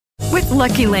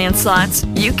Lucky Land Slots,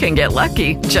 you can get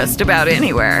lucky just about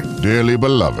anywhere. Dearly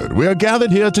beloved, we are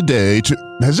gathered here today to...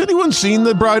 Has anyone seen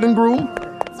the bride and groom?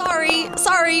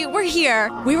 Sorry, we're here.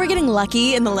 We were getting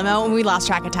lucky in the limo and we lost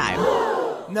track of time.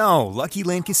 No, Lucky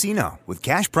Land Casino, with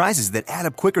cash prizes that add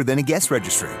up quicker than a guest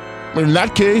registry. In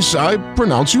that case, I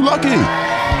pronounce you lucky.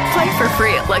 Play for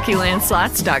free at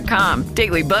LuckyLandSlots.com.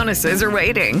 Daily bonuses are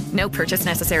waiting. No purchase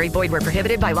necessary. Void where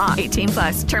prohibited by law.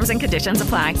 18+. Terms and conditions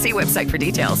apply. See website for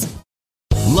details.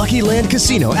 Lucky Land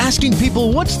Casino, asking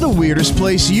people, what's the weirdest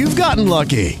place you've gotten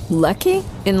lucky? Lucky?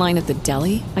 In line at the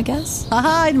deli, I guess?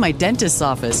 Aha, in my dentist's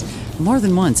office. More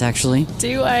than once, actually.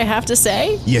 Do I have to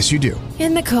say? Yes, you do.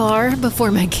 In the car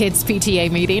before my kids'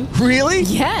 PTA meeting. Really?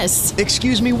 Yes.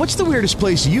 Excuse me, what's the weirdest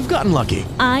place you've gotten lucky?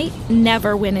 I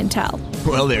never win and tell.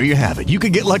 Well, there you have it. You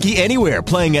can get lucky anywhere,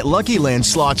 playing at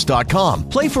LuckyLandSlots.com.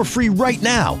 Play for free right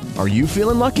now. Are you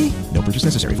feeling lucky? No purchase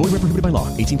necessary. Void where prohibited by law.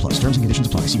 18+. Terms and conditions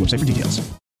apply. See website for details.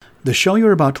 The show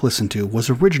you're about to listen to was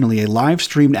originally a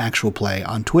live-streamed actual play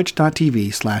on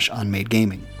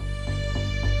twitch.tv/unmadegaming.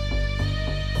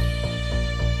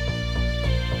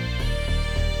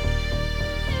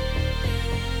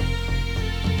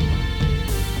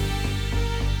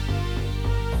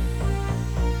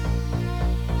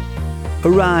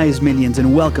 Arise, minions,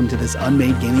 and welcome to this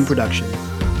Unmade Gaming production.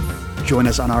 Join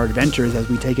us on our adventures as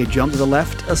we take a jump to the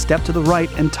left, a step to the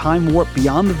right, and time warp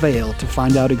beyond the veil to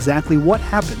find out exactly what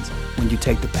happens when you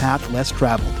take the path less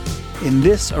traveled. In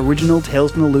this original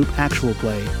Tales from the Loop actual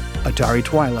play, Atari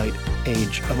Twilight,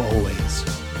 Age of Always.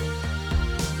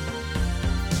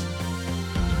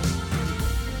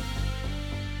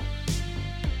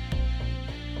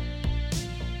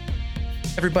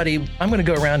 Everybody, I'm going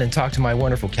to go around and talk to my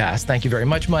wonderful cast. Thank you very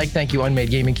much, Mike. Thank you,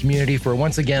 Unmade Gaming community, for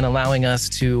once again allowing us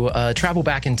to travel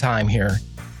back in time here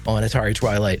on Atari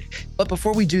Twilight. But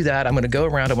before we do that, I'm going to go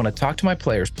around. I want to talk to my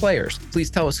players. Players, please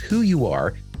tell us who you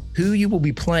are, who you will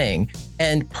be playing,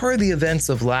 and per the events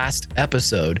of last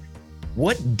episode,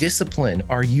 what discipline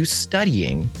are you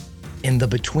studying in the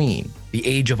between, the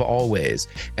Age of Always?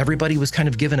 Everybody was kind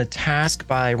of given a task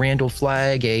by Randall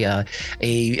Flagg,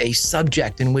 a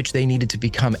subject in which they needed to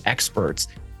become experts.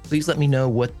 Please let me know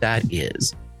what that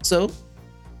is. So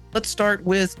let's start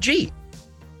with G.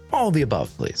 All the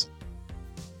above, please.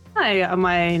 Hi,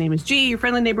 my name is G, your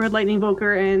friendly neighborhood lightning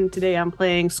invoker, and today I'm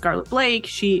playing Scarlet Blake.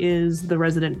 She is the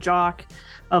resident jock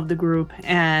of the group,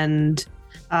 and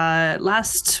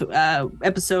last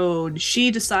episode,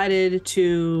 she decided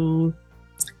to,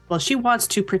 well, she wants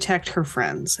to protect her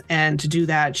friends, and to do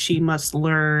that, she must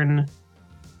learn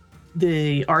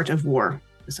the art of war,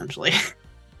 essentially,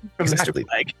 from Exactly.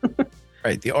 Mr. Flagg.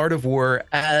 Right, the art of war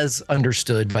as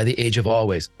understood by the Age of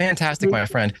Always. Fantastic, my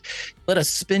friend. Let us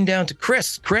spin down to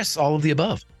Chris. Chris, all of the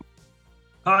above.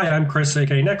 Hi, I'm Chris,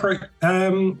 aka Necro.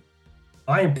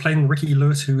 I am playing Ricky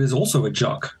Lewis, who is also a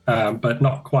jock, but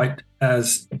not quite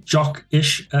as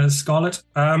jock-ish as Scarlet.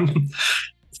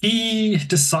 He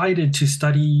decided to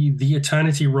study the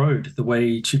Eternity Road, the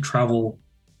way to travel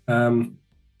through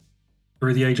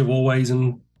the Age of Always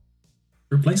and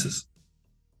through places.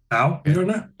 How? We don't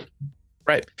know.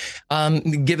 Right.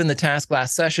 Given the task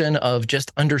last session of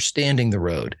just understanding the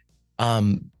road,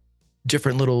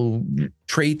 different little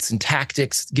traits and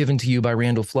tactics given to you by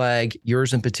Randall Flagg,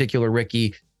 yours in particular,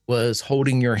 Ricky, was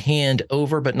holding your hand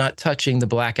over but not touching the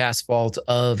black asphalt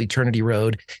of Eternity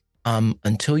Road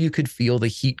until you could feel the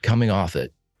heat coming off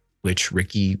it, which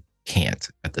Ricky can't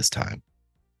at this time.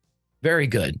 Very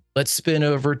good. Let's spin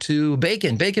over to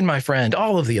Bacon. Bacon, my friend,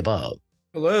 all of the above.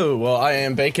 Hello. Well, I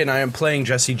am Bacon. I am playing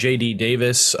Jesse J.D.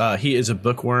 Davis. He is a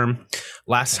bookworm.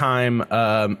 Last time,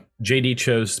 J.D.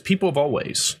 chose People of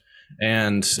Always.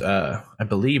 And I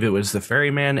believe it was the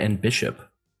Ferryman and Bishop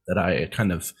that I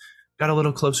kind of got a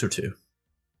little closer to.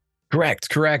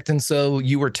 Correct. And so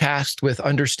you were tasked with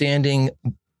understanding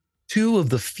two of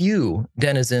the few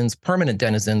denizens, permanent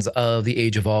denizens of the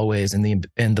Age of Always and the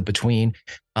between,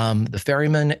 the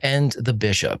ferryman and the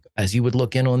bishop. As you would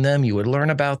look in on them, you would learn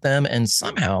about them, and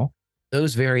somehow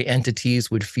those very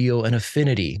entities would feel an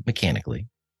affinity mechanically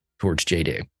towards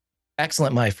JD.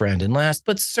 Excellent, my friend. And last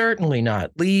but certainly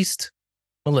not least,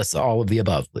 Melissa, all of the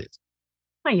above, please.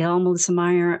 Hi, y'all. Melissa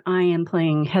Meyer. I am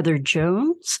playing Heather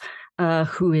Jones,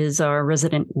 who is our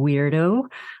resident weirdo.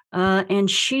 And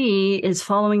she is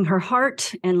following her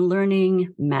heart and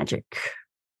learning magic.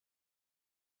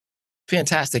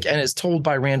 Fantastic. And as told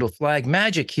by Randall Flagg,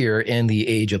 magic here in the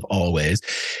Age of Always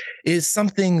is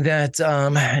something that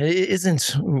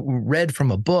isn't read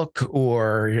from a book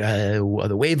or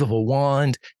the wave of a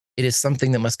wand. It is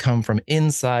something that must come from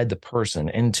inside the person.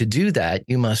 And to do that,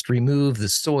 you must remove the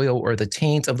soil or the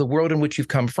taint of the world in which you've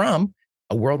come from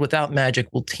A world without magic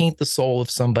will taint the soul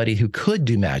of somebody who could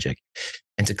do magic.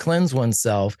 And to cleanse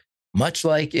oneself, much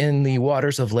like in the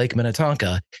waters of Lake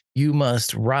Minnetonka, you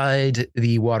must ride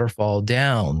the waterfall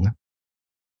down,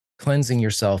 cleansing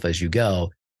yourself as you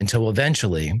go until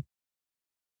eventually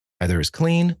Heather is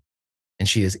clean and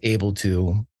she is able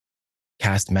to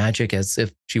cast magic as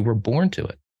if she were born to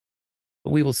it.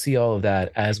 But we will see all of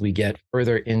that as we get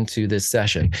further into this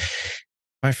session.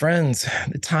 My friends,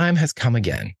 the time has come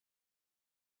again.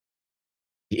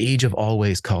 The age of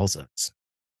always calls us.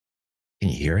 Can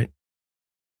you hear it?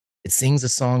 It sings a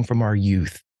song from our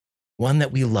youth, one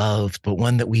that we loved, but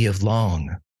one that we have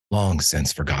long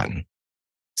since forgotten.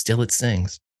 Still it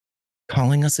sings,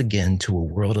 calling us again to a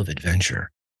world of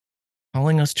adventure,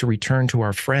 calling us to return to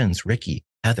our friends, Ricky,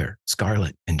 Heather,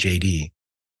 Scarlett, and JD.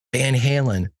 Van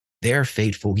Halen, their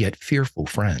faithful yet fearful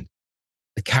friend.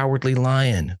 The cowardly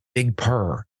lion, Big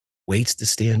Purr, waits to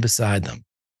stand beside them.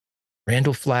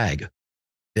 Randall Flagg,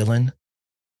 villain,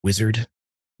 wizard,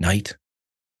 knight,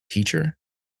 teacher?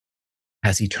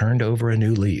 Has he turned over a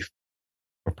new leaf,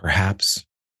 or perhaps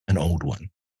an old one?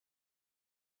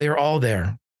 They are all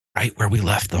there, right where we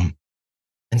left them.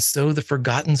 And so the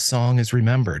forgotten song is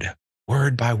remembered,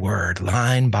 word by word,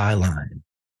 line by line.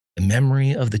 The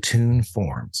memory of the tune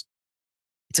forms.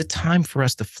 It's a time for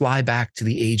us to fly back to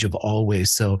the age of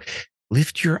always. So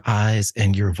lift your eyes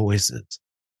and your voices.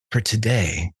 For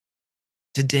today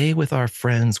with our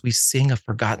friends, we sing a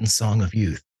forgotten song of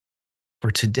youth. For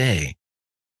today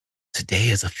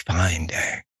is a fine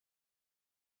day.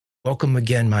 Welcome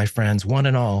again, my friends, one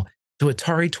and all, to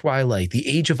Atari Twilight, the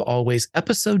Age of Always,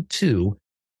 Episode 2,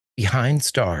 Behind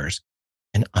Stars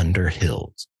and Under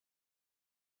Hills.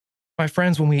 My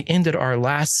friends, when we ended our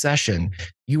last session,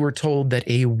 you were told that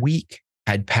a week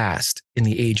had passed in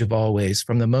the Age of Always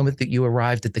from the moment that you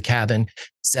arrived at the cabin.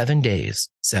 7 days,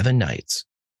 7 nights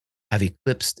have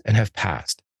eclipsed and have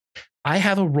passed. I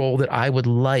have a roll that I would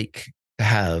like to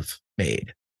have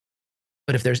made.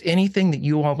 But if there's anything that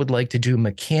you all would like to do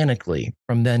mechanically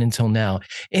from then until now,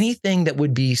 anything that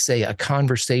would be, say, a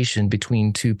conversation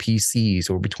between two PCs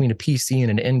or between a PC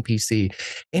and an NPC,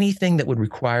 anything that would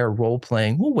require role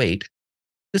playing, we'll wait.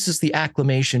 This is the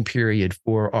acclimation period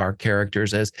for our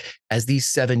characters as these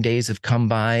 7 days have come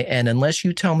by. And unless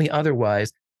you tell me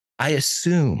otherwise, I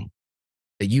assume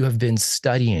that you have been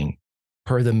studying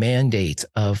per the mandate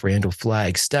of Randall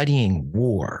Flagg, studying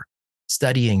war,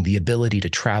 studying the ability to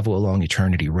travel along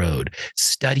Eternity Road,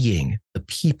 studying the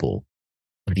people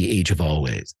of the Age of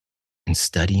Always, and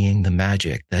studying the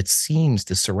magic that seems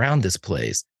to surround this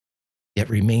place, yet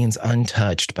remains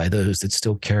untouched by those that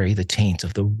still carry the taint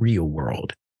of the real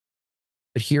world.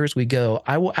 But here as we go,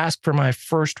 I will ask for my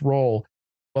first roll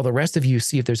while the rest of you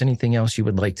see if there's anything else you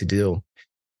would like to do.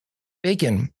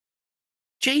 Bacon,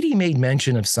 JD made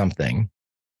mention of something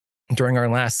during our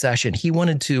last session. He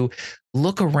wanted to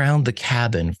look around the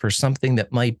cabin for something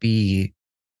that might be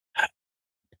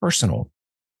personal,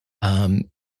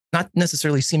 not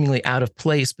necessarily seemingly out of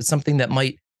place, but something that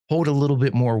might hold a little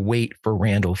bit more weight for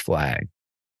Randall Flagg.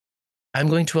 I'm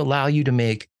going to allow you to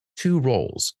make 2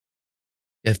 rolls.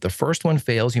 If the first one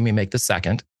fails, you may make the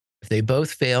second. If they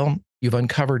both fail, you've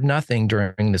uncovered nothing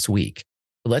during this week.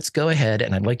 Let's go ahead,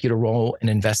 and I'd like you to roll an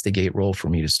investigate roll for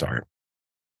me to start.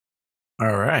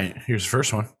 All right, here's the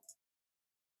first one.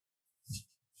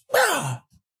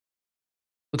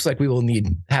 Looks like we will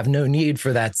have no need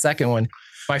for that second one.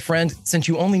 My friend, since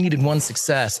you only needed 1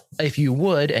 success, if you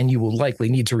would, and you will likely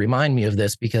need to remind me of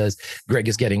this because Greg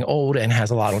is getting old and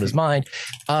has a lot on his mind,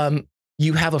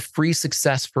 you have a free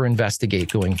success for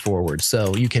investigate going forward.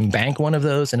 So you can bank one of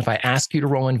those, and if I ask you to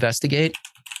roll investigate,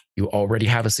 you already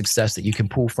have a success that you can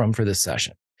pull from for this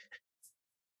session.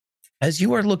 As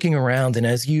you are looking around and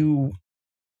as you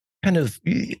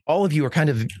all of you are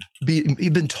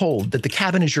you've been told that the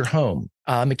cabin is your home.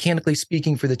 Mechanically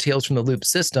speaking, for the Tales from the Loop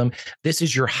system, this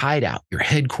is your hideout, your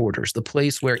headquarters, the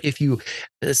place where if you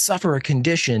suffer a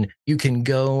condition, you can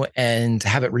go and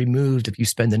have it removed if you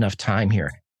spend enough time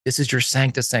here. This is your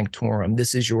Sancta Sanctorum.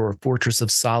 This is your fortress of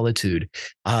solitude.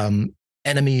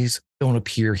 Enemies don't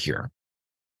appear here.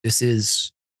 This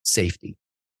is safety.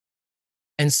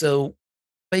 And so,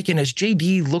 Bacon, as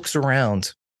JD looks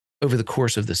around over the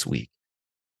course of this week,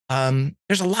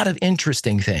 there's a lot of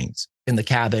interesting things in the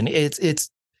cabin. It's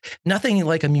nothing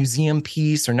like a museum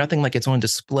piece or nothing like it's on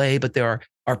display, but there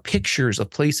are pictures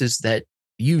of places that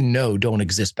don't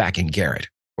exist back in Garrett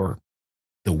or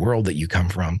the world that you come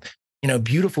from.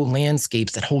 Beautiful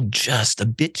landscapes that hold just a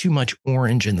bit too much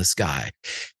orange in the sky.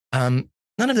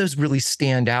 None of those really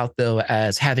stand out, though,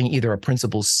 as having either a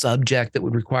principal subject that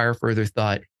would require further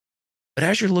thought. But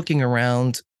as you're looking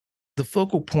around, the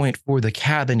focal point for the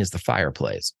cabin is the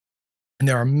fireplace. And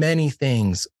there are many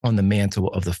things on the mantle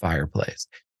of the fireplace.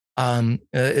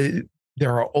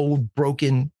 There are old,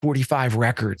 broken 45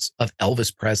 records of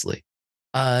Elvis Presley.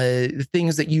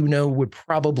 Things that would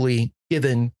probably,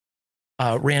 given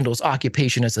Randall's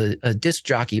occupation as a disc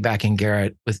jockey back in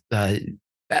Garrett with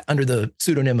under the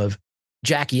pseudonym of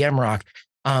Jackie Emrock,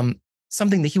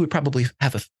 something that he would probably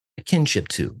have a kinship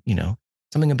to,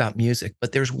 something about music.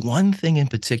 But there's one thing in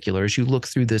particular, as you look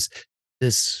through this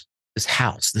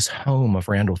house, this home of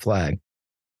Randall Flagg,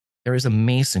 there is a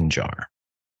mason jar,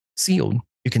 sealed.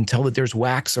 You can tell that there's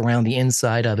wax around the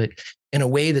inside of it in a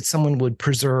way that someone would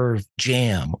preserve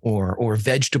jam or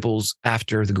vegetables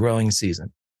after the growing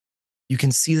season. You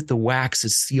can see that the wax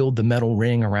has sealed the metal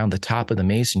ring around the top of the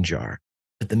mason jar,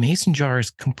 but the mason jar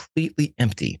is completely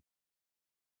empty.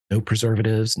 No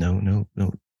preservatives, no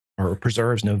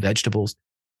preserves, no vegetables,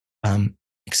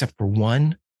 except for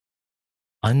one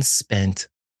unspent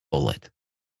bullet.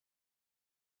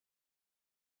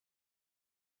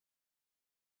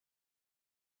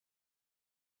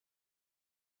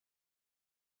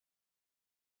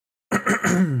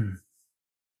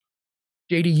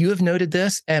 JD, you have noted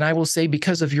this, and I will say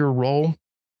because of your role,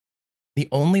 the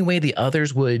only way the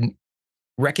others would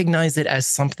recognize it as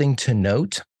something to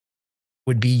note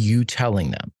would be you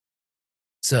telling them.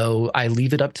 So I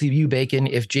leave it up to you, Bacon.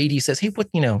 If JD says, hey,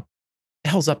 what, the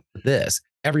hell's up with this?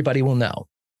 Everybody will know.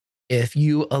 If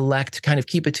you elect to kind of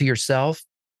keep it to yourself,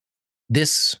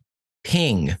 this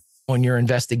ping on your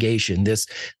investigation, this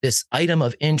item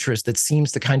of interest that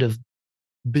seems to kind of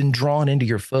been drawn into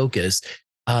your focus,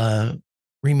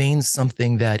 remains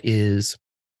something that is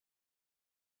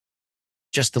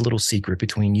just a little secret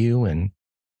between you and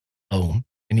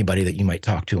anybody that you might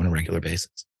talk to on a regular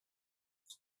basis.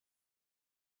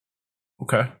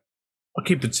 Okay. I'll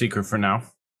keep it secret for now.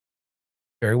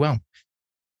 Very well.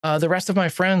 The rest of my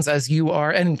friends, as you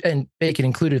are, and Bacon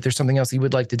included, if there's something else you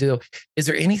would like to do, is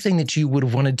there anything that you would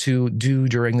have wanted to do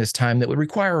during this time that would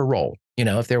require a roll?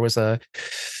 If there was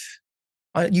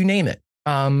you name it.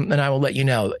 And I will let you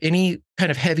know. Any kind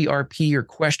of heavy RP or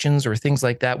questions or things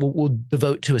like that, we'll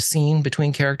devote to a scene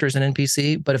between characters and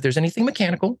NPC. But if there's anything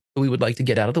mechanical that we would like to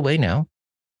get out of the way now,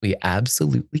 we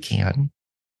absolutely can.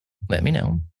 Let me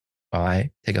know while I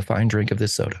take a fine drink of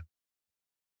this soda.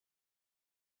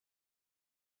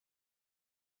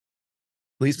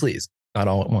 Please, please, not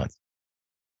all at once.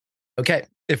 Okay,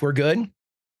 if we're good,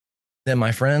 then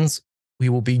my friends, we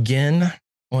will begin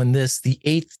on the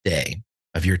 8th day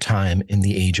of your time in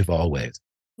the Age of Always.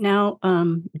 Now,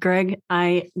 Greg,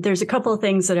 there's a couple of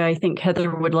things that I think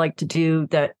Heather would like to do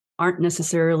that aren't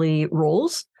necessarily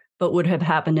roles, but would have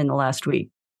happened in the last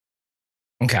week.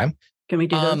 Okay. Can we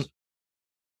do those?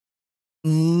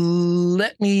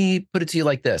 Let me put it to you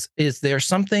like this. Is there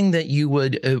something that you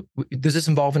would, does this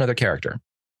involve another character?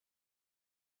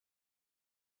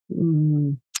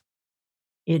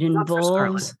 It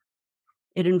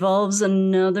involves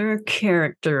another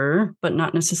character, but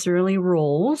not necessarily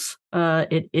roles.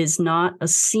 It is not a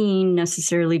scene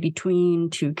necessarily between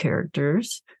two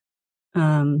characters.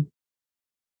 And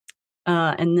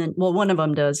then, one of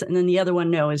them does, and then the other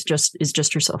one, no, is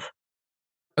just herself.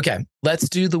 Okay, let's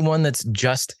do the one that's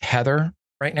just Heather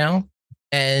right now.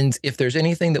 And if there's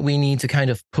anything that we need to kind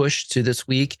of push to this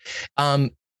week,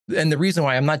 and the reason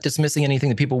why I'm not dismissing anything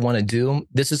that people want to do,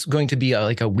 this is going to be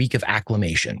like a week of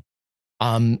acclimation.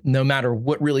 No matter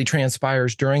what really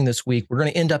transpires during this week, we're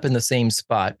going to end up in the same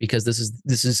spot because this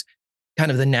is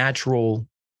kind of the natural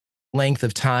length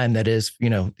of time that is,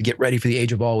 to get ready for the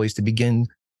Age of Always, to begin,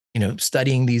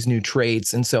 studying these new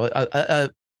traits. And so a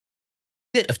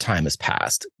bit of time has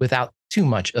passed without too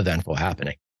much eventful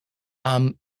happening.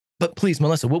 But please,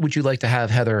 Melissa, what would you like to have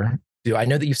Heather do? I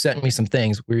know that you sent me some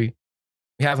things. We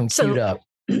have them queued up.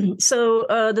 So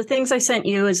the things I sent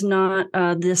you is not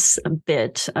this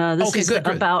bit. This is good.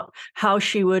 About how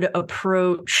she would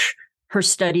approach her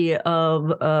study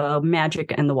of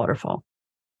magic and the waterfall.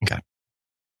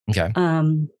 Okay.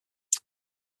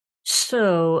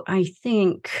 So I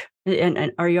think,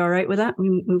 and are you all right with that?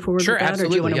 We move forward with that, absolutely, or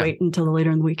do you want to wait until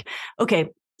later in the week? Okay.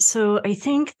 So I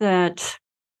think that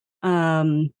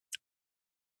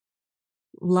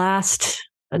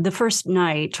the first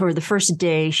night or the first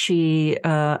day, she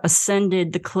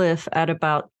ascended the cliff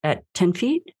at 10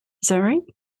 feet. Is that right?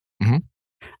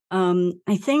 Mm-hmm.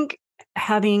 I think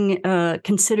having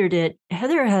considered it,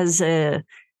 Heather has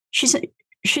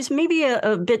she's maybe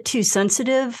a bit too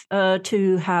sensitive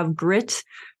to have grit,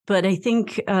 but I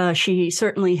think she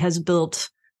certainly has built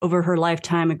over her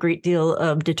lifetime a great deal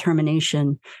of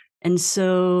determination. And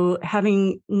so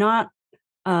having not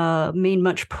made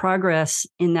much progress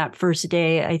in that first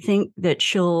day. I think that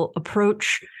she'll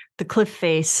approach the cliff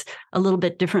face a little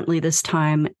bit differently this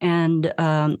time, and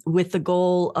with the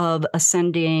goal of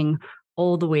ascending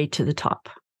all the way to the top.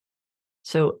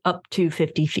 So up to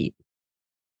 50 feet.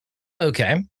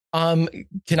 Okay.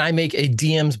 Can I make a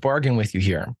DM's bargain with you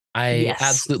here? I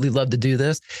absolutely love to do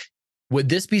this. Would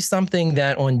this be something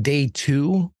that on day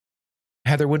 2,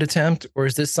 Heather would attempt? Or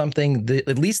is this something that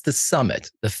at least the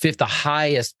summit, the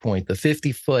highest point, the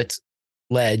 50-foot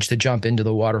ledge to jump into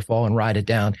the waterfall and ride it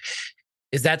down,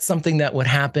 is that something that would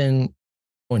happen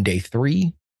on day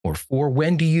 3 or 4?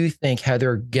 When do you think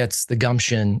Heather gets the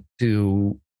gumption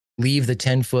to leave the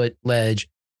 10-foot ledge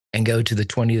and go to the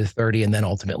 20 to 30 and then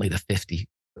ultimately the 50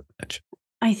 ledge?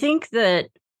 I think that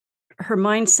her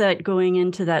mindset going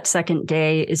into that second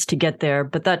day is to get there,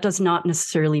 but that does not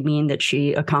necessarily mean that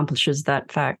she accomplishes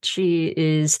that fact. She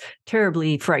is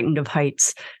terribly frightened of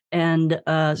heights. And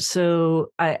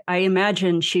so I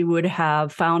imagine she would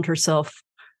have found herself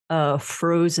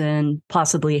frozen,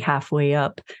 possibly halfway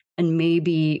up, and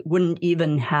maybe wouldn't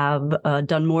even have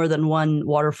done more than one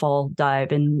waterfall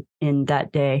dive in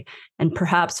that day. And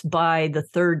perhaps by the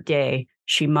third day,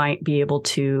 she might be able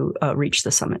to reach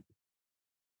the summit.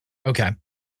 Okay.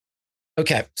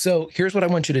 So here's what I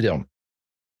want you to do.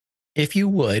 If you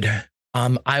would,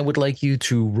 I would like you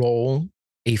to roll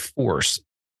a force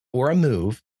or a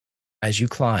move as you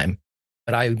climb,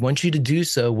 but I want you to do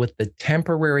so with the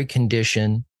temporary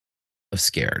condition of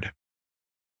scared.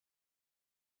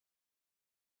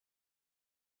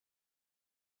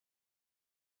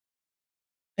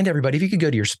 And everybody, if you could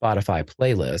go to your Spotify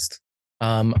playlist,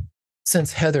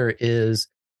 since Heather is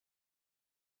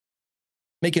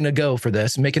making a go for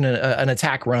this, making an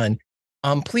attack run,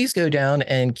 please go down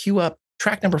and queue up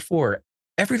track number 4.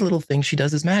 Every little thing she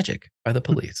does is magic by the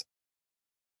Police.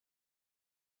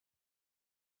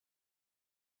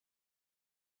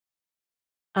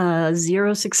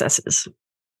 Zero successes.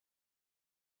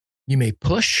 You may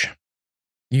push.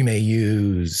 You may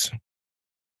use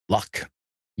luck.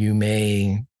 You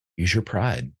may use your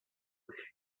pride.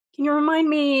 Can you remind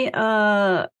me,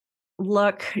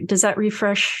 luck, does that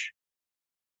refresh?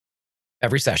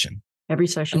 Every session. Every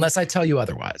session. Unless I tell you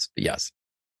otherwise, but yes.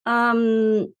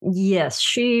 Yes,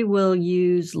 she will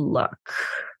use luck.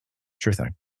 Sure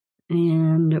thing.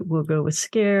 And we'll go with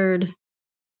scared.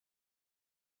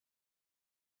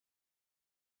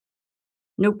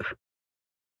 Nope.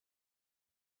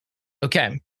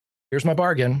 Okay, here's my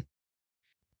bargain.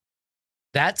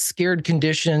 That scared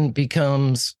condition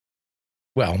becomes,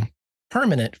 well,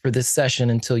 permanent for this session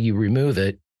until you remove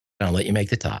it. And I'll let you make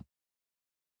the top.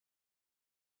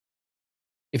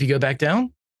 If you go back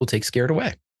down, we'll take scared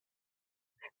away.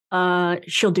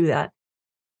 She'll do that.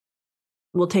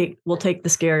 We'll take the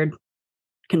scared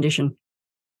condition.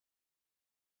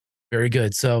 Very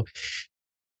good. So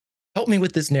help me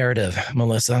with this narrative,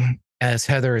 Melissa, as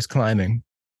Heather is climbing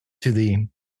to the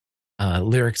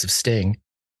lyrics of Sting.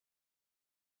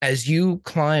 As you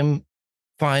climb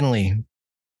finally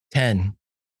 10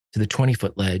 to the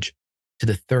 20-foot ledge, to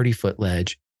the 30-foot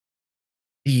ledge,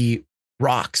 the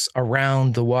rocks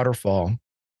around the waterfall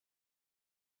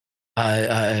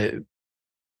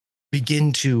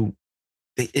begin to,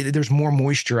 there's more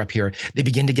moisture up here. They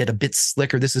begin to get a bit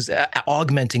slicker. This is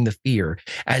augmenting the fear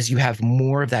as you have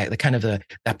more of that, the kind of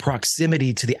that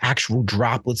proximity to the actual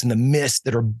droplets and the mist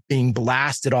that are being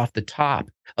blasted off the top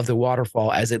of the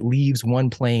waterfall as it leaves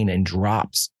one plane and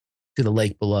drops to the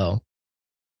lake below.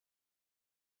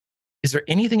 Is there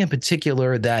anything in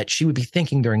particular that she would be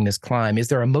thinking during this climb? Is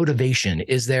there a motivation?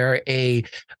 Is there a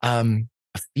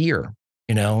fear,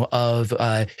 of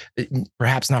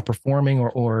perhaps not performing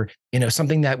or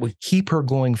something that would keep her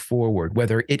going forward,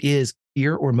 whether it is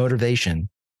fear or motivation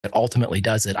that ultimately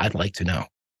does it? I'd like to know.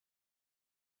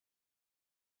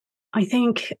 I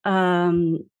think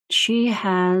she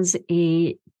has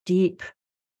a deep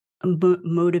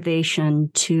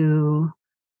motivation to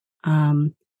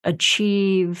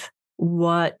achieve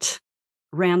what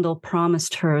Randall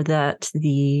promised her that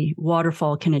the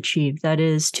waterfall can achieve. That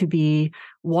is to be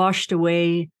washed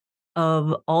away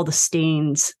of all the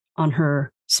stains on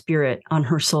her spirit, on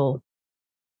her soul.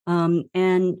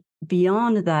 And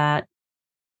beyond that,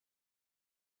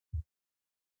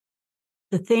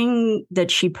 the thing that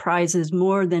she prizes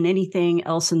more than anything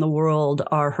else in the world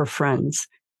are her friends.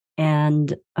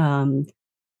 And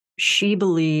she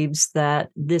believes that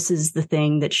this is the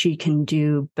thing that she can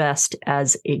do best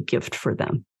as a gift for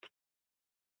them.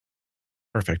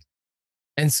 Perfect.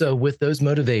 And so with those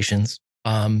motivations,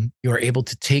 you are able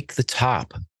to take the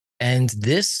top. And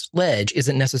this ledge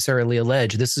isn't necessarily a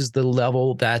ledge. This is the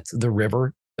level that the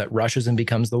river that rushes and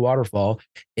becomes the waterfall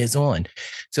is on.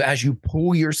 So as you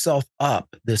pull yourself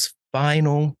up this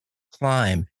final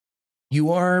climb,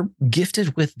 you are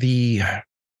gifted with the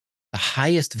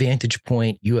highest vantage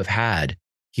point you have had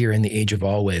here in the Age of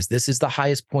Always. This is the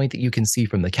highest point that you can see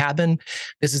from the cabin.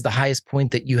 This is the highest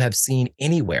point that you have seen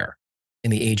anywhere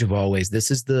in the Age of Always.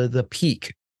 This is the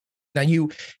peak. Now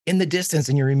you, in the distance,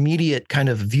 in your immediate kind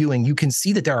of viewing, you can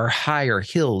see that there are higher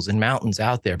hills and mountains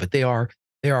out there, but they are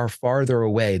farther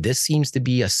away. This seems to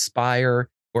be a spire,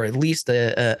 or at least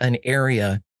an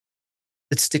area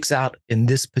that sticks out in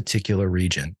this particular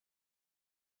region.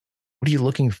 What are you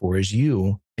looking for? Is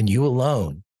you and you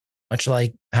alone, much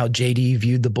like how JD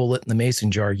viewed the bullet in the mason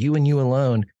jar, you and you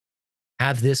alone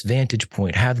have this vantage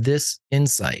point, have this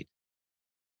insight.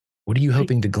 What are you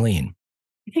hoping to glean?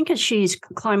 I think as she's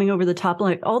climbing over the top,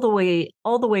 like all the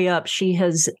way up, she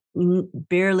has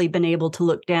barely been able to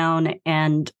look down,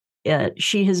 and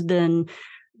she has been,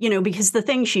 because the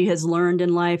thing she has learned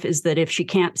in life is that if she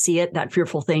can't see it, that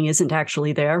fearful thing isn't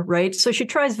actually there, right? So she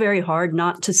tries very hard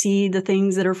not to see the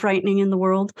things that are frightening in the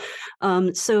world.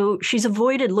 So she's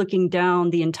avoided looking down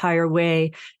the entire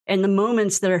way. And the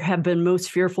moments that have been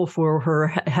most fearful for her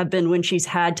have been when she's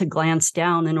had to glance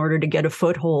down in order to get a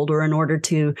foothold, or in order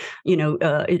to,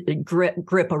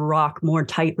 grip a rock more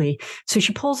tightly. So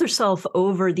she pulls herself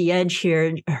over the edge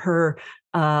here. Her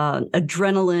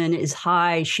adrenaline is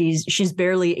high. She's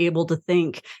barely able to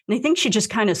think. And I think she just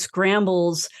kind of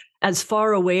scrambles as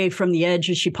far away from the edge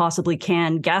as she possibly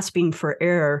can, gasping for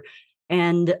air.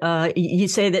 And you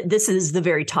say that this is the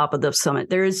very top of the summit.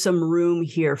 There is some room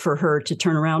here for her to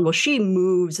turn around. Well, she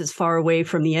moves as far away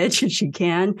from the edge as she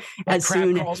can, as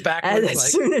soon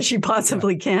as she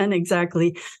possibly can.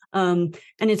 Exactly. And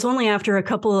it's only after a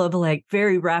couple of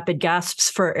very rapid gasps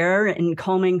for air and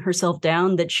calming herself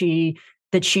down that she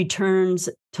turns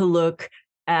to look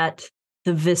at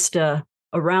the vista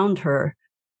around her.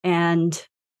 And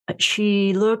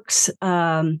she looks,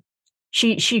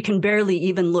 she can barely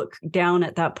even look down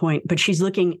at that point, but she's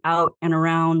looking out and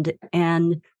around,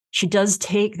 and she does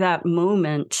take that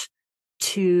moment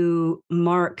to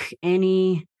mark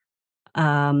any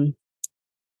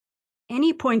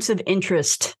points of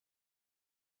interest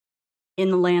in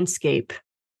the landscape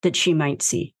that she might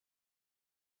see.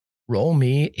 Roll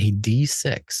me a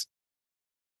D6.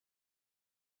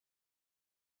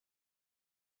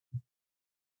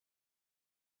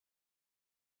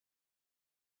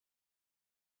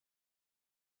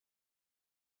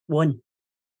 One.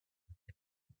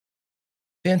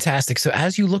 Fantastic. So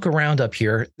as you look around up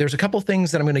here, there's a couple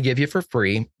things that I'm going to give you for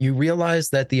free. You realize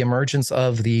that the emergence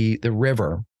of the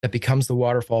river that becomes the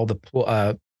waterfall,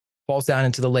 falls down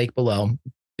into the lake below,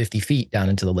 50 feet down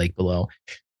into the lake below,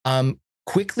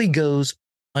 quickly goes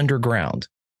underground.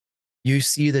 You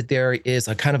see that there is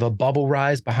a kind of a bubble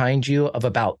rise behind you of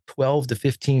about 12 to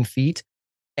 15 feet.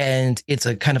 And it's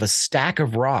a kind of a stack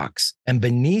of rocks. And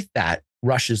beneath that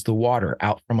rushes the water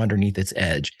out from underneath its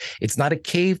edge. It's not a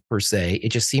cave per se. It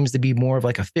just seems to be more of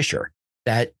like a fissure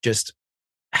that just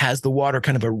has the water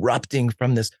kind of erupting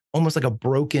from this, almost like a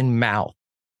broken mouth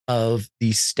of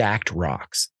these stacked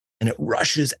rocks. And it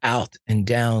rushes out and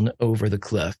down over the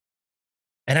cliff.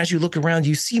 And as you look around,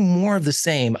 you see more of the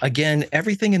same. Again,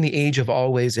 everything in the Age of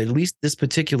Always, at least this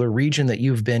particular region that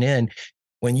you've been in,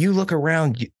 when you look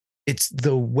around, it's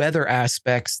the weather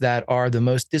aspects that are the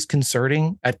most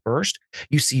disconcerting at first.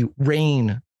 You see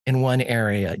rain in one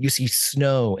area, you see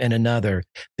snow in another,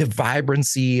 the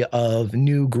vibrancy of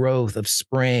new growth of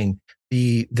spring,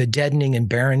 the deadening and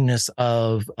barrenness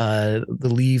of the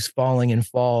leaves falling in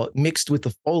fall mixed with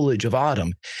the foliage of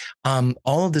autumn.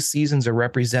 All of the seasons are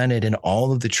represented in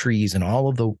all of the trees and all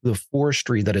of the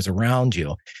forestry that is around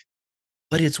you.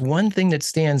 But it's one thing that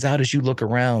stands out as you look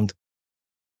around.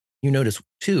 You notice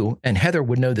too, and Heather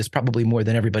would know this probably more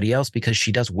than everybody else because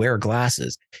she does wear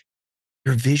glasses.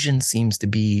 Your vision seems to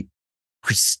be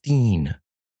pristine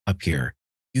up here.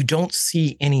 You don't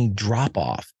see any drop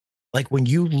off. Like when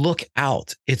you look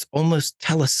out, it's almost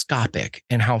telescopic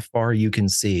in how far you can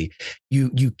see.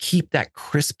 You keep that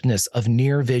crispness of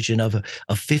near vision of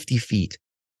 50 feet.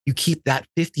 You keep that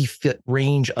 50-foot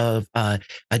range of a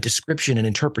description and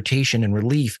interpretation and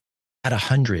relief at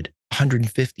 100,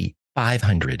 150,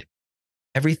 500.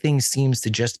 Everything seems to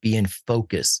just be in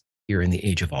focus here in the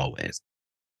Age of Always.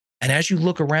 And as you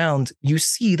look around, you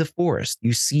see the forest.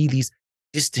 You see these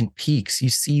distant peaks. You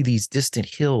see these distant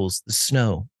hills, the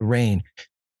snow, the rain.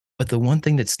 But the one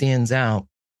thing that stands out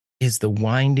is the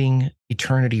winding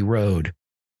Eternity Road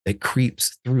that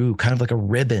creeps through kind of like a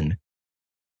ribbon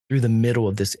through the middle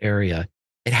of this area.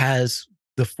 It has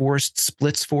the forest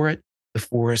splits for it. The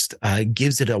forest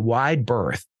gives it a wide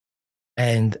berth.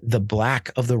 And the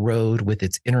black of the road with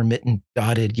its intermittent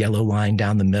dotted yellow line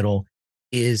down the middle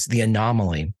is the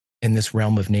anomaly in this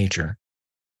realm of nature.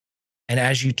 And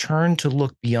as you turn to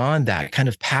look beyond that, kind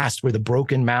of past where the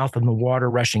broken mouth and the water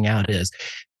rushing out is,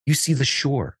 you see the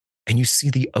shore and you see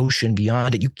the ocean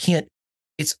beyond it.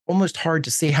 It's almost hard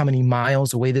to say how many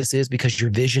miles away this is because your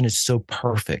vision is so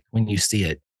perfect when you see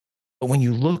it. But when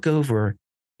you look over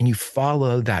and you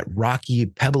follow that rocky,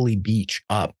 pebbly beach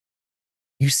up,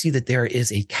 you see that there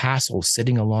is a castle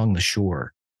sitting along the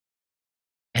shore.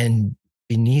 And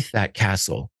beneath that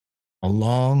castle,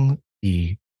 along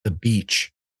the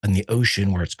beach and the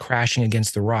ocean where it's crashing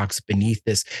against the rocks beneath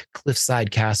this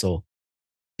cliffside castle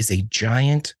is a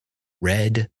giant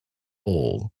red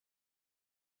bull.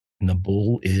 And the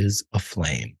bull is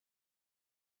aflame.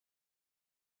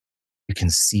 You can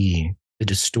see the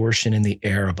distortion in the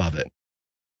air above it.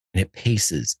 And it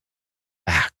paces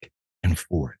back and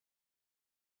forth.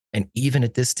 And even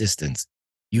at this distance,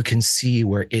 you can see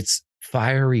where its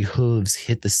fiery hooves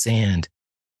hit the sand.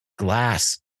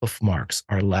 Glass hoof marks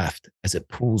are left as it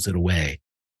pulls it away.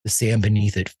 The sand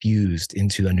beneath it fused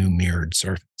into a new mirrored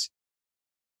surface.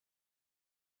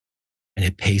 And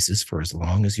it paces for as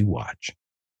long as you watch.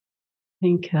 I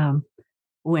think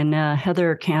when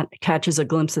Heather catches a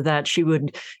glimpse of that, she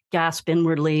would gasp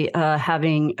inwardly,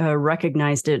 having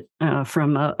recognized it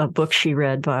from a book she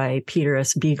read by Peter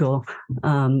S. Beagle.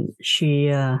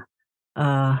 She'll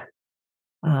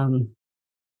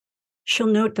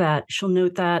note that. She'll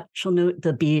note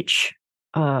the beach,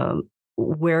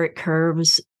 where it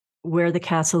curves, where the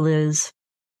castle is,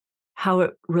 how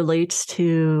it relates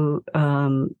to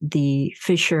the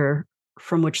fissure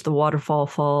from which the waterfall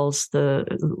falls,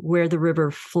 where the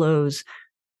river flows,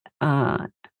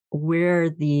 where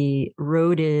the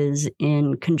road is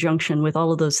in conjunction with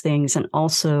all of those things, and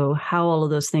also how all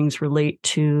of those things relate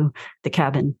to the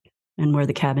cabin and where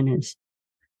the cabin is.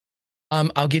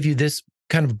 I'll give you this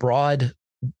kind of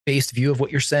broad-based view of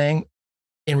what you're saying.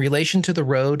 In relation to the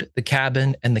road, the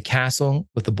cabin, and the castle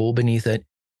with the bull beneath it,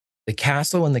 the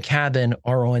castle and the cabin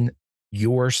are on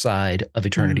your side of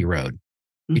Eternity Road.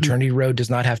 Mm-hmm. Eternity Road does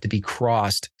not have to be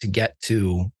crossed to get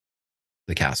to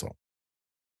the castle.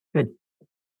 Good.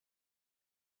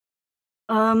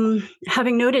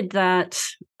 Having noted that,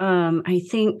 I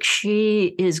think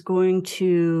she is going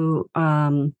to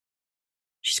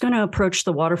approach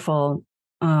the waterfall,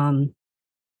 and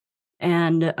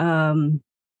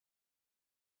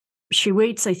she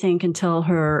waits, I think, until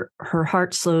her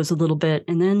heart slows a little bit,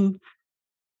 and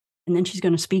then she's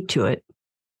going to speak to it.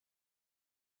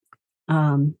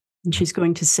 And she's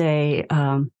going to say,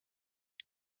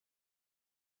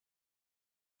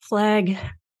 Flag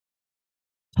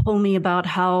told me about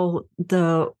how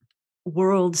the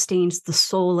world stains the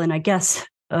soul, and I guess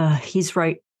he's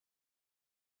right.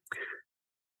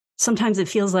 Sometimes it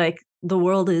feels like the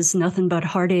world is nothing but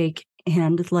heartache,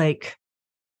 and like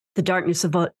the darkness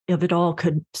of it all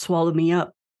could swallow me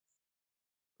up,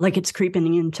 like it's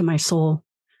creeping into my soul.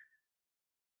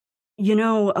 You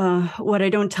know, what I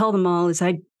don't tell them all is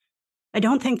I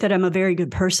don't think that I'm a very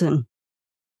good person.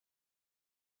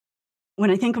 When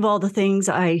I think of all the things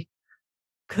I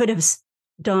could have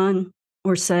done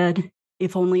or said,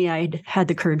 if only I'd had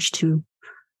the courage to.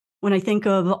 When I think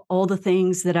of all the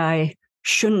things that I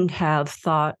shouldn't have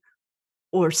thought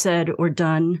or said or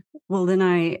done, well, then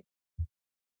I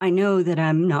know that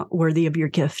I'm not worthy of your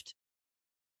gift.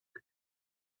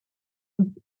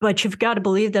 But you've got to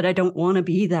believe that I don't want to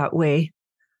be that way.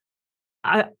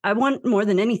 I want more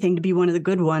than anything to be one of the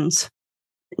good ones.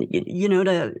 You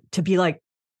know, to be like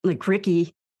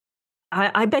Ricky.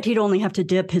 I bet he'd only have to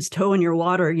dip his toe in your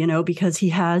water, you know, because he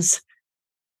has,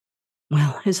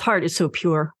 well, his heart is so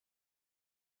pure.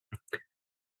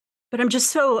 But I'm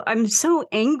so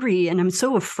angry and I'm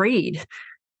so afraid.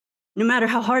 No matter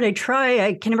how hard I try,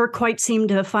 I can never quite seem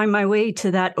to find my way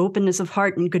to that openness of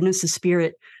heart and goodness of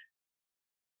spirit.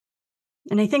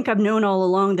 And I think I've known all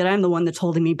along that I'm the one that's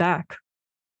holding me back.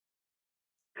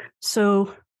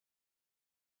 So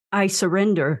I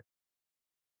surrender.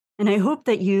 And I hope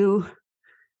that you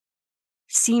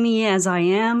see me as I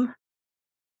am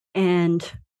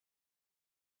and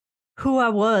who I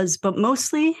was, but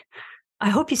mostly I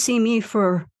hope you see me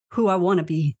for who I want to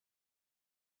be.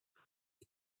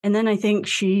 And then I think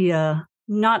she,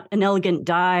 not an elegant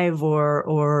dive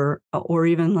or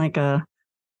even like a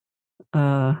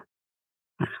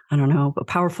I don't know, a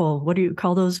powerful, what do you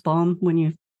call those, bomb when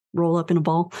you roll up in a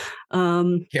ball?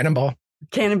 Cannonball.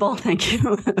 Cannonball, thank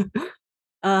you.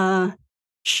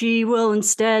 She will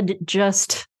instead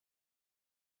just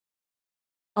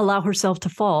allow herself to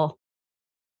fall.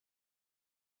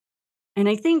 And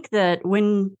I think that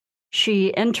when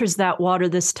she enters that water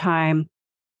this time,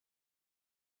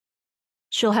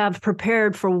 she'll have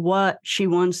prepared for what she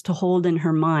wants to hold in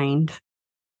her mind.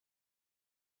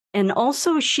 And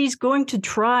also, she's going to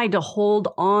try to hold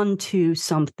on to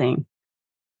something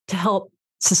to help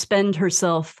suspend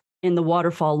herself in the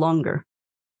waterfall longer.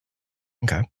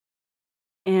 Okay.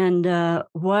 And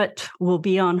what will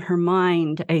be on her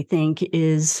mind, I think,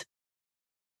 is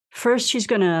first she's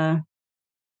going to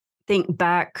think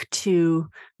back to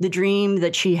the dream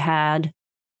that she had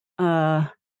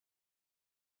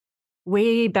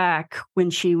way back when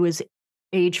she was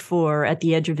age 4 at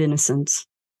the edge of innocence,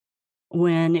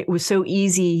 when it was so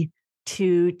easy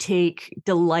to take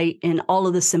delight in all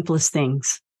of the simplest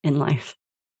things in life.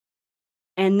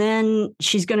 And then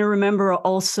she's going to remember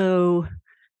also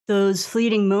those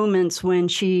fleeting moments when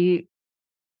she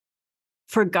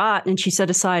forgot and she set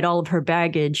aside all of her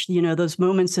baggage, those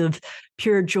moments of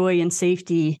pure joy and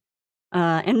safety.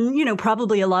 And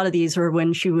probably a lot of these are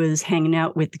when she was hanging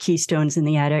out with the Keystones in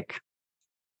the attic.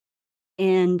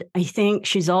 And I think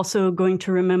she's also going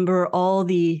to remember all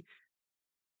the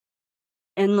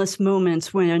endless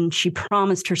moments when she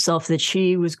promised herself that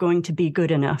she was going to be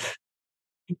good enough.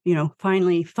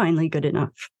 Finally good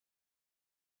enough.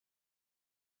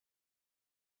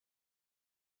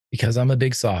 Because I'm a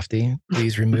big softie,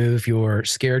 please remove your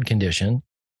scared condition.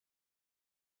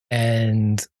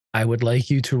 And I would like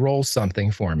you to roll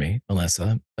something for me,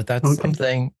 Alyssa, but that's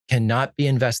something cannot be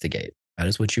investigated. That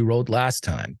is what you rolled last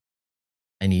time.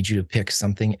 I need you to pick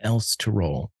something else to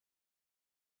roll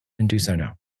and do so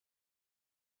now.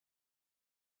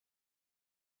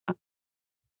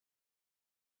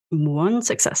 One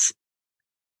success.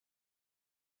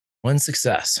 One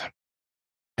success.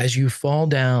 As you fall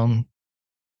down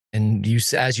and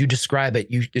as you describe it,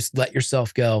 you just let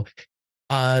yourself go.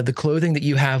 The clothing that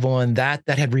you have on, that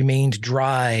had remained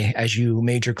dry as you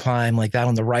made your climb, like that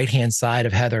on the right-hand side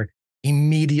of Heather,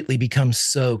 immediately becomes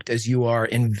soaked as you are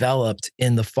enveloped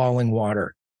in the falling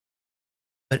water.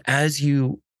 But as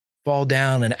you fall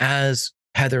down and as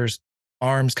Heather's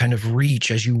arms kind of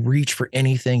reach, as you reach for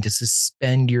anything to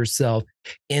suspend yourself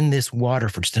in this water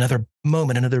for just another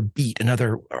moment, another beat,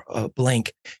 another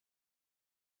blink,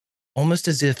 almost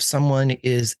as if someone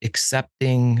is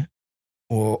accepting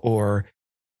or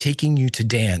taking you to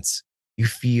dance, you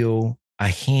feel a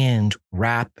hand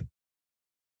wrap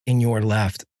in your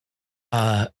left,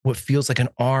 what feels like an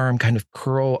arm kind of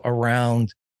curl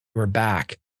around your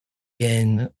back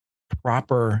in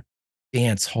proper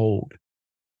dance hold.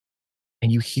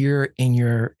 And you hear in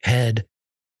your head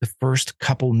the first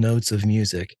couple notes of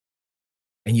music,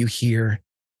 and you hear,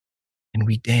 and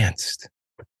we danced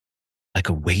like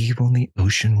a wave on the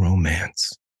ocean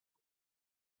romance.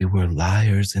 We were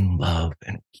liars in love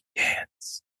and we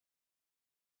danced.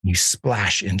 You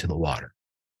splash into the water.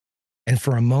 And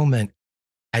for a moment,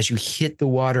 as you hit the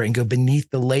water and go beneath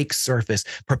the lake surface,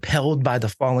 propelled by the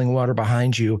falling water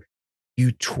behind you,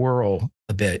 you twirl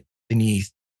a bit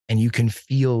beneath, and you can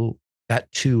feel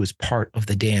that too is part of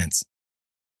the dance.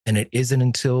 And it isn't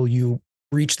until you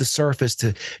reach the surface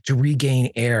to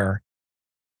regain air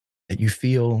that you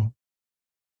feel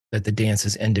that the dance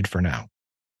has ended for now.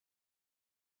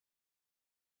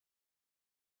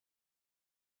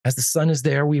 As the sun is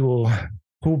there, we will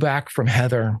pull back from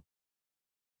Heather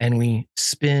and we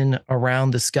spin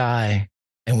around the sky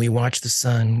and we watch the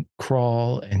sun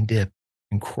crawl and dip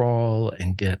and crawl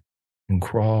and dip and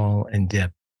crawl and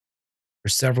dip for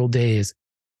several days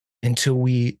until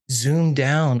we zoom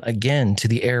down again to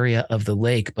the area of the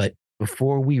lake. But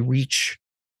before we reach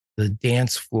the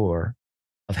dance floor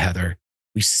of Heather,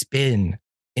 we spin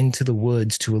into the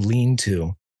woods to a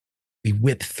lean-to. We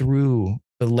whip through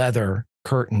the leather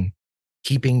curtain,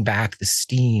 keeping back the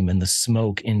steam and the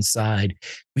smoke inside.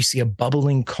 We see a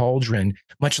bubbling cauldron,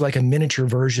 much like a miniature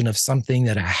version of something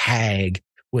that a hag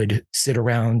would sit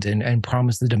around and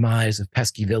promise the demise of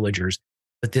pesky villagers.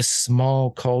 But this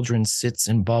small cauldron sits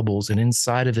and bubbles, and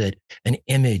inside of it, an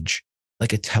image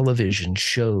like a television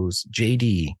shows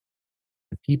JD,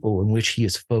 the people in which he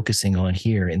is focusing on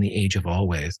here in the age of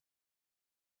always.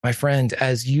 My friend,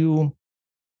 as you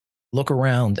look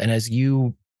around and as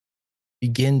you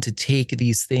begin to take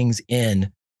these things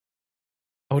in,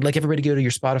 I would like everybody to go to your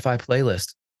Spotify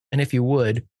playlist. And if you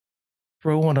would,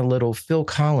 throw on a little Phil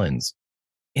Collins,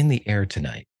 In the Air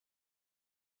Tonight.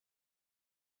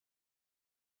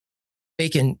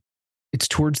 Bacon, it's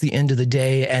towards the end of the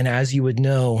day. And as you would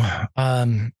know,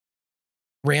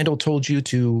 Randall told you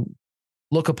to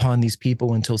look upon these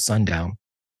people until sundown.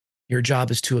 Your job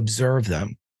is to observe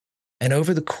them. And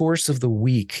over the course of the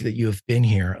week that you have been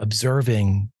here,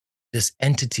 observing this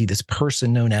entity, this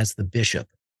person known as the bishop,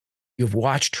 You've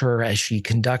watched her as she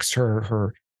conducts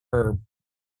her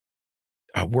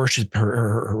worship,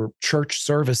 her church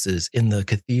services in the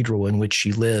cathedral in which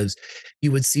she lives.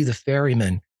 You would see the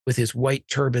ferryman with his white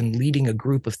turban leading a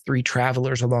group of 3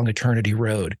 travelers along Eternity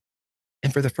Road.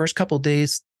 And for the first couple of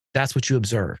days, that's what you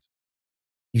observed.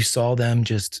 You saw them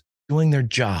just doing their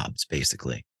jobs,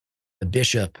 basically. The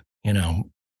bishop,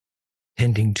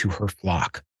 tending to her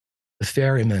flock. The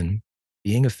ferryman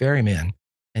being a ferryman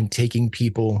and taking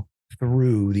people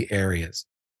through the areas.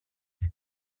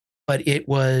 But it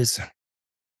was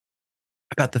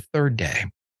about the 3rd day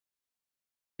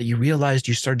that you realized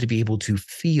you started to be able to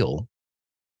feel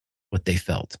what they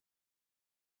felt.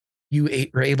 You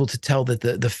were able to tell that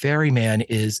the ferryman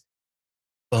is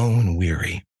bone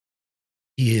weary.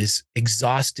 He is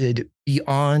exhausted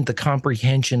beyond the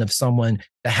comprehension of someone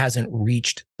that hasn't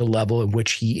reached the level in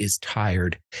which he is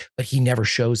tired, but he never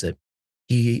shows it.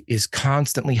 He is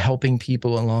constantly helping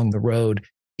people along the road.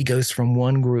 He goes from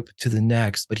one group to the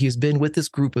next, but he has been with this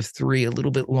group of 3 a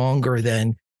little bit longer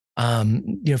than,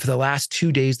 for the last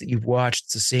 2 days that you've watched.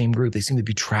 It's the same group. They seem to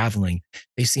be traveling.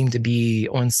 They seem to be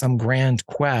on some grand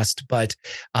quest. But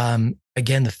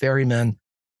again, the ferryman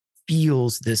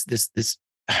feels this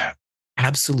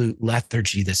absolute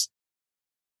lethargy.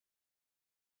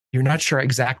 You're not sure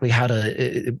exactly how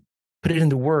to put it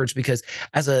into words, because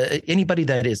as anybody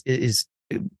that is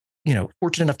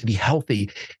fortunate enough to be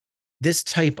healthy, this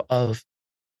type of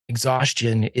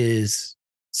exhaustion is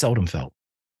seldom felt.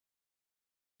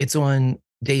 It's on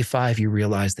day 5 you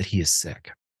realize that he is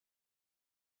sick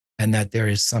and that there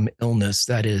is some illness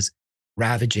that is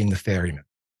ravaging the ferryman.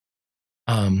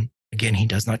 Again, he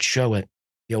does not show it.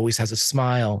 He always has a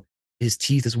smile. His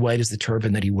teeth as white as the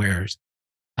turban that he wears.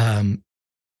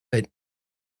 But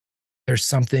there's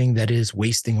something that is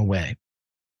wasting away,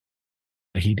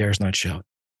 but he dares not show it.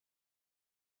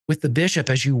 With the bishop,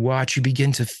 as you watch, you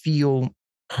begin to feel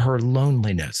her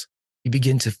loneliness. You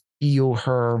begin to feel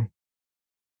her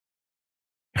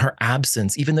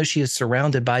absence, even though she is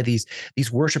surrounded by these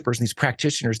worshipers and these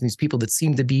practitioners and these people that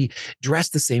seem to be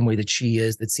dressed the same way that she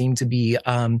is, that seem to be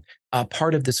a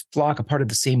part of this flock, a part of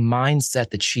the same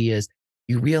mindset that she is.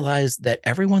 You realize that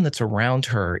everyone that's around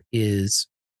her is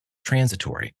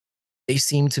transitory. They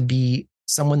seem to be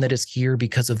someone that is here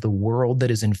because of the world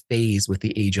that is in phase with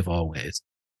the age of always.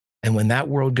 And when that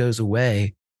world goes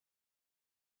away,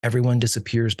 everyone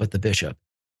disappears but the bishop.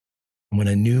 And when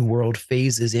a new world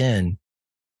phases in,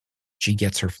 she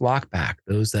gets her flock back.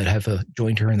 Those that have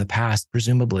joined her in the past,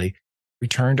 presumably,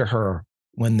 return to her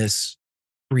when this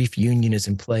brief union is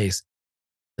in place.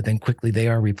 But then quickly they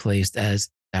are replaced as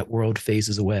that world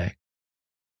phases away.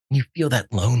 And you feel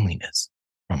that loneliness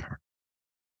from her.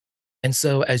 And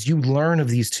so as you learn of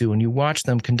these 2 and you watch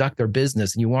them conduct their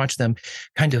business and you watch them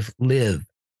kind of live,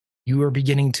 you are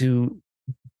beginning to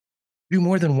do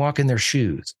more than walk in their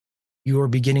shoes. You are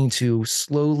beginning to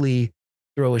slowly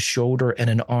throw a shoulder and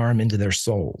an arm into their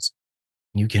souls.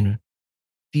 You can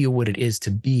feel what it is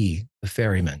to be the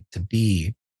ferryman, to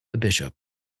be the bishop.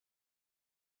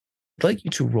 I'd like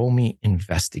you to roll me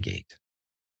investigate,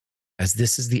 as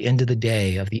this is the end of the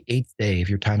day of the 8th day of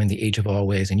your time in the age of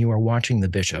always, and you are watching the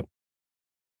bishop.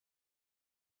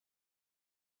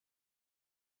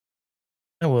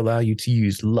 I will allow you to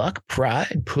use luck,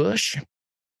 pride, push,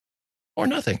 or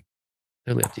nothing.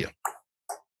 Totally up to you.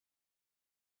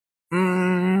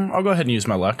 I'll go ahead and use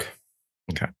my luck.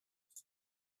 Okay.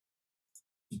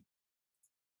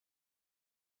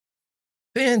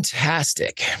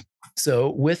 Fantastic. So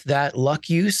with that luck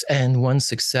use and 1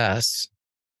 success,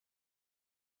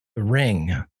 the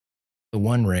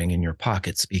one ring in your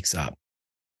pocket speaks up.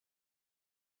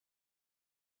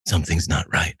 Something's not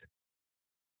right.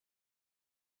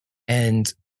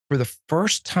 And for the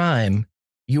first time,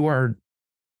 you are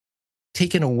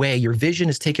taken away, your vision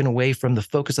is taken away from the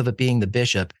focus of it being the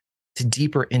bishop to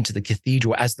deeper into the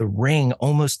cathedral, as the ring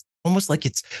almost like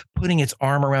it's putting its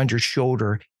arm around your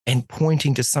shoulder and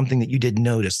pointing to something that you didn't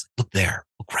notice. Look there,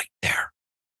 look right there.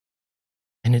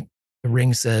 And the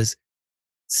ring says,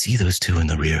 see those 2 in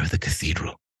the rear of the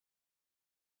cathedral.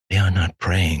 They are not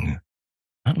praying,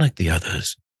 not like the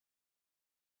others.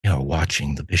 They are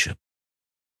watching the bishop.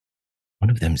 One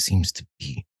of them seems to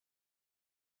be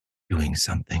doing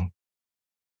something.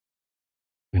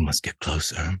 We must get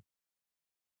closer.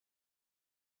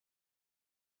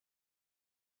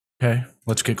 Okay,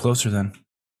 let's get closer then.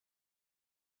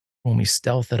 Roll me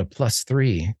stealth at a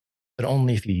 +3, but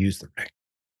only if you use the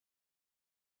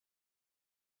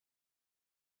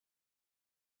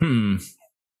ring.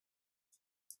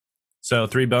 So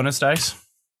 3 bonus dice?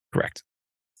 Correct.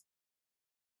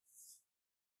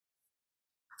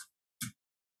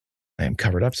 I am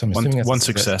covered up, so I'm assuming that's one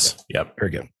success. Yep.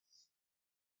 Very good.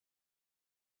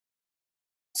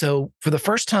 So for the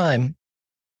first time,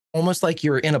 almost like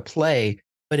you're in a play,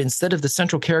 but instead of the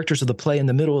central characters of the play in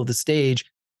the middle of the stage,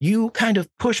 you kind of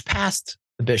push past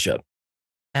the bishop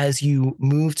as you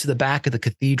move to the back of the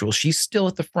cathedral. She's still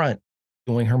at the front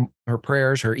doing her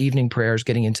prayers, her evening prayers,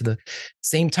 getting into the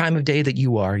same time of day that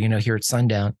you are, here at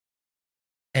sundown.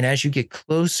 And as you get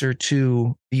closer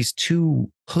to these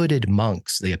two hooded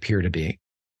monks, they appear to be,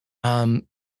 the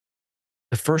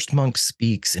first monk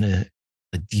speaks in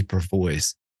a deeper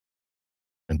voice.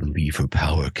 I believe her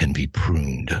power can be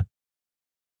pruned, but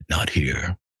not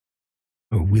here.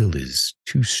 Her will is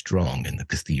too strong in the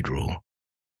cathedral.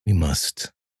 We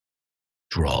must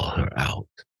draw her out.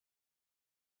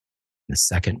 The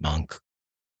second monk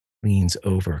leans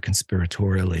over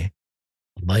conspiratorially,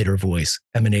 a lighter voice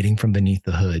emanating from beneath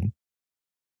the hood.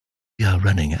 We are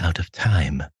running out of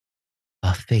time.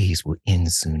 Our phase will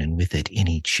end soon, and with it,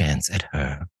 any chance at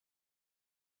her.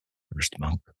 First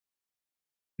monk,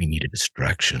 we need a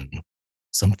distraction,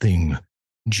 something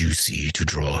juicy to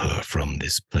draw her from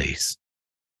this place.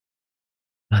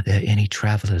 Are there any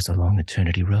travelers along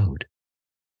Eternity Road?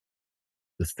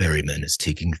 The ferryman is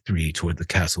taking 3 toward the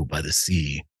castle by the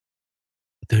sea,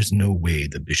 but there's no way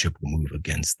the bishop will move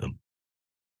against them.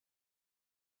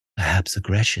 Perhaps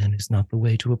aggression is not the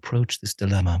way to approach this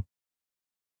dilemma.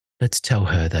 Let's tell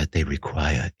her that they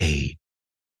require aid.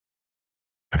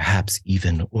 Perhaps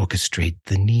even orchestrate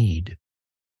the need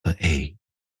for aid.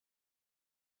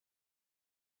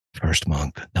 First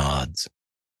monk nods.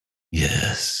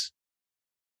 Yes.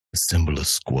 Assemble a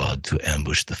squad to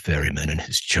ambush the ferryman and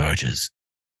his charges.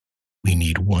 We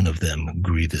need one of them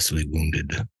grievously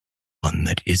wounded, one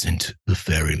that isn't the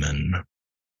ferryman.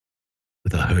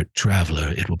 With a hurt traveler,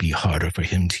 it will be harder for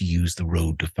him to use the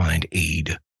road to find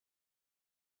aid.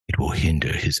 It will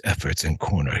hinder his efforts and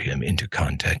corner him into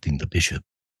contacting the bishop.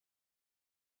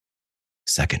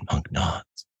 Second monk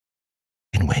nods.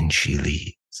 And when she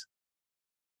leaves,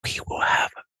 we will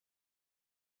have her.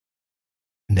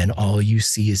 And then all you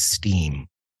see is steam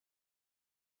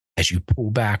as you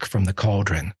pull back from the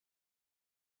cauldron.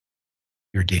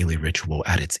 Your daily ritual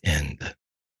at its end.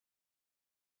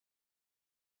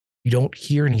 You don't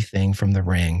hear anything from the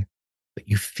ring, but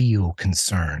you feel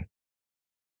concern.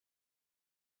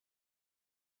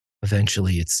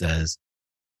 Eventually it says,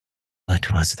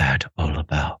 what was that all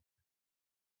about?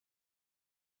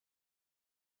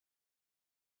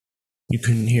 You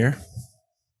couldn't hear?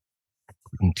 I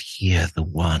couldn't hear the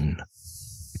one.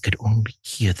 I could only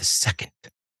hear the second.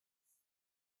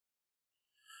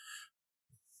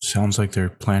 Sounds like they're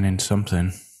planning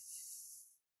something.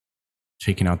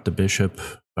 Taking out the bishop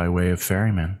by way of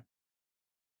ferryman.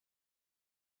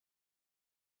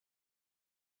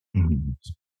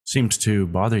 Seems to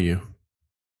bother you.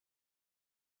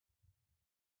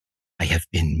 I have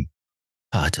been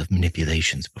part of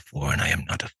manipulations before, and I am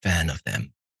not a fan of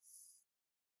them.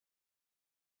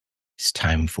 It's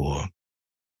time for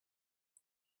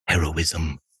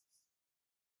heroism.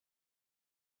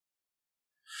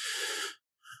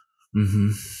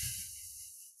 Mm-hmm.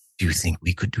 Do you think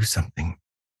we could do something?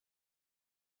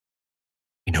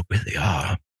 You know where they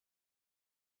are.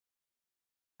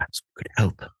 Perhaps we could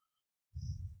help.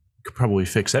 Could probably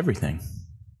fix everything.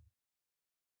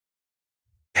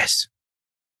 Yes.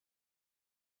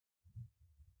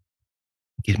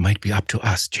 It might be up to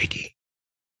us, JD.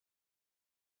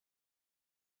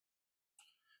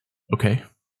 Okay.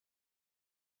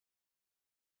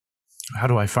 How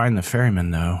do I find the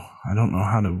ferryman, though? I don't know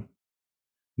how to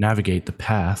navigate the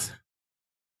path.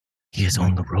 He is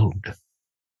on the road.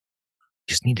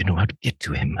 Just need to know how to get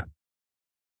to him.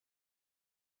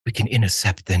 We can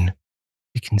intercept, then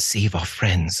we can save our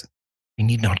friends. We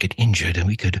need not get injured, and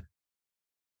we could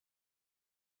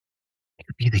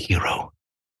be the hero.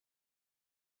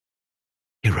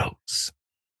 Heroes.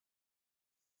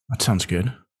 That sounds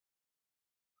good.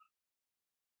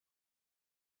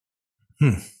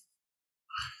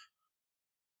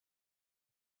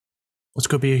 Let's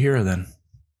go be a hero then.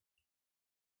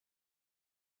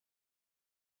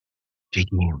 JD,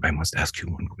 I must ask you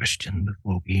one question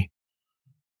before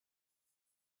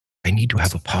I need to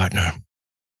have a partner. I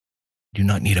do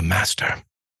not need a master.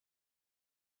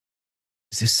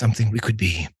 Is this something we could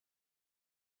be?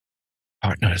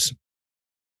 Partners.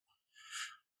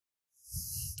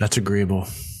 That's agreeable.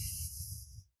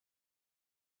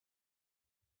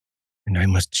 And I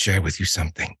must share with you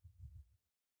something.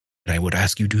 And I would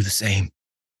ask you do the same.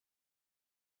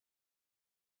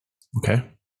 Okay.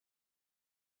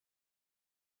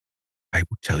 I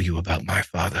will tell you about my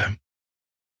father.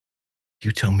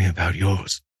 You tell me about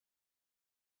yours.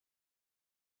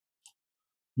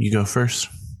 You go first.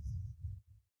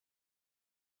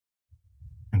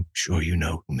 I'm sure you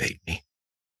know who made me.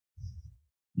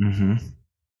 Mm-hmm.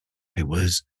 I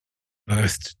was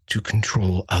birthed to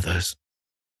control others.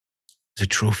 As a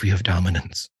trophy of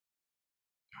dominance.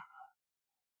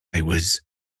 I was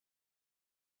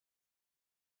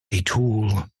a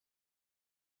tool.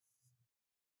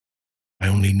 I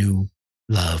only knew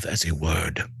love as a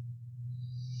word.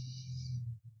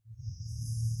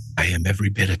 I am every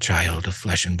bit a child of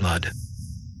flesh and blood.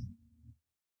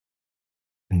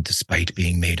 And despite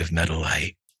being made of metal,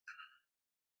 I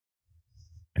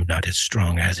am not as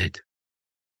strong as it.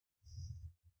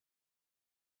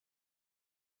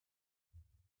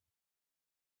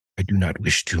 I do not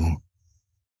wish to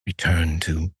return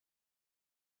to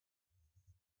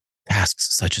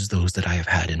tasks such as those that I have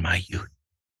had in my youth.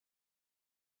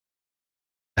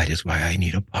 That is why I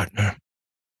need a partner.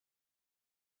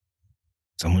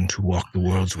 Someone to walk the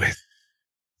worlds with.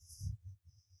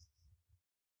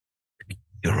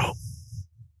 Hero.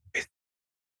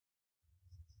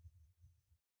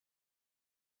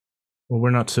 Well, we're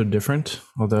not so different,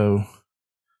 although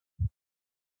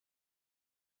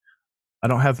I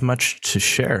don't have much to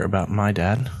share about my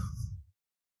dad.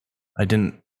 I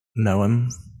didn't know him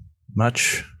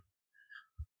much.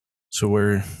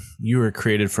 So you were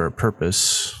created for a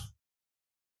purpose.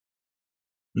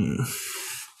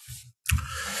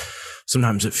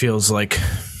 Sometimes it feels like,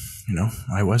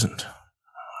 I wasn't.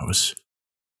 I was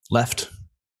left.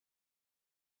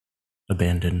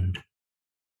 Abandoned.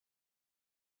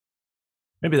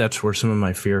 Maybe that's where some of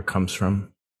my fear comes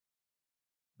from.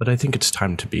 But I think it's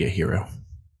time to be a hero.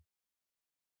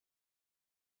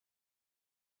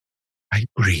 I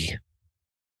agree.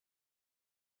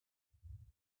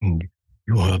 And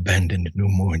you are abandoned no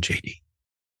more, JD.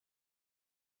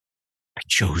 I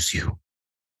chose you.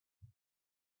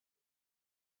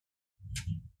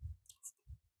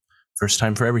 First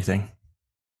time for everything.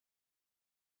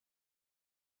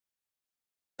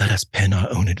 Let us pen our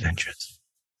own adventures.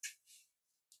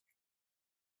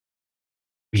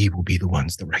 We will be the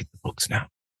ones that write the books now.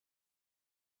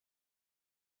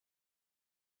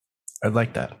 I'd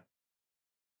like that.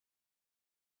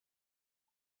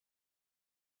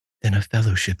 Then a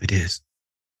fellowship it is.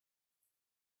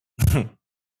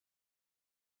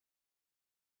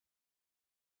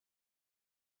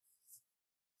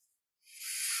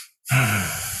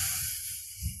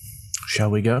 Shall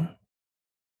we go?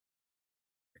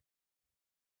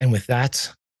 And with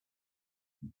that,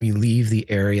 we leave the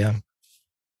area,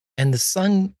 and the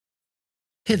sun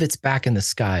pivots back in the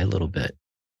sky a little bit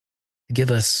to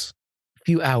give us a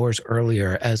few hours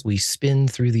earlier as we spin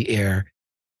through the air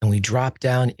and we drop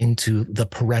down into the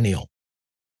perennial,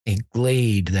 a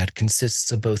glade that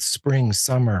consists of both spring,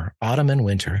 summer, autumn, and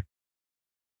winter,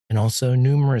 and also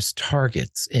numerous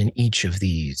targets in each of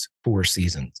these 4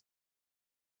 seasons.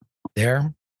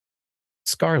 There,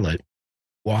 Scarlet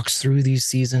walks through these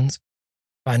seasons,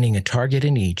 finding a target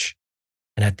in each,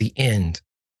 and at the end,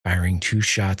 firing 2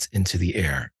 shots into the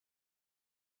air.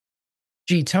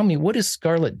 Gee, tell me, what is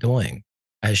Scarlet doing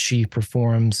as she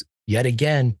performs yet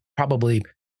again, probably,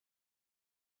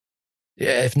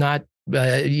 if not,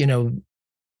 the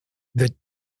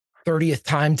 30th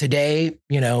time today,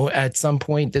 at some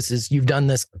point, you've done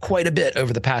this quite a bit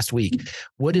over the past week.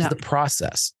 What is the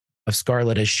process of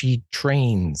Scarlet as she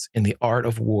trains in the art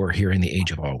of war here in the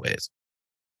Age of Always?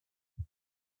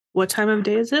 What time of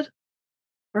day is it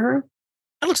for her?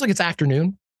 It looks like it's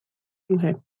afternoon.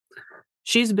 Okay.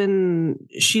 She's been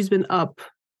up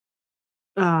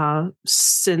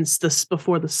since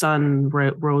before the sun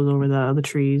rose over the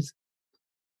trees.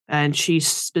 And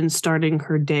she's been starting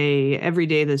her day every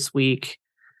day this week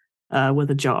with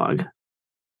a jog.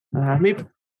 Maybe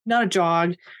not a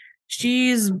jog.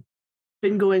 She's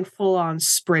been going full on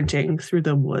sprinting through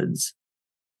the woods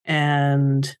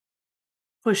and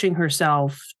pushing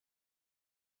herself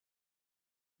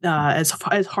as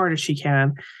hard as she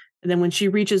can. And then when she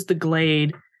reaches the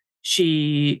glade,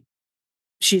 she's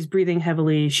breathing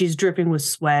heavily. She's dripping with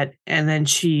sweat, and then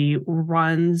she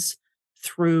runs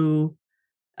through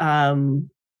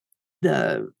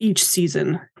each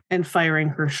season and firing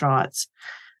her shots.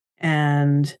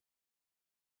 And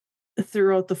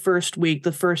throughout the first week,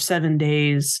 the first 7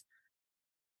 days,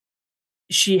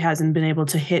 she hasn't been able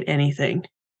to hit anything.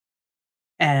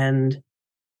 And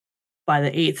by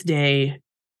the 8th day,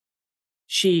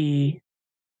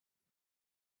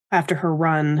 after her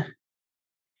run,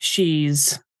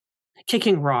 she's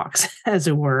kicking rocks, as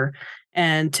it were.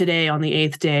 And today, on the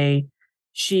 8th day,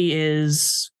 she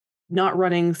is not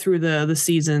running through the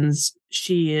seasons.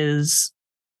 She is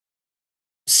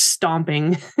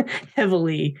stomping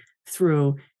heavily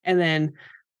through And then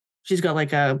she's got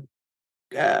like a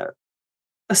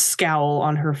scowl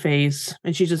on her face,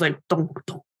 and she's just like, dunk,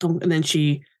 dunk, dunk, and then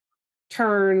she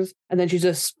turns, and then she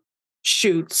just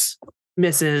shoots,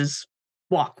 misses,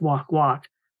 walk, walk, walk,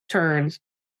 turns,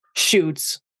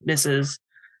 shoots, misses,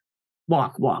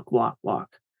 walk, walk, walk,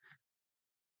 walk,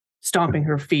 stomping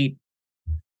her feet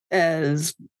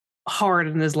as hard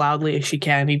and as loudly as she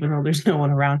can, even though there's no one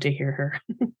around to hear her.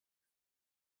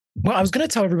 Well, I was going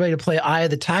to tell everybody to play Eye of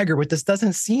the Tiger, but this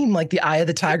doesn't seem like the Eye of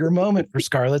the Tiger moment for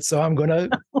Scarlett. So I'm going to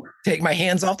take my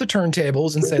hands off the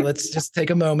turntables and say, let's just take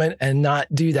a moment and not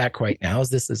do that quite now, as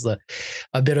this is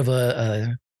a bit of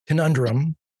a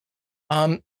conundrum.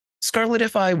 Scarlett,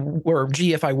 if I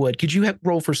would, could you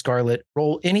roll for Scarlett?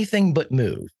 Roll anything but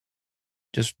move.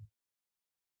 Just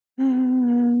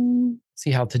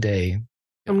see how today.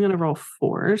 I'm going to roll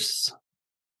force.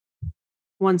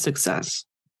 1 success.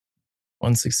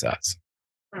 1 success.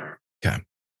 Okay.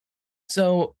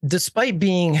 So despite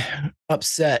being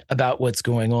upset about what's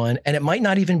going on, and it might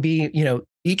not even be,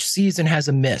 each season has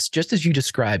a miss, just as you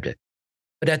described it.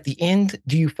 But at the end,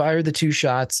 do you fire the 2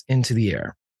 shots into the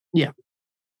air? Yeah.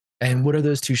 And what are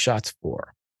those 2 shots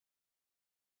for?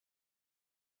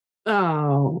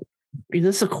 Oh, is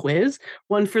this a quiz?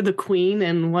 One for the queen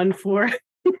and one for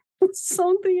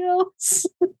something else.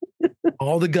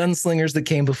 All the gunslingers that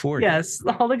came before you. Yes,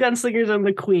 all the gunslingers and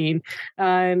the queen.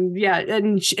 And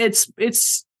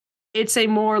it's a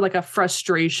more like a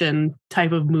frustration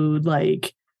type of mood.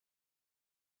 Like,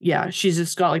 yeah, she's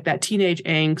just got like that teenage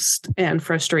angst and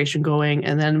frustration going.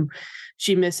 And then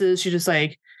she misses. She just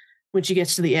like, when she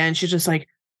gets to the end, she's just like,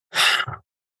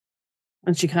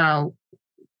 and she kind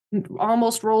of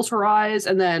almost rolls her eyes,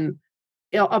 and then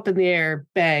up in the air,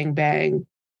 bang, bang.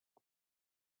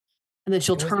 And then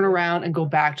she'll turn around and go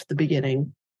back to the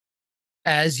beginning.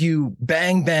 As you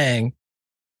bang, bang,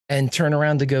 and turn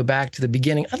around to go back to the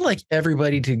beginning, I'd like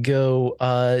everybody to go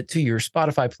to your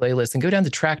Spotify playlist and go down to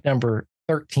track number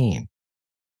 13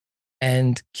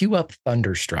 and cue up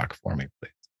Thunderstruck for me,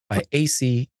 please, by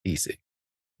AC/DC.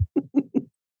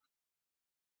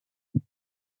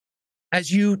 As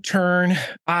you turn,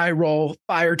 I roll,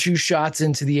 fire 2 shots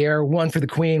into the air, one for the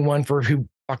queen, one for who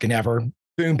fucking ever.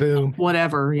 Boom, boom.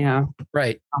 Whatever, yeah.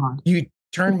 Right. You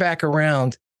turn back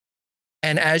around,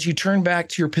 and as you turn back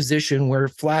to your position where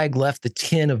Flag left the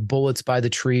tin of bullets by the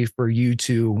tree for you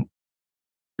to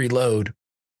reload,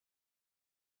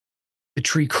 the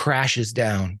tree crashes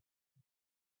down,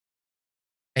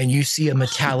 and you see a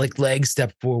metallic leg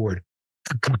step forward.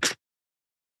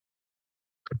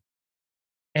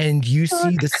 And you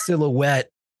see the silhouette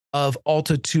of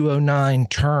Alta 209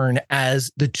 turn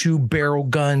as the 2 barrel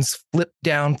guns flip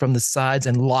down from the sides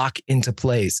and lock into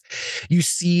place. You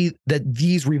see that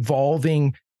these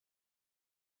revolving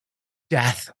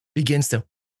death begins to,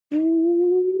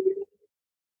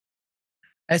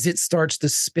 as it starts to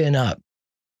spin up.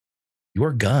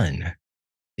 Your gun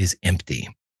is empty.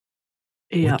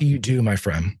 Yeah. What do you do, my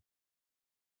friend?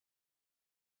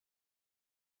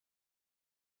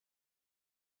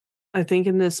 I think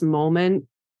in this moment,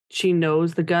 she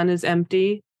knows the gun is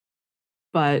empty,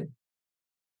 but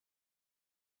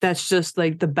that's just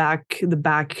like the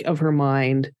back of her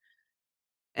mind.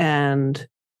 And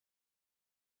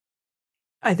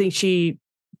I think she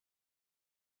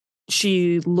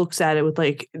looks at it with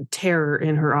like terror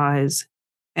in her eyes,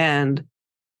 and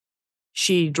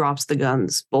she drops the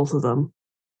guns, both of them,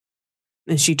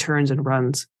 and she turns and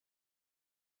runs.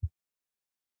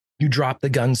 You drop the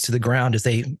guns to the ground as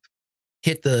they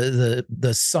hit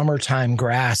the summertime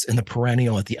grass in the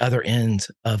perennial at the other end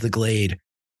of the glade.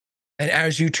 And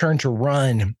as you turn to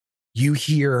run, you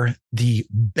hear the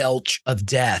belch of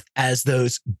death as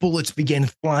those bullets begin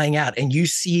flying out, and you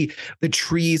see the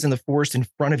trees in the forest in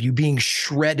front of you being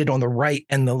shredded on the right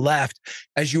and the left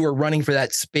as you are running for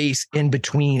that space in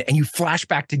between. And you flash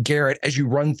back to Garrett as you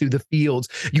run through the fields.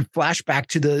 You flash back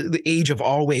to the age of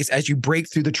always as you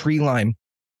break through the tree line.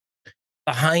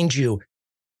 Behind you,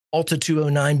 Alta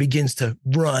 209 begins to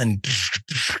run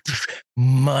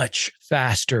much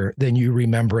faster than you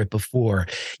remember it before.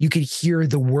 You can hear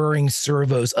the whirring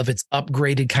servos of its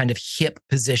upgraded kind of hip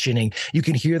positioning. You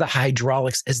can hear the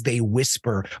hydraulics as they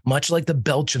whisper, much like the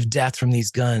belch of death from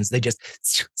these guns. They just,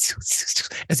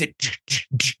 as it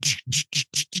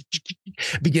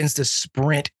begins to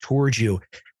sprint towards you.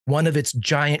 One of its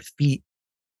giant feet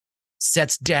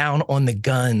sets down on the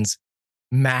guns,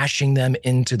 mashing them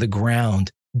into the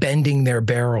ground, bending their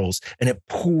barrels, and it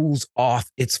pulls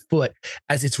off its foot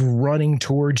as it's running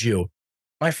towards you.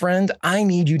 My friend, I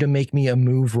need you to make me a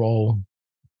move roll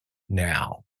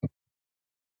now.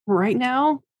 Right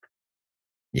now?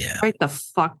 Yeah. Right the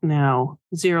fuck now.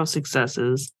 0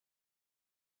 successes.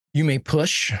 You may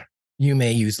push. You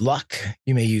may use luck.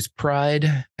 You may use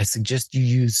pride. I suggest you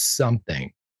use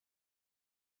something.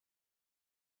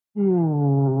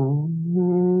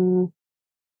 You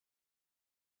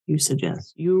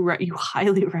suggest. You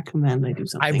highly recommend I do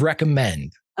something. I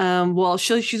recommend. Well,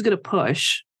 she's going to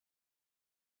push.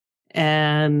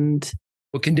 And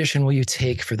what condition will you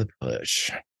take for the push?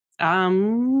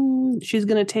 She's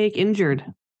going to take injured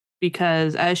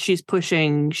because as she's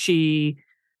pushing, she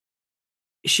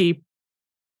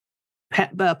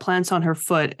plants on her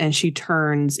foot and she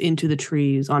turns into the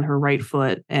trees on her right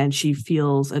foot and she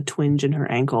feels a twinge in her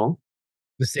ankle.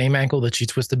 The same ankle that she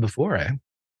twisted before, eh?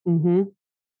 Mm-hmm.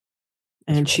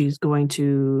 And she's going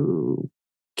to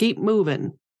keep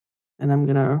moving. And I'm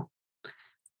going to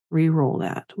re-roll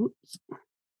that. Oops.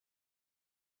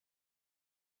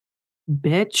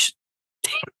 Bitch.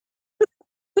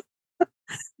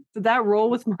 Did that roll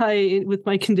with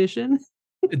my condition?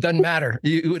 It doesn't matter.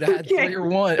 You would have had 3 or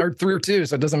 1 or 3 or 2,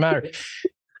 so it doesn't matter.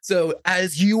 So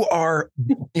as you are,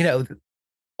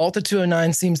 Alta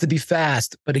 209 seems to be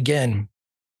fast, but again,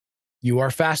 you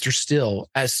are faster still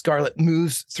as Scarlet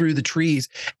moves through the trees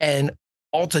and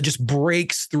Alta just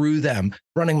breaks through them,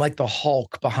 running like the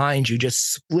Hulk behind you,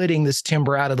 just splitting this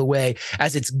timber out of the way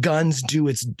as its guns do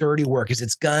its dirty work, as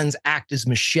its guns act as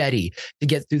machete to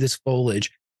get through this foliage.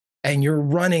 And you're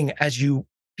running as you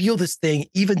feel this thing,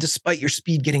 even despite your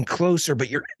speed getting closer, but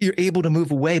you're able to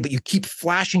move away, but you keep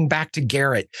flashing back to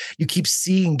Garrett. You keep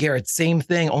seeing Garrett, same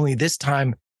thing, only this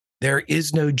time there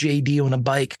is no JD on a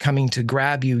bike coming to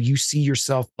grab you. You see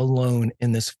yourself alone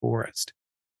in this forest.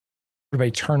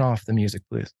 Everybody turn off the music,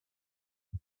 please.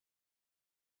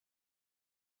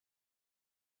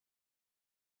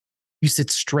 You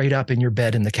sit straight up in your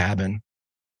bed in the cabin,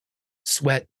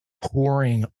 sweat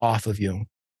pouring off of you.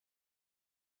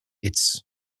 It's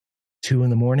 2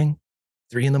 a.m,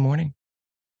 3 a.m. You're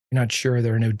not sure.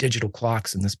 There are no digital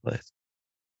clocks in this place.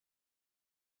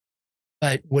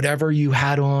 But whatever you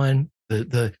had on,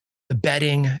 the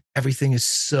bedding, everything is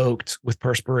soaked with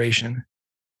perspiration.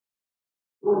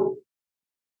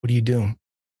 What do you do?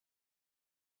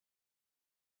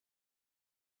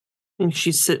 And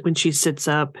when she sits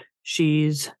up,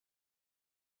 she's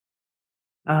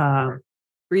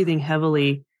breathing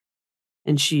heavily,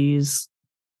 and she's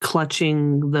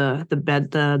clutching the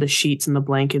bed, the sheets and the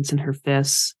blankets in her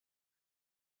fists,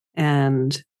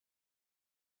 and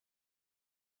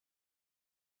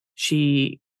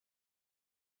she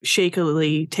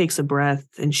shakily takes a breath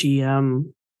and she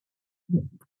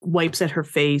wipes at her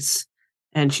face,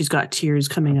 and she's got tears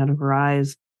coming out of her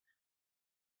eyes.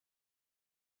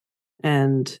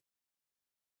 And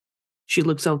she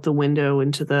looks out the window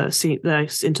into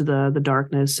the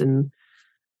darkness, and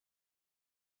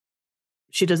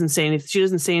she doesn't say anything. She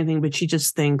doesn't say anything, but she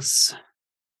just thinks,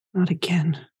 "Not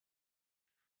again."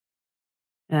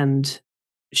 And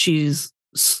she's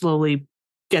slowly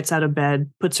gets out of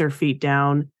bed, puts her feet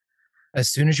down.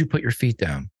 As soon as you put your feet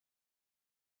down,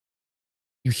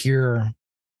 you hear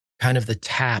kind of the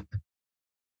tap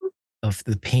of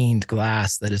the paned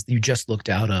glass that is you just looked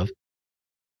out of.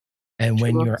 And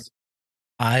when your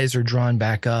eyes are drawn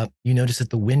back up, you notice that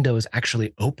the window is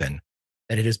actually open,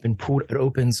 that it has been pulled. It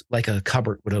opens like a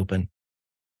cupboard would open.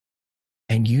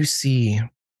 And you see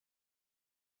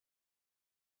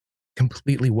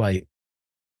completely white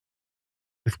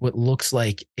with what looks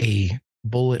like a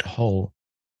bullet hole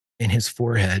in his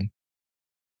forehead.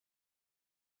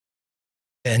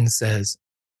 Ben says,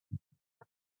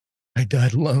 "I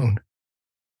died alone.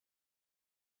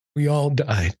 We all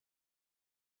died.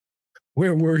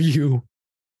 Where were you?"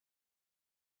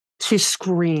 She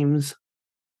screams.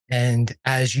 And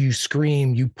as you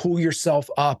scream, you pull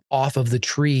yourself up off of the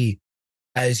tree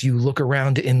as you look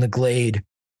around in the glade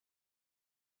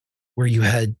where you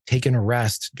had taken a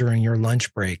rest during your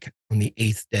lunch break on the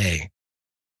 8th day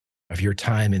of your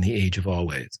time in the Age of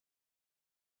Always.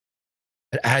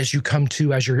 But as you come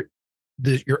to, as your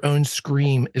own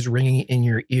scream is ringing in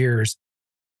your ears,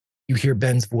 you hear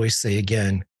Ben's voice say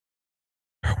again,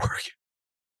 "Where were you?"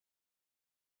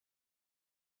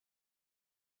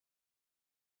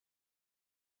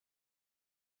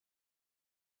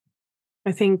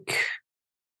 I think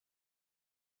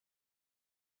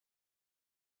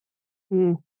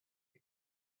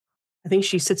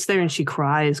she sits there and she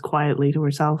cries quietly to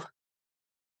herself.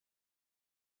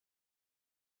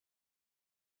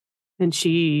 And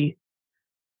she's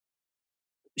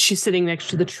sitting next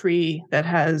to the tree that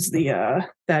has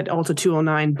that Alta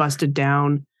 209 busted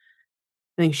down.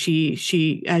 I think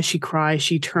she as she cries,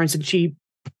 she turns and she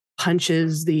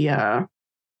punches the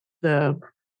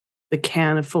the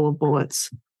can full of bullets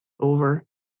over.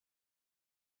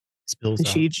 Spills and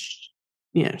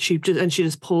out. she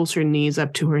just pulls her knees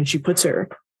up to her, and she puts her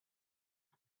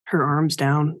arms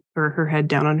down, or her head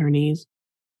down on her knees.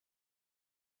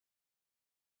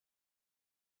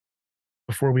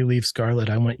 Before we leave, Scarlet,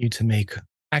 I want you to make.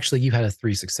 Actually, you had a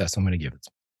 3 success. I'm going to give it.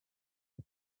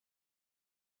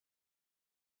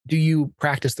 Do you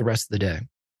practice the rest of the day?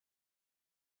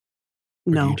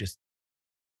 Or No. do you just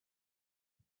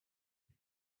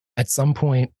at some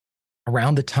point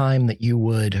around the time that you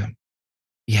would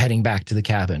be heading back to the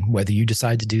cabin, whether you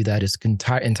decide to do that is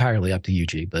entirely up to you,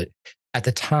 G, but at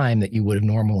the time that you would have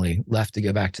normally left to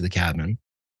go back to the cabin,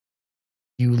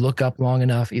 you look up long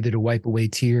enough either to wipe away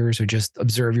tears or just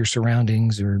observe your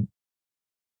surroundings or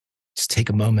just take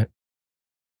a moment.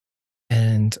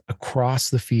 And across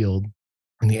the field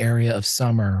in the area of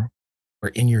summer, or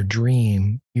in your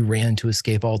dream, you ran to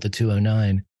escape Alta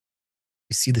 209,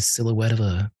 you see the silhouette of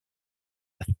a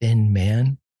thin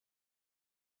man.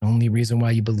 The only reason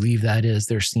why you believe that is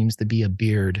there seems to be a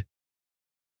beard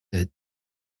that's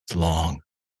long,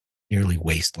 nearly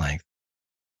waist length.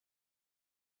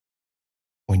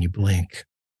 When you blink,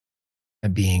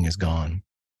 that being is gone.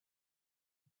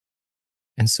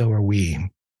 And so are we,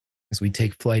 as we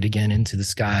take flight again into the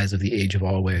skies of the age of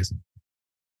always.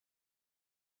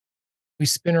 We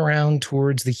spin around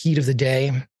towards the heat of the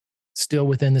day, still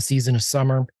within the season of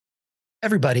summer.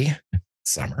 Everybody,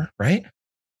 summer, right?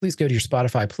 Please go to your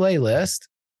Spotify playlist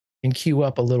and cue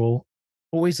up a little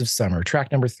Boys of Summer,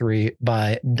 track number 3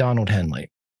 by Donald Henley.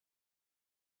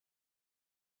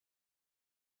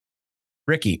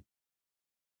 Ricky.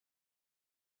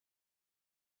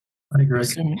 Hi, Greg.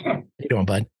 How you doing,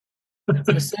 bud?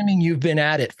 I'm assuming you've been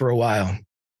at it for a while.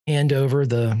 Hand over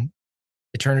the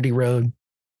Eternity Road.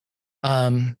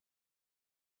 It's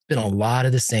been a lot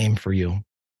of the same for you.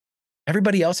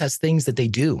 Everybody else has things that they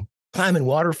do. Climbing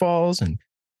waterfalls and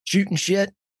shooting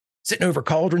shit, sitting over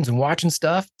cauldrons and watching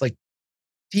stuff like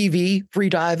TV, free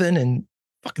diving, and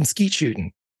fucking skeet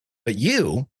shooting. But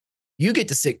you get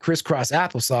to sit crisscross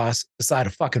applesauce beside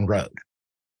a fucking road.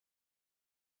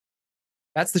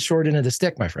 That's the short end of the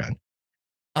stick, my friend.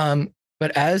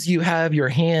 But as you have your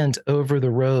hand over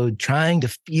the road, trying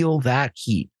to feel that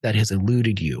heat that has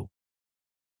eluded you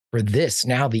for this,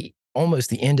 now almost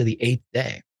the end of the 8th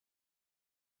day,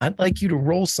 I'd like you to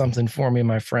roll something for me,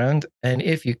 my friend. And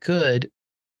if you could,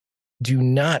 do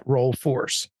not roll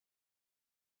force.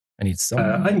 I need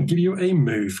someone. I can give you a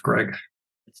move, Greg.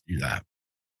 Let's do that.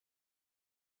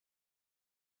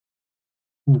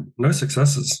 No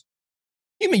successes.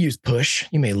 You may use push,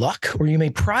 you may luck, or you may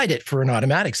pride it for an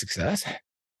automatic success.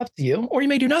 Up to you. Or you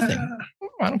may do nothing.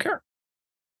 I don't care.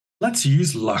 Let's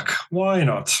use luck. Why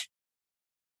not?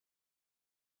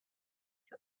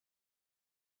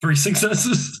 3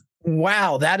 successes.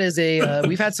 Wow, that is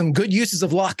we've had some good uses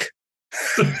of luck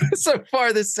so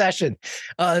far this session.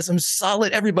 Some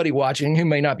solid, everybody watching who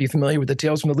may not be familiar with the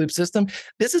Tales from the Loop system,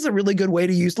 this is a really good way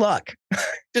to use luck.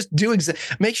 Just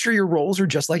make sure your rolls are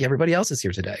just like everybody else's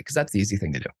here today, because that's the easy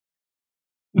thing to do.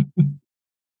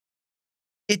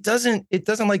 It doesn't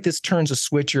like this turns a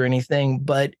switch or anything,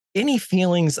 but any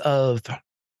feelings of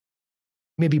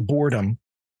maybe boredom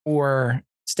or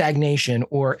stagnation,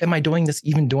 or am I doing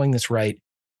this right?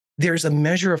 There's a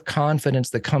measure of confidence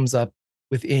that comes up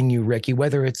within you, Ricky,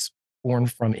 whether it's born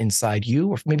from inside you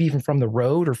or maybe even from the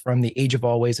road or from the age of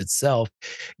always itself.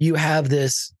 You have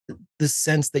this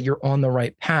sense that you're on the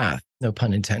right path, no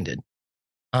pun intended.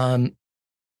 As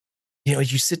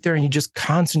you sit there and you just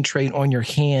concentrate on your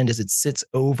hand as it sits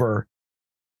over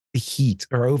the heat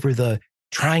or over the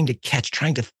trying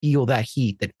to feel that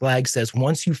heat that Glag says,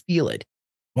 once you feel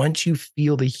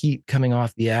the heat coming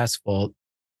off the asphalt,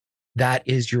 that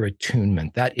is your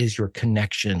attunement. That is your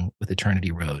connection with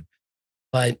Eternity Road.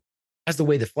 But as the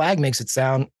way the flag makes it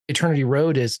sound, Eternity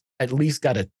Road is at least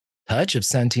got a touch of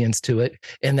sentience to it,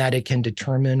 in that it can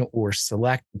determine or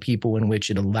select the people in which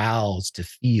it allows to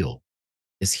feel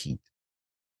this heat.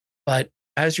 But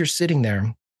as you're sitting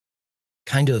there,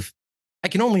 kind of, I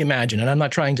can only imagine, and I'm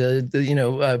not trying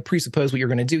to, presuppose what you're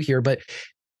going to do here, but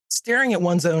staring at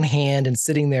one's own hand and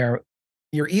sitting there,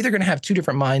 you're either going to have two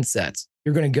different mindsets.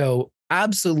 You're going to go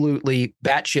absolutely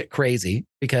batshit crazy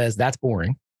because that's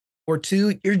boring. Or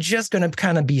 2, you're just going to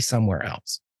kind of be somewhere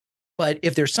else. But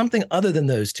if there's something other than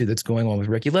those two that's going on with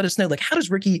Ricky, let us know. Like, how does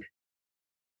Ricky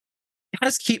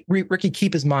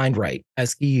keep his mind right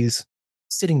as he's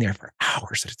sitting there for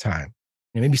hours at a time?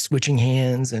 Maybe switching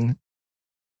hands and.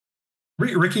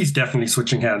 Ricky's definitely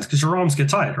switching hands because your arms get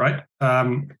tired, right?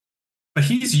 But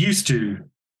he's used to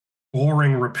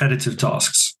boring, repetitive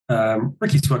tasks.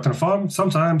 Ricky's worked on a farm.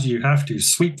 Sometimes you have to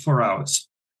sweep for hours.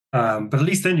 But at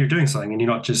least then you're doing something and you're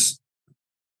not just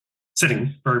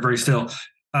sitting very, very still.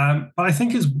 But I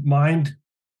think his mind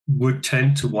would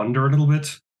tend to wander a little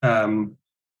bit.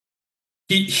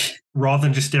 He, rather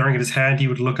than just staring at his hand, he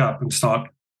would look up and start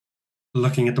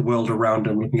looking at the world around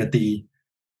him, looking at the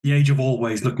age of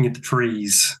always, looking at the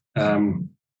trees down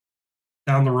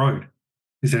the road.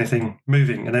 Is anything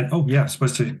moving? And then, oh yeah, I'm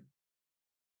supposed to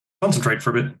concentrate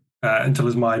for a bit until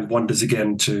his mind wanders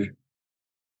again to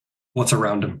what's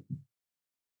around him.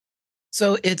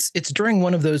 So it's during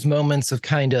one of those moments of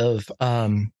kind of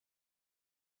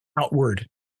outward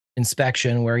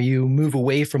inspection where you move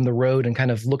away from the road and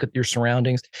kind of look at your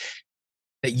surroundings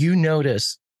that you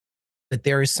notice that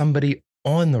there is somebody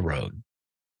on the road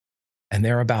and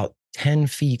they're about 10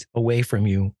 feet away from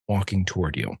you walking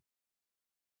toward you.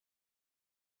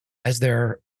 As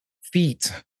their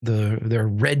feet, their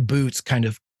red boots kind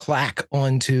of clack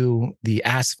onto the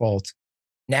asphalt,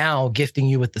 now gifting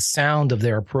you with the sound of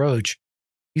their approach,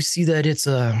 you see that it's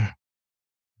a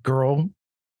girl,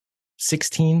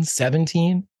 16,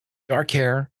 17, dark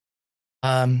hair.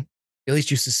 At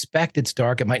least you suspect it's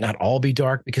dark. It might not all be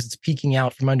dark because it's peeking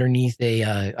out from underneath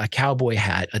a cowboy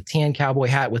hat, a tan cowboy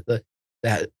hat with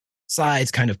that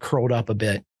sides kind of curled up a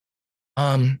bit.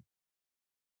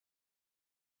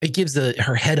 It gives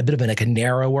her head a bit of a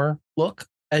narrower look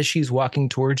as she's walking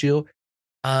towards you.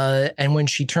 And when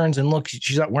she turns and looks,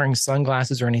 she's not wearing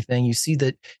sunglasses or anything. You see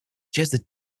that she has the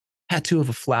tattoo of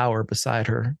a flower beside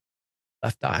her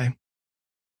left eye.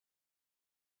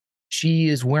 She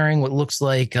is wearing what looks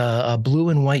like a blue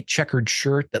and white checkered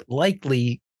shirt that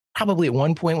probably at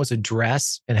one point was a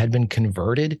dress and had been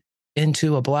converted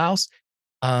into a blouse.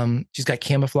 She's got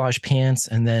camouflage pants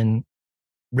and then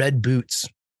red boots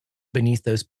beneath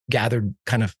those gathered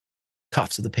kind of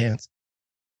cuffs of the pants.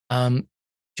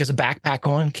 She has a backpack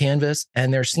on, canvas,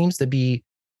 and there seems to be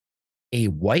a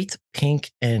white,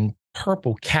 pink, and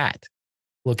purple cat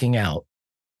looking out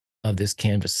of this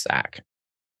canvas sack.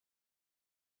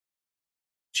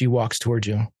 She walks towards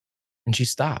you and she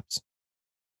stops.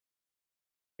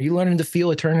 Are you learning to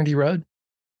feel Eternity Road?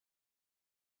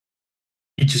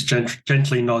 He just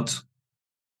gently nods.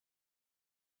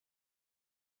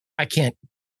 I can't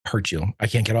hurt you. I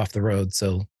can't get off the road,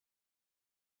 so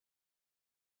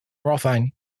we're all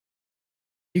fine.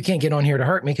 You can't get on here to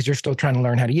hurt me because you're still trying to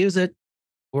learn how to use it.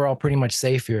 We're all pretty much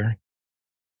safe here.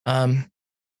 So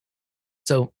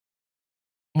I'm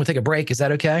gonna take a break. Is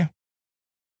that okay?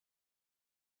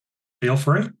 Feel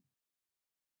free.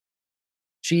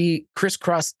 She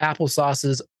crisscross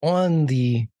applesauces on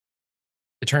the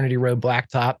Eternity Road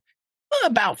blacktop,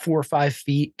 about 4 or 5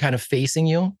 feet, kind of facing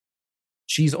you.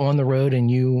 She's on the road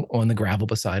and you on the gravel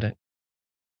beside it.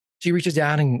 She reaches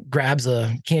down and grabs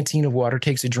a canteen of water,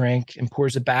 takes a drink, and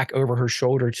pours it back over her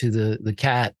shoulder to the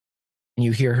cat. And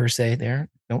you hear her say, "There,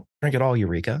 don't drink it all,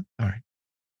 Eureka." All right.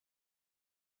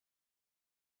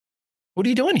 What are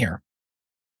you doing here?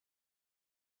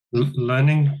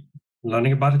 Learning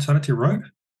about Eternity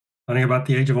Road. Learning about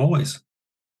the Age of Always.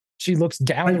 She looks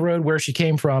down the road where she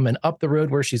came from and up the road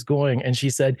where she's going. And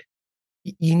she said,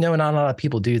 "You know, not a lot of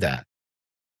people do that."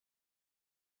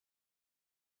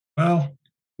 Well,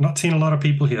 not seen a lot of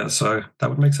people here, so that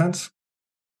would make sense.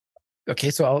 Okay,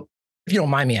 so if you don't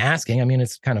mind me asking, I mean,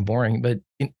 it's kind of boring, but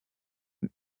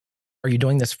are you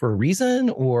doing this for a reason,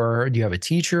 or do you have a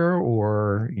teacher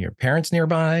or your parents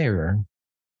nearby, or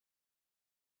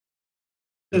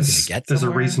there's a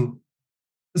reason.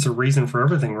 There's a reason for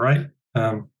everything, right?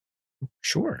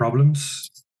 Sure. Problems,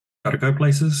 got to go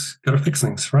places, got to fix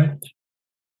things, right?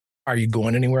 Are you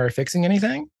going anywhere or fixing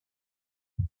anything?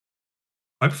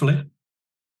 Hopefully.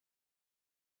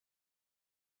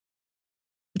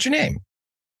 What's your name?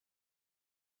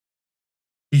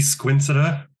 He squints at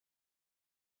her.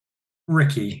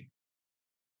 Ricky.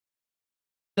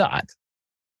 Dot.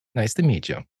 Nice to meet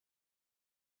you.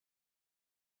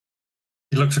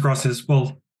 He looks across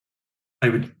I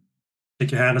would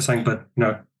take your hand or something, but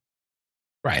no.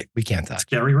 Right, we can't touch.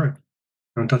 Scary road.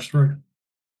 Don't touch the road.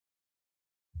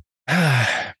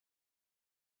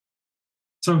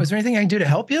 So, is there anything I can do to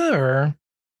help you, or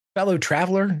fellow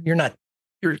traveler? You're at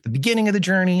the beginning of the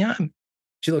journey.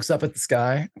 She looks up at the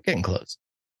sky. I'm getting close.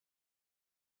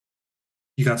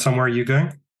 You got somewhere you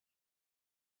going?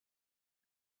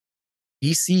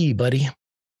 EC, buddy.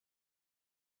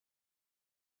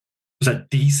 Was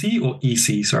that DC or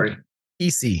EC? Sorry.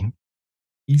 EC.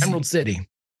 Emerald City.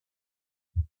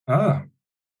 Ah.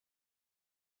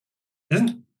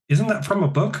 Isn't that from a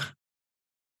book?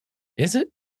 Is it?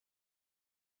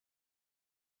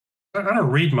 I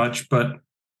don't read much, but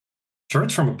sure,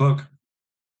 it's from a book.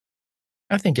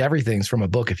 I think everything's from a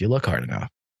book if you look hard enough.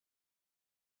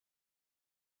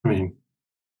 I mean,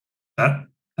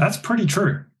 that's pretty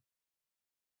true.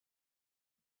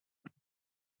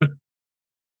 But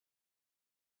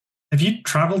have you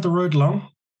traveled the road long?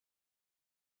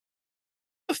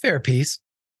 A fair piece.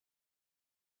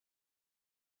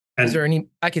 And is there any?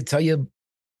 I could tell you.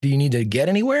 Do you need to get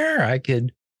anywhere? I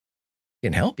can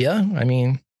help you. I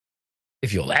mean,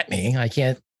 if you'll let me, I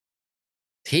can't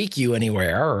take you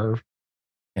anywhere, or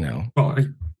Well,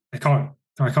 I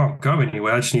can't go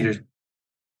anywhere. I just need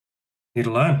to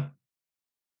learn.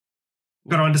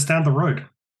 Got to understand the road.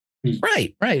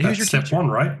 Right. That's Who's your step teacher? one,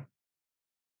 right?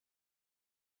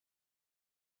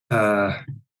 I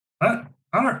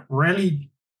don't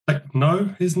really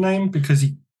know his name because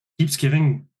he keeps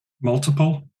giving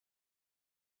multiple.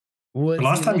 The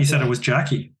last time he said it was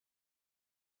Jackie.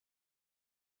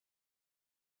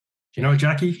 You know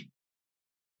Jackie?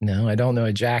 No, I don't know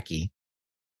a Jackie.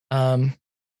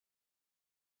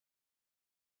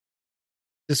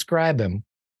 Describe him.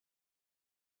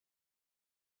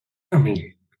 I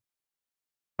mean,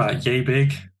 yay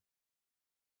big.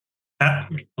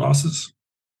 Hat, glasses.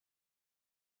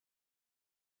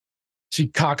 She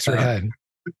cocks her head.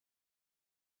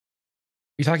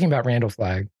 You're talking about Randall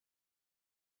Flagg.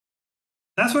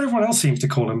 That's what everyone else seems to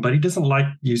call him, but he doesn't like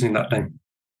using that name.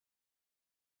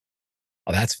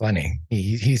 Oh, that's funny.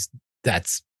 He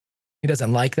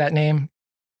doesn't like that name.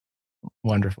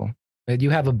 Wonderful.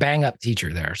 You have a bang up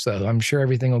teacher there, so I'm sure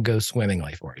everything will go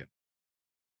swimmingly for you.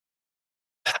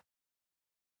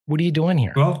 What are you doing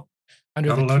here? Well,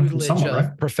 under the tutelage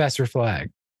of Professor Flagg.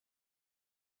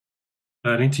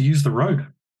 Learning to use the road.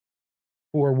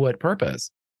 For what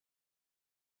purpose?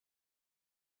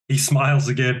 He smiles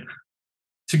again.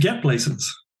 To get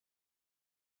places.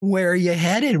 Where are you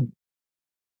headed?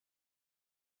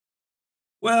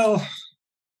 Well,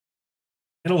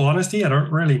 in all honesty, I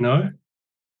don't really know.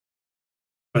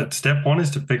 But step one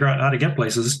is to figure out how to get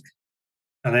places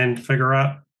and then figure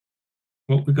out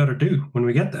what we've got to do when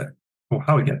we get there or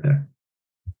how we get there.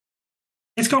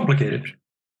 It's complicated.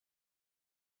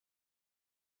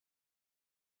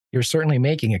 You're certainly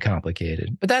making it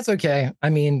complicated, but that's okay. I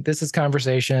mean, this is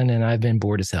conversation and I've been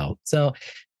bored as hell. So,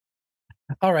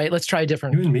 all right, let's try a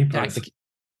different tactic.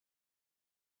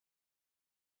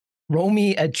 Roll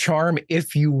me a charm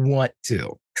if you want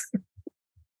to.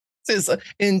 This is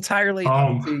entirely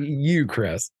up to you,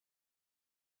 Chris.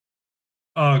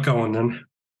 Oh, go on then.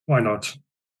 Why not?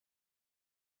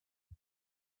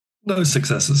 No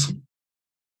successes.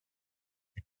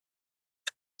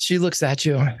 She looks at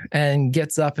you and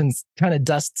gets up and kind of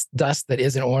dusts dust that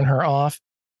isn't on her off.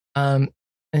 And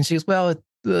she goes, well, it's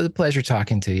a pleasure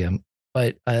talking to you.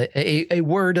 But a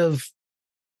word of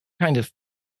kind of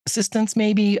assistance,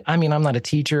 maybe. I mean, I'm not a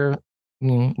teacher,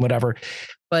 whatever.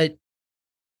 But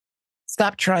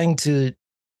stop trying to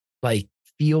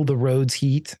feel the road's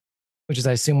heat, which is,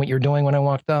 I assume, what you're doing when I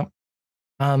walked up.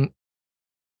 Try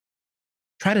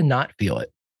to not feel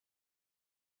it.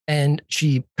 And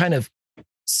she kind of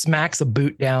smacks a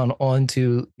boot down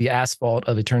onto the asphalt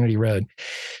of Eternity Road.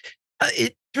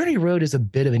 Eternity Road is a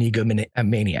bit of an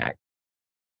egomaniac.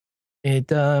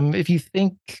 If you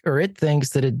think, or it thinks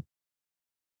that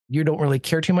you don't really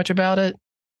care too much about it,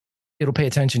 it'll pay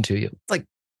attention to you. It's like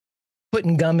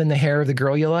putting gum in the hair of the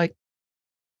girl you like.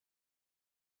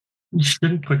 You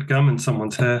shouldn't put gum in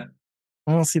someone's hair.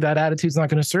 Well, see, that attitude's not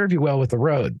going to serve you well with the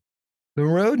road. The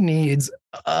road needs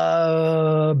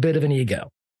a bit of an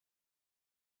ego.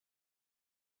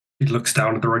 He looks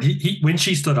down at the road. He when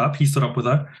she stood up, he stood up with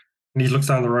her, and he looks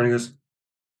down the road and goes,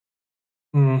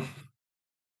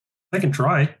 I can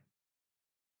try,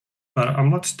 but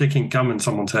I'm not sticking gum in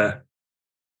someone's hair.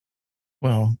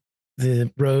 Well,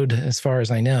 the road, as far as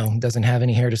I know, doesn't have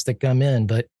any hair to stick gum in,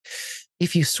 but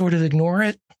if you sort of ignore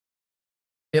it,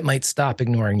 it might stop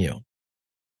ignoring you.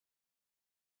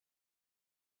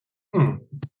 Don't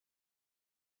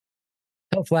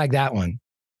flag that one.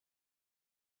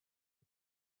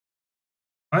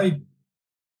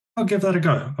 I'll give that a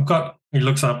go. He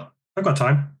looks up. I've got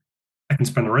time. I can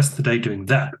spend the rest of the day doing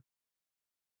that.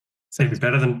 It's maybe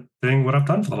better than doing what I've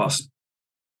done for the last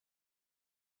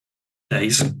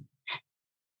days.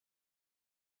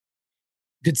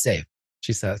 Good save,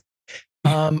 she says.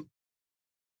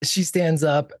 She stands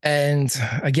up and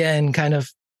again kind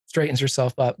of straightens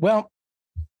herself up. Well,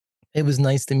 it was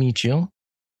nice to meet you.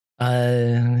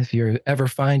 If you ever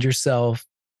find yourself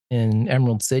in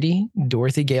Emerald City,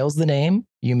 Dorothy Gale's the name.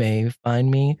 You may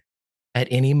find me at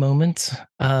any moment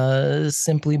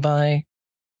simply by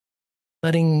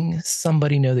letting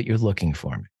somebody know that you're looking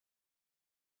for me.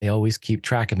 They always keep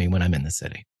track of me when I'm in the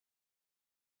city.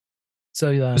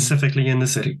 So specifically in the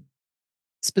city.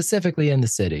 Specifically in the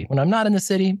city. When I'm not in the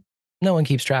city, no one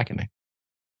keeps track of me.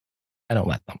 I don't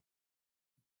let them.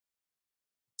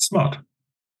 Smart.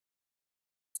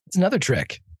 It's another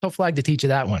trick. Tell Flag to teach you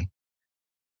that one.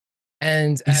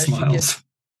 And he smiles.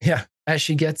 As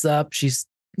she gets up, she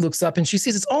looks up and she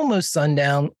sees it's almost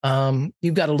sundown.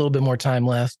 You've got a little bit more time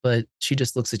left, but she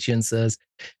just looks at you and says,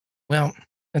 well,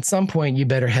 at some point you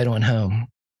better head on home.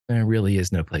 There really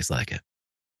is no place like it.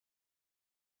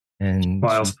 And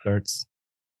she starts.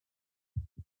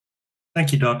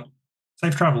 Thank you, Doc.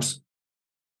 Safe travels.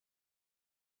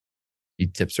 She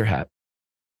tips her hat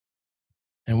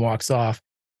and walks off.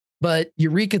 But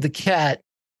Eureka the cat,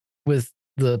 with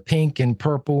the pink and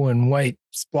purple and white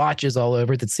splotches all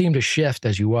over it that seem to shift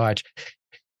as you watch,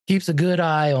 keeps a good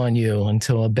eye on you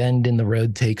until a bend in the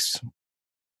road takes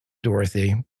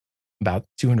Dorothy about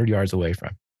 200 yards away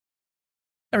from.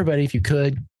 Everybody, if you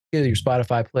could, go to your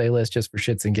Spotify playlist just for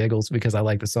shits and giggles because I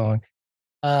like the song.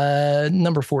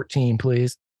 Number 14,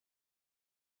 please.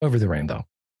 Over the Rainbow.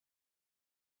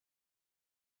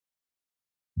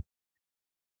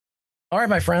 All right,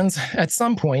 my friends, at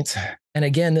some point, and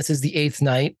again, this is the 8th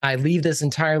night, I leave this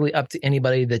entirely up to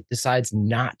anybody that decides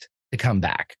not to come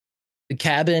back. The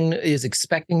cabin is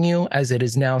expecting you as it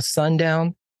is now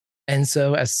sundown. And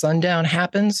so as sundown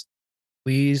happens,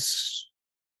 please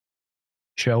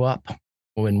show up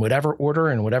in whatever order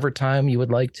and whatever time you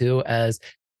would like to, as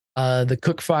the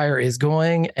cook fire is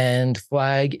going and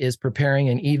Flag is preparing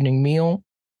an evening meal.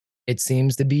 It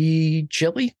seems to be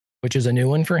chili, which is a new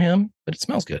one for him, but it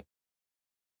smells good.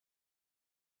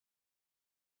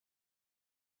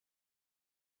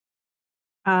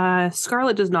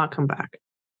 Scarlet does not come back.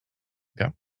 Yeah.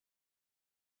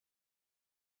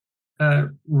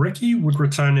 Ricky would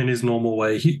return in his normal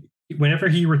way. Whenever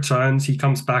he returns, he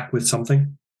comes back with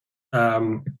something.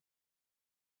 Water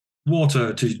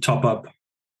to top up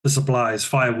the supplies,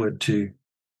 firewood to,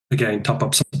 again, top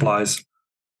up supplies.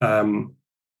 In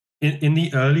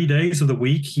the early days of the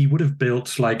week, he would have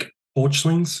built like porch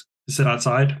swings to sit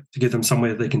outside to give them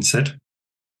somewhere they can sit.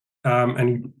 And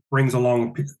he brings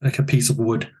along like a piece of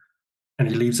wood, and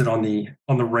he leaves it on the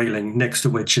railing, next to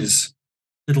which is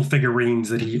little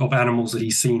figurines of animals that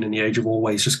he's seen in the Age of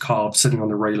Always, just carved, sitting on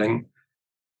the railing.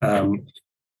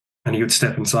 And he would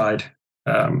step inside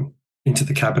into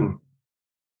the cabin.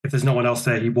 If there's no one else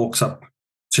there, he walks up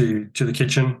to the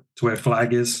kitchen, to where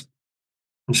Flag is,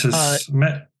 and says,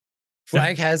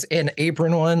 Flag has an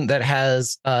apron on that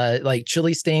has like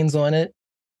chili stains on it.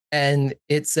 And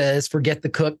it says, forget the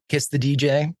cook, kiss the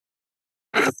DJ.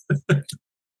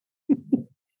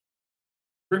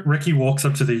 Ricky walks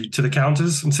up to the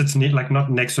counters and sits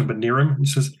not next to him, but near him. He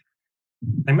says,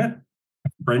 I met a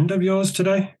friend of yours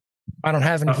today. I don't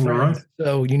have any friends,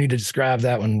 so you need to describe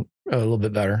that one a little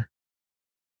bit better.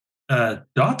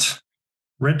 Dot,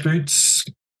 red boots,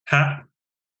 hat,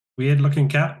 weird looking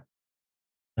cat.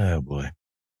 Oh boy.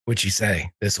 What'd she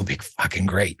say? This will be fucking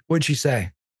great. What'd she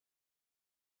say?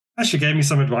 She gave me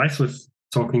some advice with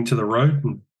talking to the road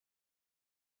and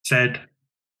said,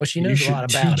 well, she knows a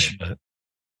lot about it. But...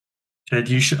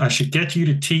 said I should get you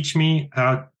to teach me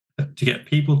how to get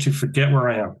people to forget where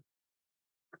I am.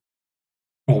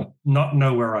 Or not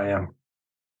know where I am.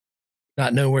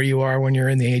 Not know where you are when you're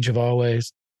in the Age of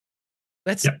Always.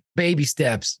 That's baby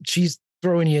steps. She's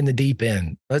throwing you in the deep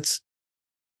end.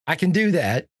 I can do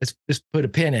that. Let's just put a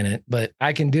pin in it, but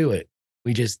I can do it.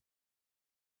 We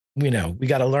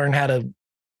got to learn how to,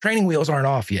 training wheels aren't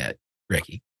off yet,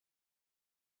 Ricky.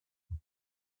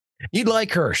 You'd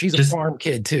like her. She's a farm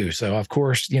kid too. So of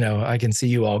course, I can see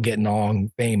you all getting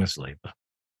along famously, but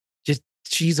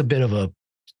she's a bit of a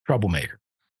troublemaker,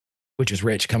 which is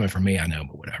rich coming from me. I know,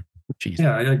 but whatever. Jeez.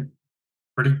 Yeah. I'm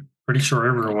pretty sure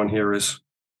everyone here is.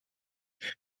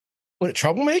 What, a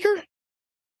troublemaker?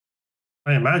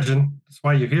 I imagine. That's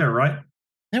why you're here, right?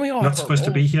 And we all not supposed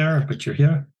to be here, but you're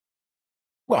here.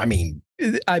 Well, I mean,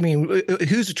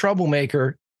 who's a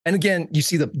troublemaker? And again, you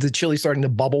see the chili starting to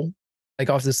bubble, like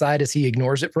off to the side as he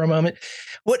ignores it for a moment.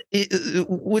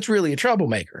 What's really a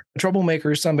troublemaker? A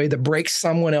troublemaker is somebody that breaks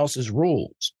someone else's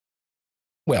rules.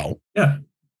 Well, yeah,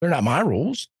 they're not my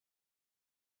rules,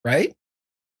 right?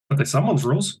 But they're someone's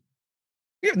rules.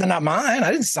 Yeah, they're not mine.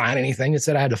 I didn't sign anything that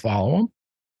said I had to follow them.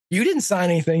 You didn't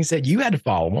sign anything that said you had to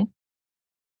follow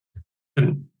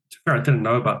them. I didn't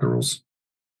know about the rules.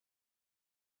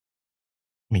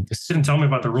 I mean, didn't tell me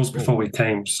about the rules before we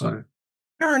came, so.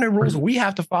 There are no rules we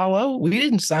have to follow. We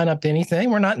didn't sign up to anything.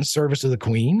 We're not in service of the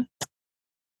Queen.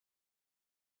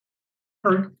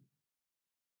 True.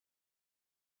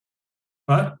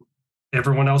 But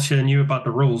everyone else here knew about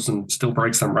the rules and still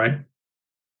breaks them, right?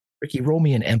 Ricky, roll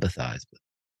me an empathize.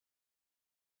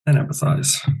 And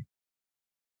empathize.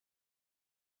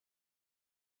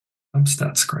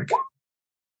 Stats, Greg.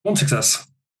 1 success.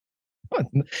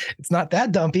 It's not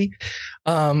that dumpy.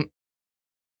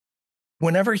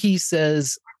 Whenever he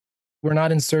says we're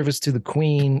not in service to the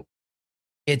queen,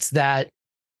 it's that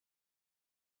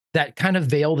kind of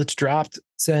veil that's dropped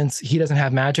since he doesn't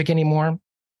have magic anymore,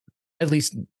 at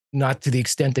least not to the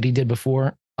extent that he did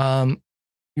before.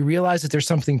 You realize that there's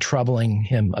something troubling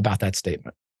him about that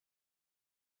statement.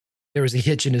 There was a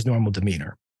hitch in his normal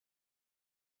demeanor.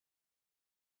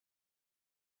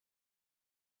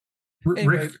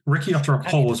 Anyway, Ricky, after a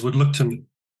pause, would look to me,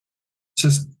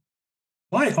 says,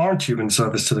 "Why aren't you in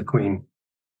service to the queen?"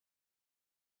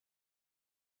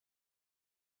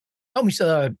 Oh,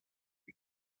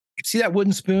 see that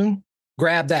wooden spoon?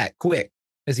 Grab that quick.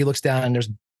 As he looks down, and there's,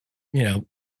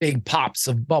 big pops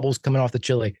of bubbles coming off the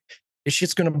chili. This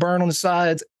shit's going to burn on the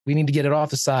sides. We need to get it off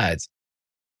the sides.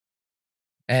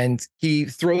 And he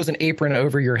throws an apron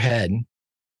over your head.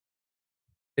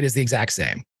 It is the exact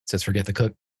same. It says, "Forget the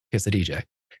cook, kiss the DJ."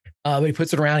 But he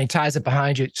puts it around, he ties it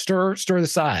behind you. Stir the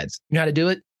sides. You know how to do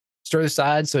it? Stir the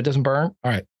sides so it doesn't burn?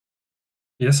 All right.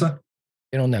 Yes, sir.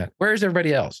 Get on that. Where's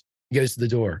everybody else? He goes to the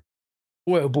door.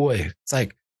 Boy, oh boy. It's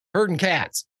like herding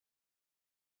cats.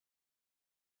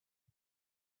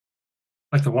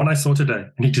 Like the one I saw today.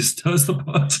 And he just stirs the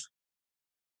pot.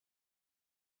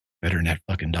 Better than that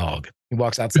fucking dog. He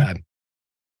walks outside.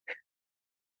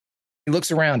 He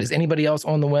looks around. Is anybody else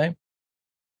on the way?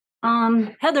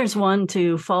 Heather's one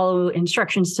to follow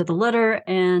instructions to the letter,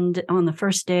 and on the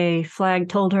first day, Flag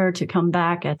told her to come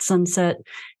back at sunset,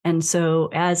 and so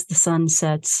as the sun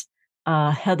sets,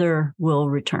 Heather will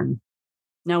return.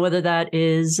 Now, whether that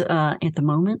is at the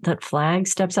moment that Flag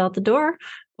steps out the door,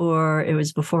 or it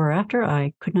was before or after,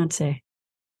 I could not say.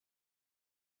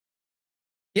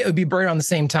 Yeah, it would be right on the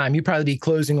same time. You'd probably be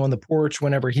closing on the porch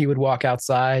whenever he would walk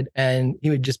outside, and he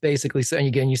would just basically say, and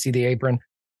again, you see the apron.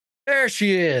 There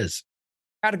she is.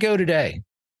 How'd it go today?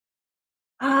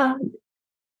 Good.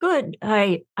 Good,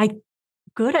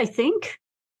 I think.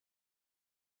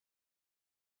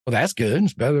 Well, that's good.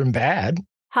 It's better than bad.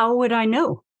 How would I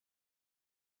know?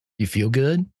 You feel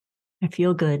good? I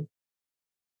feel good.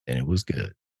 And it was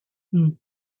good.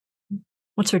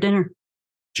 What's for dinner?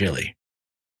 Chili.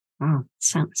 Oh,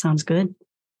 sounds good.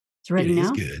 It's ready now?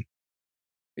 It's good.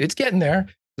 It's getting there.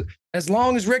 As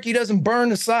long as Ricky doesn't burn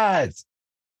the sides.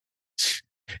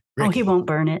 Ricky, he won't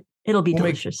burn it. It'll be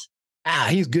delicious.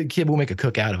 He's a good kid. We'll make a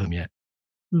cook out of him yet.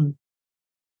 Can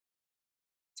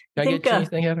I get you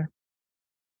anything, Heather?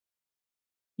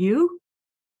 You?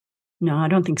 No, I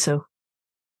don't think so.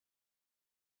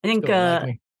 I think,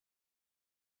 like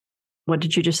what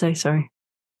did you just say? Sorry.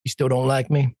 You still don't like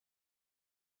me?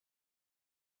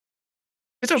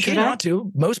 It's okay not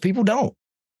to. Most people don't.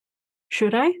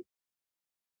 Should I?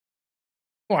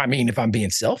 Well, I mean, if I'm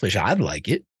being selfish, I'd like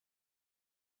it.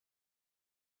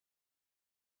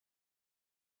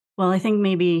 Well, I think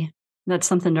maybe that's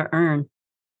something to earn.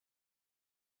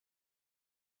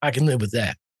 I can live with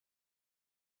that.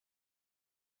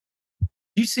 Do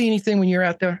you see anything when you're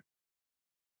out there?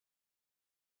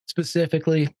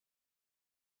 Specifically,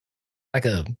 like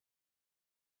a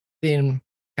thin,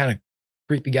 kind of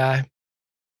creepy guy?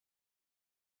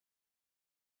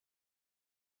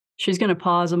 She's going to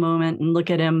pause a moment and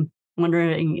look at him,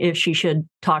 wondering if she should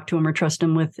talk to him or trust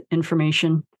him with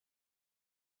information.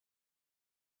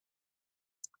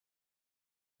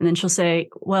 And then she'll say,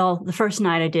 well, the first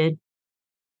night I did.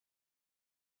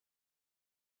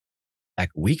 Like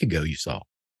a week ago, you saw.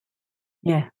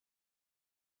 Yeah.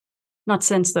 Not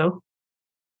since, though.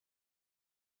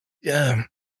 Yeah.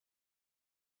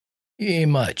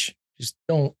 Ain't much. Just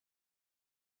don't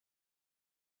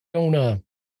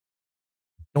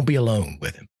be alone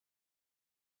with him.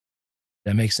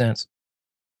 That makes sense?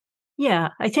 Yeah,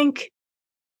 I think,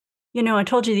 I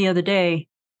told you the other day,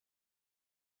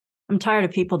 I'm tired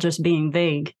of people just being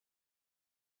vague.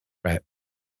 Right.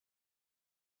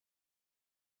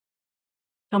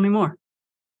 Tell me more.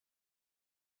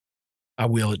 I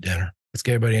will at dinner. Let's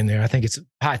get everybody in there. I think it's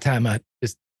high time I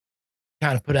just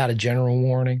kind of put out a general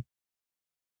warning.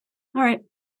 All right.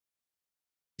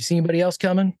 You see anybody else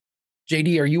coming?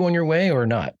 JD, are you on your way or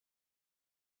not?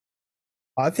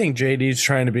 I think JD's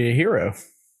trying to be a hero.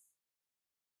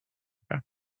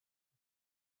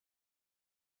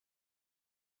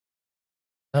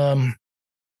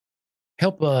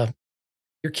 Help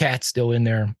your cat's still in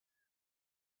there.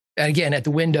 And again, at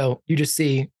the window, you just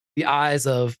see the eyes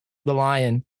of the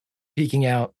lion peeking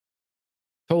out.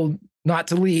 Told not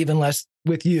to leave unless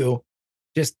with you.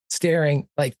 just staring,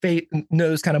 like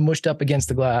nose kind of mushed up against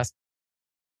the glass.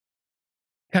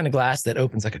 Kind of glass that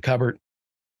opens like a cupboard.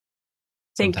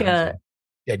 I think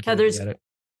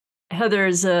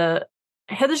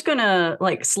Heather's gonna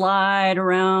like slide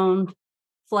around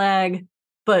Flag,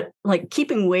 but like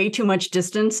keeping way too much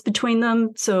distance between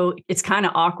them. So it's kind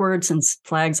of awkward since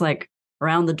Flag's like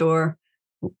around the door,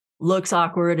 looks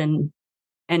awkward and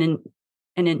in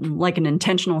like an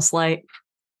intentional slight.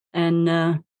 And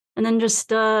then just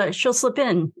she'll slip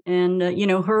in. And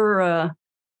her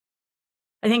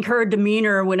I think her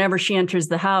demeanor whenever she enters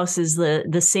the house is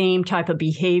the same type of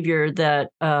behavior that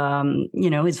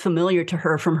is familiar to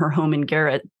her from her home in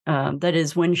Garrett. That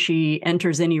is, when she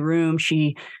enters any room,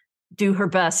 she do her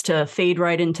best to fade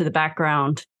right into the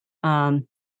background.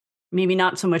 Maybe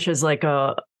not so much as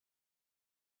not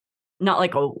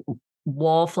like a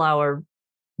wallflower,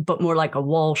 but more like a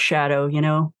wall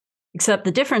shadow. Except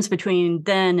the difference between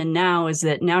then and now is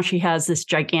that now she has this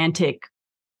gigantic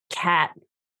cat.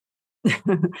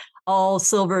 All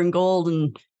silver and gold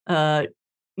and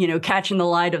catching the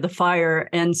light of the fire.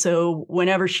 And so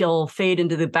whenever she'll fade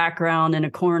into the background in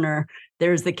a corner,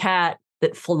 there's the cat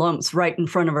that flumps right in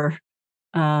front of her.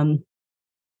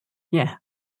 Yeah.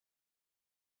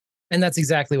 And that's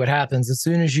exactly what happens. As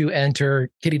soon as you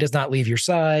enter, Kitty does not leave your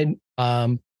side,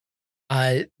 telling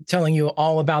you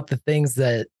all about the things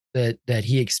that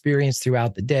he experienced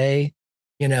throughout the day.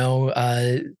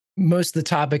 Most of the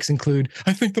topics include,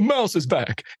 I think the mouse is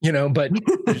back, but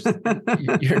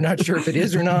you're not sure if it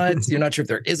is or not. You're not sure if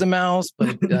there is a mouse,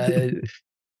 but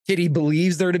Kitty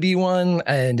believes there to be one,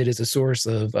 and it is a source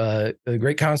of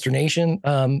great consternation.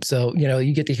 So,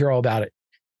 you get to hear all about it.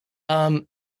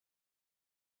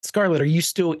 Scarlett, are you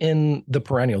still in the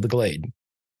perennial, the glade?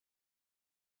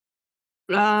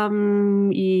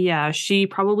 Yeah, she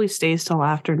probably stays till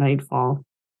after nightfall.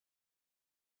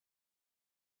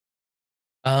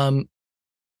 Then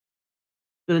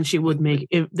she would make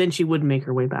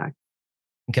her way back.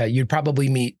 Okay, you'd probably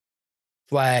meet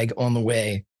Flag on the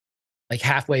way, like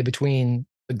halfway between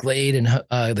the glade and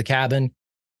the cabin.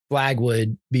 Flag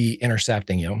would be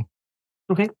intercepting you.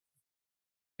 Okay.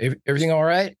 Everything all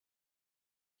right?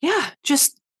 Yeah,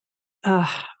 just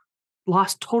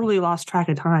totally lost track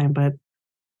of time, but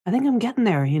I think I'm getting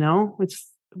there. I'm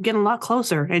getting a lot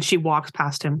closer. And she walks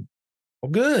past him. Oh,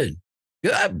 good.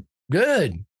 That's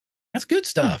good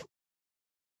stuff.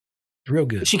 It's real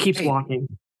good. She keeps walking.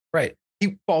 Right.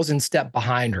 He falls in step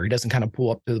behind her. He doesn't kind of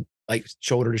pull up to like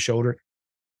shoulder to shoulder.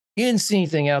 You didn't see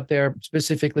anything out there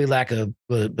specifically like a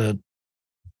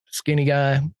skinny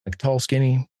guy, like tall,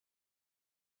 skinny?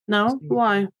 No?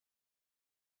 Why?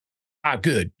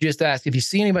 Good. Just ask if you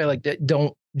see anybody like that.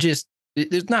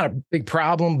 There's not a big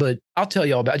problem, but I'll tell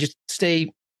you all about it. Just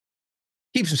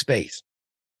keep some space.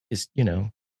 Just,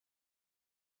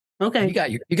 Okay. You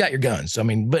got your guns. I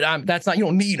mean, but that's not, you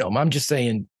don't need them. I'm just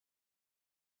saying,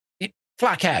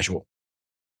 fly casual.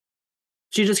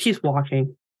 She just keeps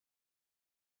walking.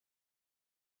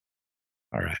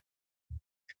 All right.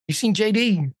 You seen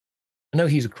JD? I know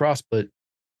he's across, but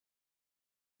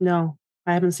no,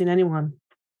 I haven't seen anyone.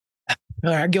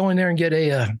 All right, go in there and get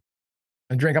a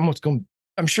drink.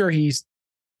 I'm sure he's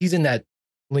in that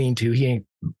lean-to. He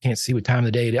can't see what time of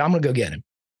the day it is. I'm gonna go get him.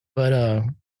 But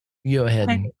you go ahead.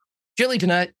 Okay. Chili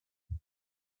tonight.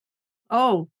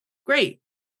 Oh, great.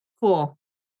 Cool.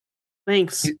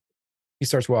 Thanks. He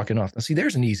starts walking off. Now, see,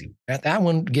 there's an easy. That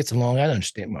one gets along. I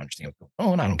understand what's going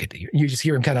on. And I don't get to hear. You just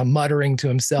hear him kind of muttering to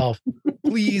himself,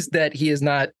 pleased that he is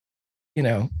not,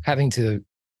 having to.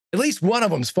 At least one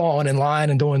of them's falling in line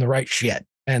and doing the right shit,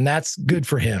 and that's good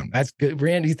for him. That's good.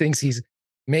 Randy thinks he's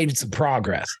made some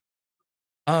progress.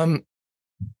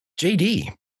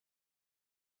 JD,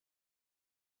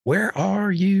 where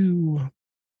are you?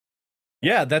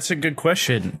 Yeah, that's a good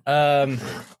question.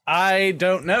 I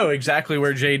don't know exactly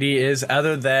where JD is,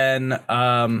 other than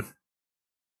I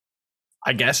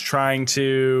guess trying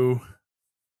to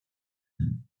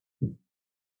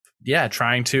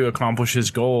accomplish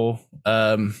his goal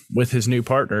with his new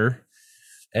partner,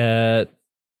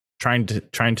 trying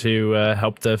to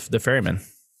help the ferryman.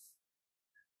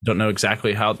 Don't know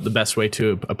exactly how the best way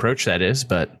to approach that is,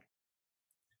 but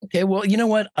okay. Well, you know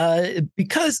what?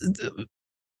 Because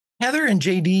Heather and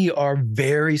JD are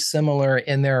very similar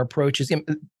in their approaches.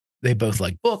 They both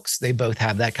like books. They both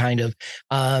have that kind of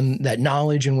that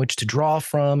knowledge in which to draw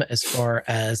from, as far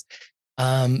as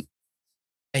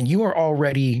and you are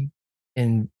already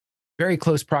in very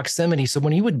close proximity. So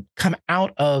when you would come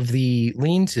out of the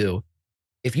lean-to,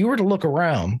 if you were to look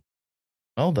around,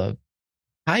 well, the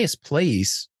highest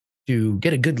place to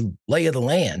get a good lay of the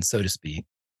land, so to speak,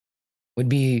 would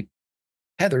be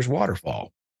Heather's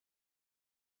waterfall.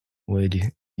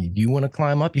 Would you want to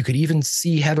climb up? You could even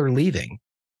see Heather leaving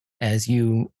as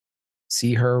you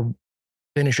see her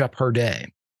finish up her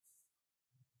day.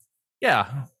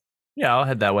 Yeah. Yeah, I'll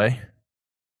head that way.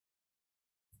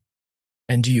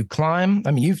 And do you climb?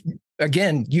 I mean,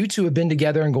 you two have been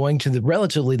together and going to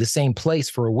relatively the same place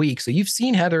for a week. So you've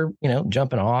seen Heather,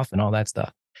 jumping off and all that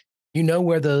stuff. You know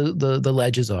where the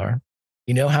ledges are.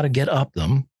 You know how to get up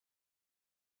them.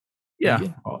 Yeah.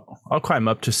 I'll climb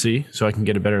up to see so I can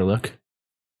get a better look.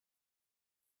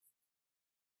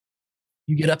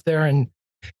 You get up there and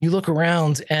you look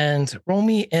around and roll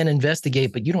me and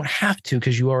investigate, but you don't have to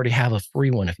because you already have a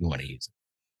free one if you want to use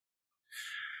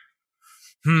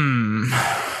it.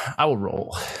 I will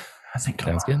roll. I think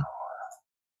sounds good.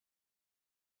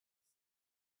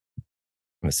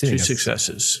 2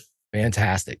 successes.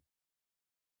 Fantastic.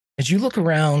 As you look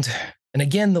around, and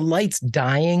again, the light's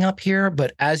dying up here,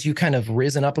 but as you kind of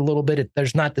risen up a little bit,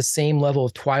 there's not the same level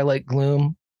of twilight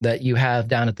gloom that you have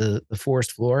down at the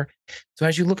forest floor. So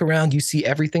as you look around, you see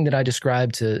everything that I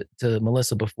described to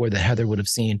Melissa before that Heather would have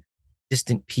seen.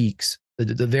 Distant peaks,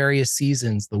 the various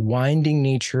seasons, the winding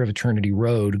nature of Eternity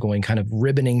Road going kind of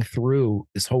ribboning through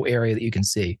this whole area that you can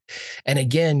see. And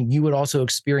again, you would also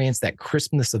experience that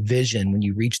crispness of vision when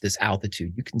you reach this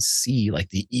altitude. You can see like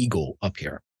the eagle up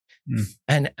here.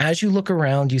 And as you look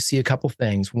around, you see a couple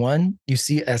things. One, you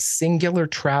see a singular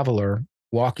traveler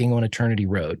walking on Eternity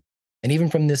Road. And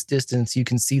even from this distance, you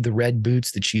can see the red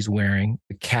boots that she's wearing.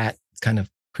 The cat is kind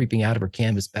of creeping out of her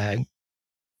canvas bag.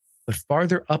 But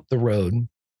farther up the road,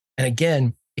 and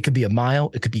again, it could be a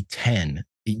mile, it could be 10.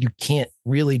 You can't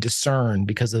really discern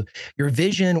because of your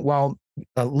vision, while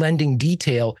lending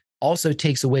detail, also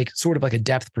takes away sort of like a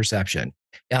depth perception.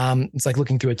 It's like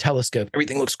looking through a telescope.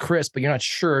 Everything looks crisp, but you're not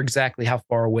sure exactly how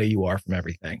far away you are from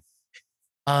everything.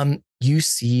 You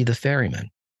see the ferryman.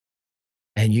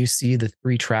 And you see the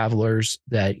 3 travelers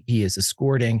that he is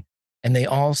escorting, and they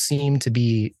all seem to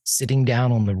be sitting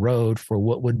down on the road for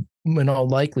what would, in all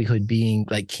likelihood, being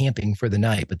like camping for the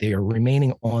night, but they are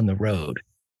remaining on the road.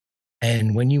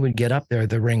 And when you would get up there,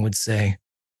 the ring would say,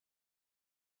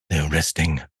 "They're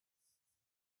resting."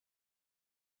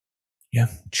 Yeah.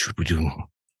 What should we do?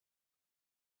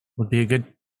 Would be a good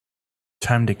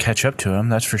time to catch up to them,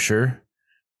 that's for sure.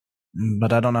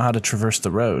 But I don't know how to traverse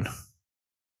the road.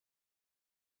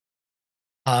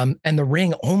 And the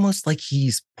ring, almost like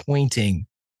he's pointing,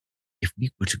 if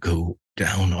we were to go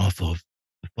down off of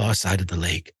the far side of the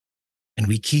lake and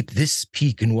we keep this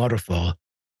peak and waterfall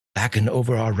back and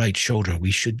over our right shoulder,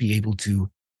 we should be able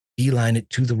to beeline it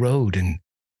to the road and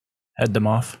head them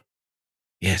off.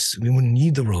 Yes, we wouldn't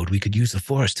need the road. We could use the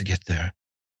forest to get there.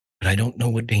 But I don't know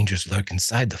what dangers lurk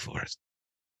inside the forest.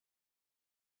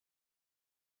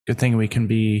 Good thing we can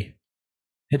be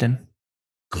hidden.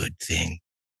 Good thing.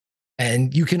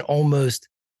 And you can almost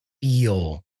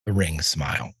feel the ring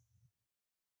smile.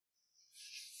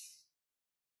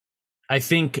 I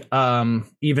think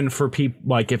even for people,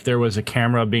 like if there was a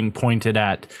camera being pointed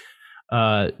at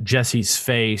Jesse's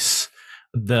face,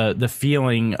 the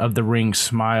feeling of the ring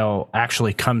smile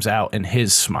actually comes out in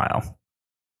his smile.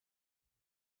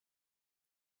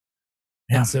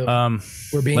 Yeah. So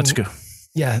let's go.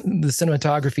 Yeah, the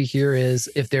cinematography here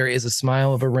is if there is a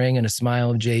smile of a ring and a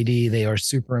smile of JD, they are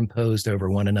superimposed over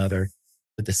one another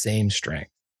with the same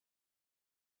strength.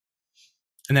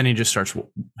 And then he just starts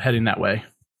heading that way.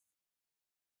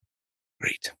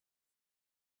 Great.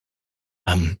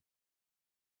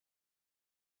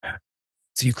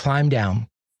 So you climb down.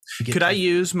 Could I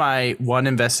use my 1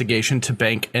 investigation to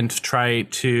bank and try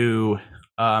to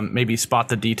maybe spot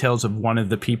the details of one of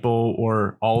the people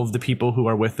or all of the people who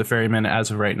are with the ferryman as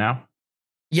of right now?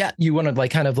 Yeah, you want to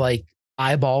kind of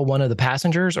eyeball one of the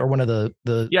passengers or one of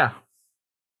the Yeah.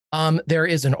 There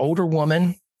is an older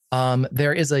woman.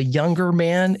 There is a younger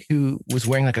man who was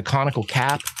wearing a conical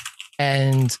cap.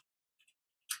 And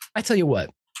I tell you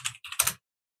what,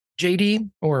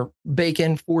 JD or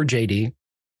Bacon for JD,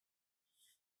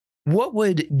 what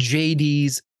would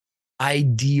JD's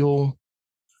ideal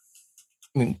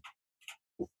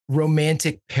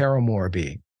romantic paramour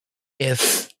be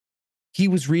if he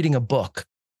was reading a book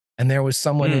and there was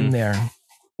someone in there?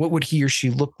 What would he or she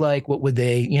look like? What would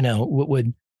they, what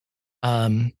would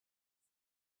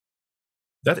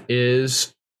That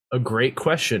is a great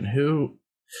question. Who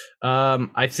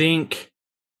I think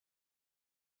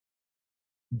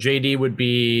JD would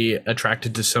be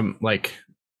attracted to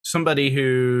somebody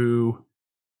who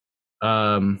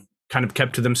kind of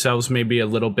kept to themselves maybe a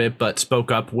little bit, but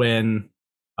spoke up when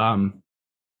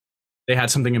they had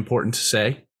something important to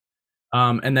say.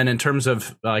 And then in terms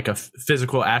of a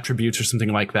physical attributes or something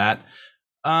like that,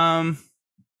 I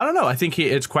don't know. I think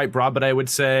it's quite broad, but I would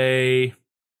say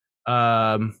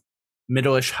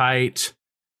middle-ish height,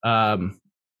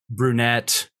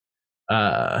 brunette,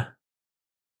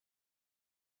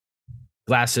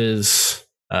 glasses,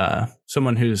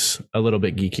 someone who's a little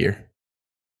bit geekier.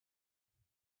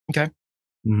 Okay.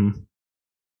 Mm-hmm.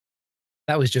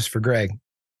 That was just for Greg.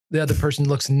 The other person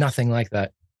looks nothing like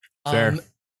that. Fair.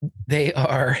 They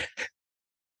are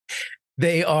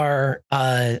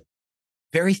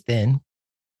very thin.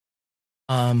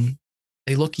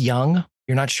 They look young.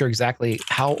 You're not sure exactly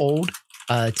how old.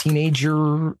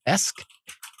 Teenager-esque.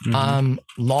 Mm-hmm.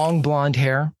 Long blonde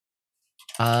hair.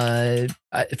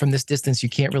 From this distance, you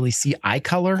can't really see eye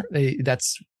color.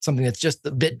 That's something that's just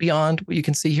a bit beyond what you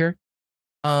can see here.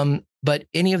 But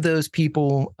any of those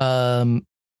people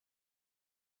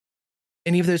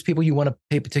you want to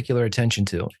pay particular attention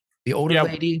to. The older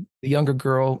lady, the younger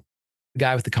girl, the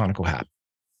guy with the conical hat.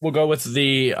 We'll go with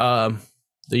the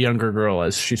younger girl,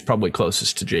 as she's probably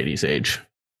closest to JD's age.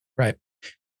 Right.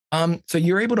 So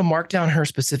you're able to mark down her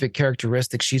specific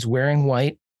characteristics. She's wearing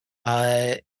white.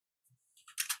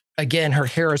 Again, her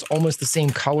hair is almost the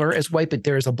same color as white, but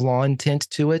there's a blonde tint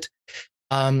to it.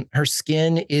 Her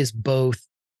skin is both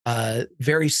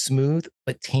very smooth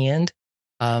but tanned,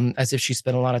 as if she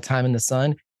spent a lot of time in the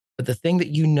sun. But the thing that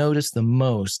you notice the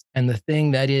most, and the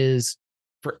thing that is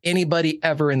for anybody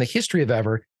ever in the history of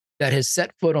ever that has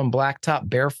set foot on blacktop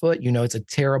barefoot, it's a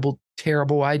terrible,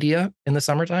 terrible idea in the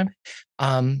summertime.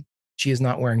 She is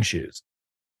not wearing shoes.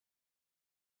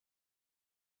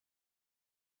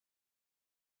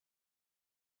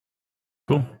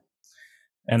 Cool.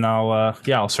 And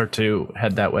I'll start to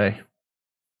head that way.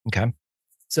 Okay.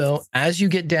 So as you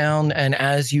get down and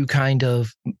as you kind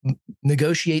of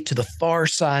negotiate to the far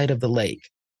side of the lake,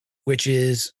 which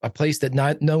is a place that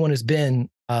no one has been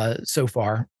so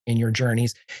far in your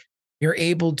journeys, you're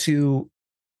able to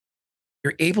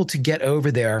get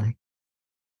over there.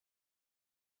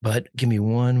 But give me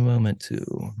one moment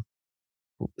to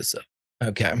pull this up.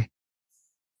 Okay.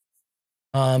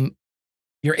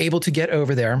 You're able to get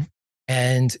over there,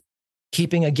 and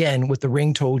keeping again what the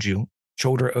ring told you,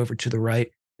 shoulder over to the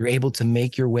right, you're able to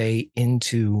make your way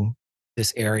into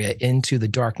this area, into the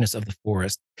darkness of the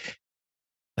forest.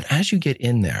 But as you get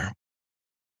in there, you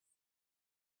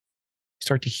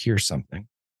start to hear something.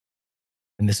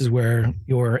 And this is where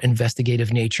your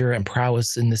investigative nature and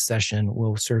prowess in this session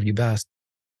will serve you best.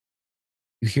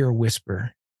 You hear a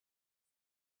whisper.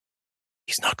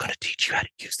 He's not going to teach you how to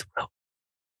use the rope.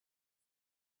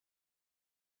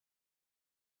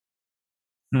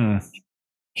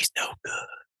 He's no good.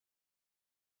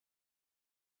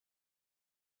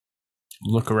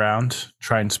 Look around,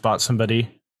 try and spot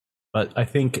somebody. But I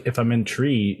think if I'm in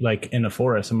a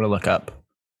forest, I'm going to look up.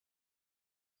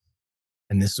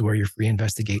 And this is where your free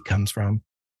investigate comes from.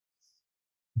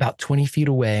 About 20 feet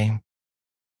away,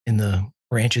 in the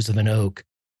branches of an oak,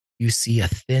 you see a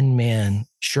thin man,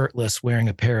 shirtless, wearing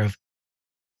a pair of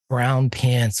brown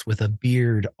pants with a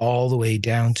beard all the way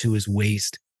down to his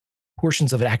waist.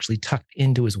 Portions of it actually tucked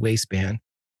into his waistband.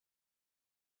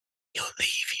 He'll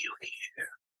leave you here.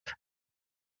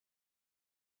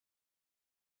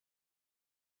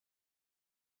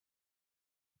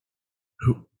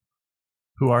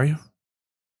 Who are you?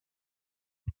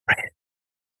 Friend.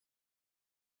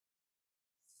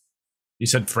 You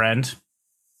said friend?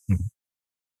 Mm-hmm.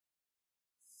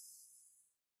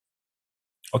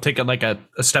 I'll take it like a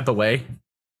step away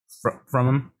from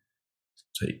him.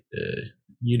 Say,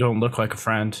 you don't look like a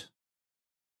friend.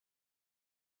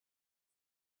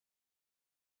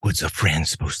 What's a friend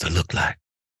supposed to look like?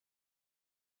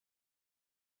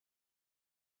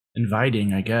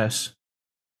 Inviting, I guess.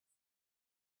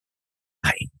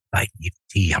 I invite you to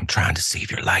tea. I'm trying to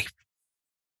save your life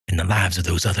and the lives of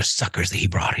those other suckers that he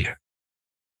brought here.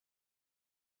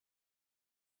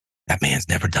 That man's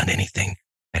never done anything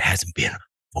that hasn't been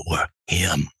for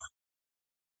him.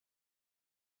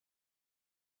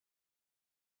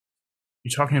 You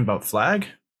talking about Flag?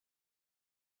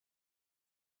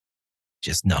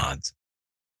 Just nods.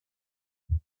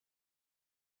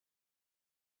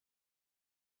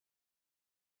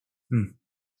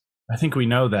 I think we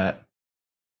know that.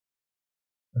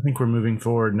 I think we're moving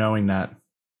forward knowing that.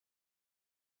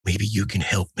 Maybe you can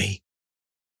help me.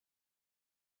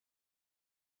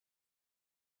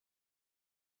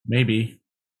 Maybe.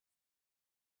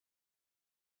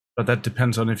 But that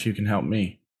depends on if you can help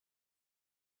me.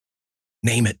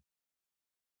 Name it.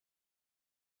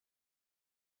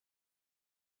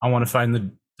 I want to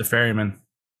find the ferryman.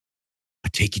 I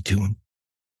take you to him.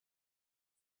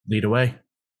 Lead away.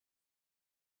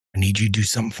 I need you to do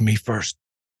something for me first.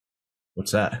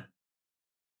 What's that?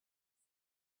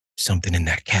 something in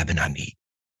that cabin I need.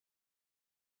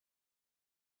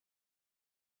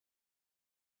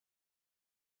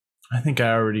 I think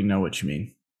I already know what you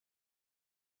mean.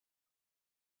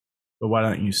 But why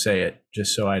don't you say it,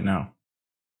 just so I know?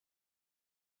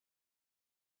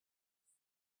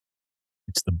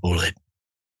 It's the bullet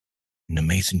in the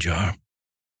mason jar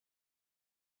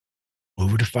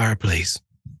over the fireplace.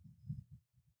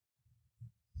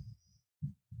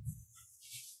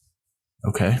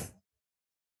 Okay.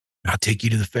 I'll take you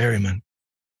to the ferryman.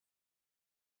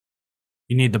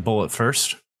 You need the bullet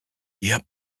first? Yep.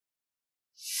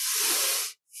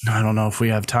 I don't know if we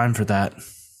have time for that.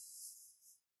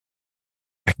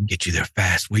 I can get you there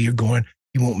fast. Where you're going,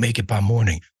 you won't make it by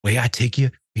morning. Where I take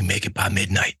you, we make it by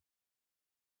midnight.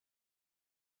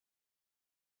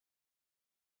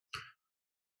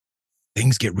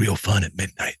 Things get real fun at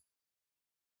midnight.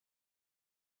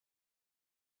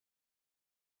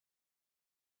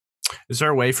 Is there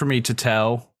a way for me to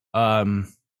tell, how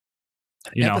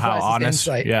honest?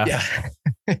 Insight. Yeah.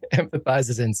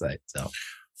 Empathizes insight. So,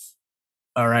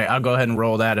 all right, I'll go ahead and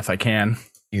roll that if I can.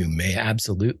 You may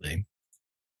absolutely.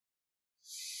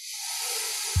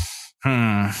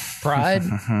 Pride,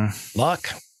 luck,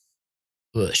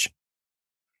 push.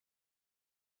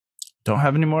 Don't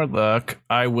have any more luck.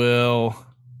 I'll go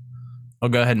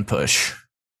ahead and push.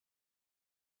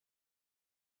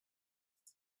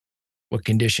 What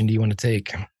condition do you want to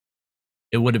take?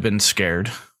 It would have been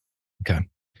scared. Okay.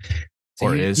 So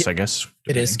I guess.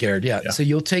 It is scared, yeah. So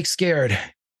you'll take scared.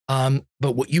 But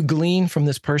what you glean from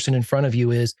this person in front of you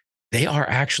is they are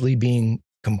actually being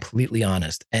completely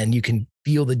honest. And you can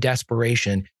feel the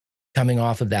desperation coming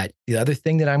off of that. The other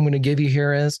thing that I'm going to give you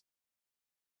here is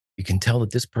you can tell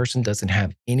that this person doesn't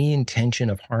have any intention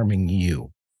of harming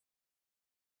you.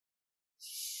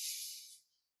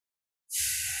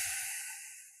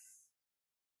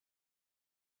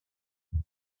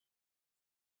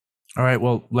 All right,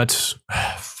 well, let's...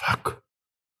 Fuck.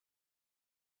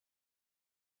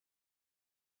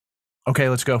 Okay,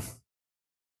 let's go.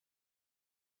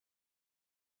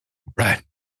 Right.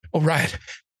 All right.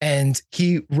 And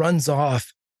he runs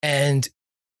off, and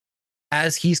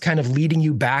as he's kind of leading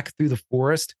you back through the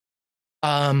forest,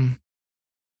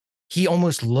 he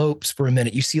almost lopes for a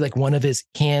minute. You see like one of his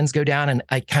hands go down and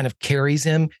it kind of carries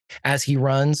him as he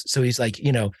runs. So he's like,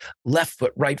 left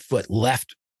foot,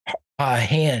 left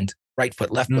hand, right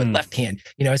foot, left foot, left hand,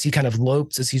 as he kind of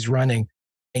lopes as he's running.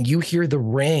 And you hear the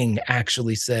ring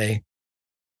actually say,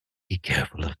 "Be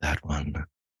careful of that one.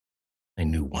 I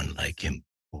knew one like him."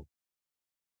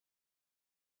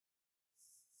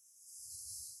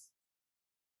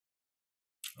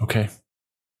 Okay.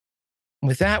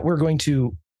 With that, we're going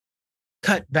to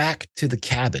cut back to the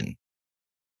cabin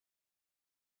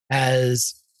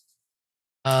as,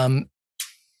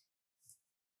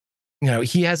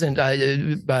 he hasn't,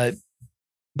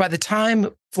 by the time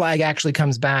Flag actually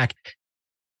comes back,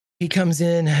 he comes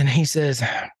in and he says,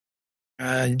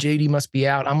 JD must be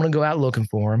out. I'm going to go out looking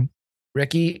for him.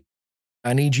 Ricky,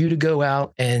 I need you to go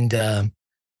out and the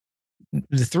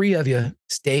three of you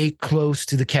stay close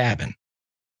to the cabin.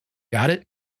 Got it?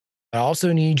 I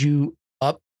also need you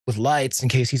up with lights in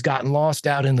case he's gotten lost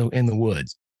out in the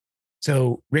woods.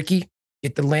 So Ricky,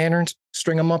 get the lanterns,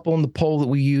 string them up on the pole that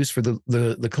we use for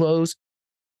the clothes.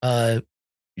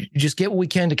 Just get what we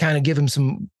can to kind of give him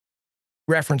some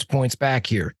reference points back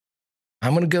here.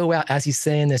 I'm going to go out. As he's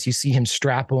saying this, you see him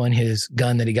strap on his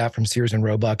gun that he got from Sears and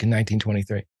Roebuck in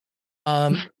 1923.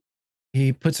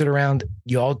 He puts it around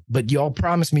y'all, but y'all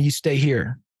promise me you stay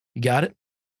here. You got it?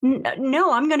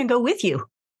 No, I'm going to go with you.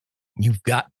 You've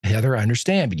got, Heather, I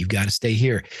understand, but you've got to stay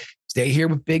here. Stay here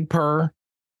with Big Purr,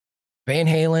 Van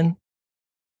Halen.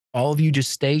 All of you just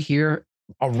stay here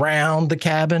around the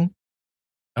cabin.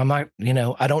 I'm not,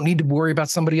 I don't need to worry about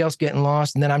somebody else getting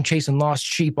lost, and then I'm chasing lost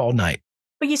sheep all night.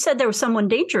 But you said there was someone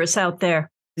dangerous out there.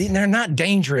 They're not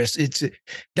dangerous. It's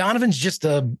Donovan's just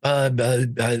he's kind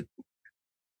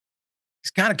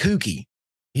of kooky.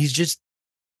 He's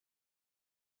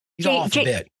off a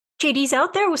bit. JD's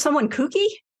out there with someone kooky?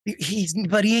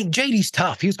 But he ain't. JD's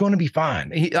tough. He's going to be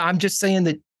fine. I'm just saying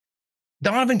that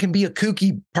Donovan can be a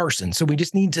kooky person. So we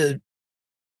just need to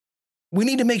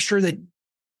make sure that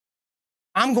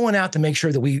I'm going out to make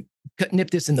sure that we nip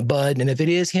this in the bud. And if it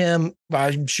is him,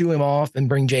 I shoo him off and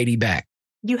bring JD back.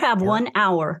 You have 1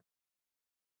 hour.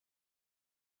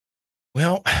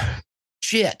 Well,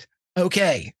 shit.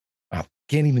 Okay. I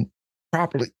can't even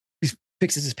properly, he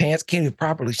fixes his pants, can't even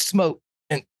properly smoke.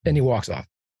 And then he walks off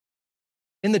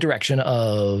in the direction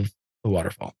of the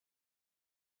waterfall.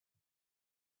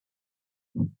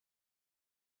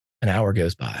 An hour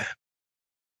goes by.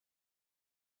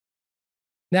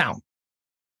 Now,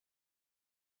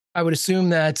 I would assume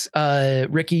that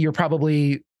Ricky, you're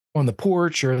probably on the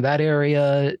porch or that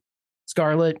area.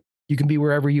 Scarlet, you can be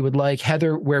wherever you would like.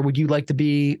 Heather, where would you like to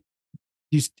be?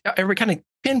 You ever kind of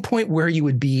pinpoint where you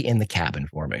would be in the cabin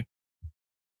for me?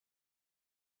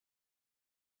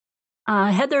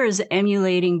 Heather is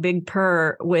emulating Big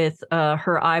Purr with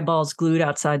her eyeballs glued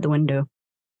outside the window.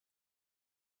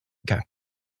 Okay.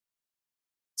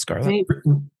 Scarlet?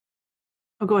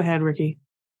 Oh, go ahead, Ricky.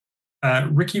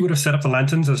 Ricky would have set up the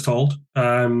lanterns as told.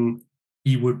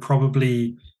 He would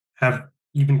probably have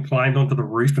even climbed onto the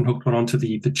roof and hooked one onto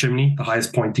the chimney, the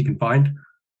highest point he can find.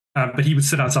 But he would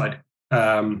sit outside,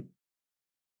 right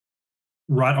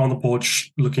on the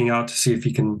porch, looking out to see if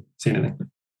he can see anything.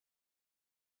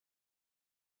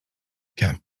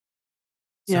 Okay.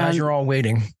 So as you're all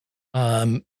waiting,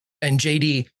 and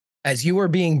JD, as you are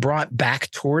being brought back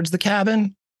towards the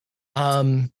cabin,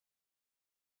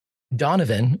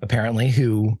 Donovan, apparently,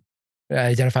 who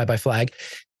identified by flag,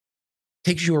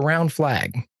 takes you around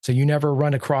flag. So you never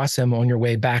run across him on your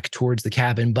way back towards the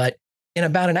cabin. But in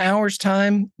about an hour's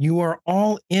time, you are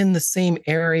all in the same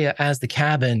area as the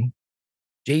cabin.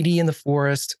 JD in the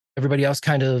forest, everybody else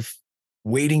kind of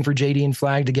waiting for JD and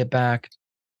flag to get back.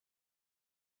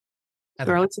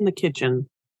 Scarlet's in the kitchen.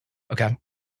 Okay.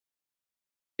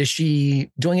 Is she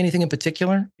doing anything in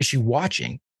particular? Is she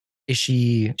watching?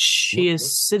 She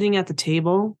is sitting at the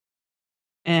table,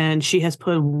 and she has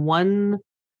put one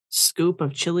scoop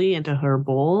of chili into her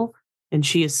bowl, and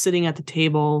she is sitting at the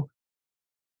table,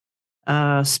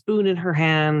 spoon in her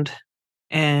hand,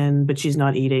 but she's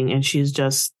not eating, and she's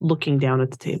just looking down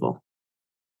at the table.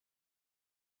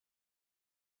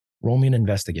 Roll me an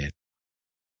investigate.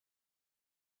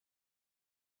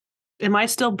 Am I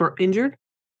still injured?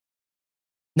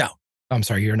 No, I'm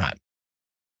sorry, you're not.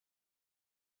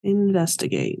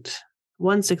 Investigate.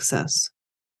 1 success.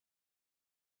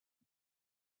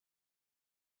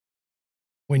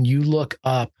 When you look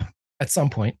up at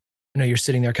some point, you're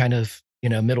sitting there kind of,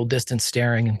 middle distance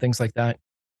staring and things like that.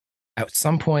 At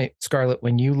some point, Scarlet,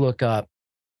 when you look up,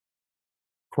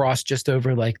 cross just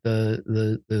over like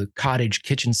the cottage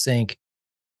kitchen sink,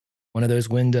 one of those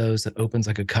windows that opens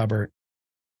like a cupboard.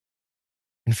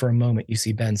 And for a moment, you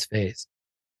see Ben's face.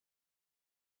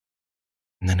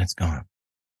 And then it's gone.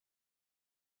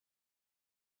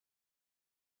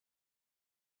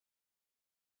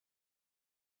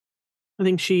 I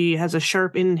think she has a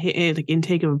sharp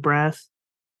intake of breath,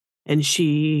 and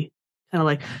she kind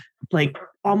of like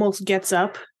almost gets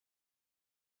up,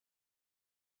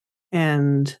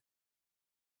 and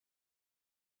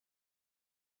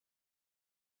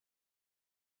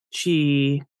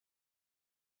she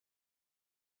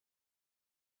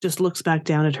just looks back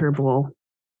down at her bowl.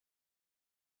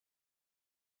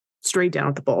 Straight down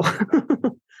at the bowl.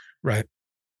 Right.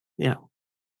 Yeah.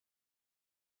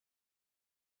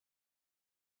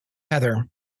 Heather,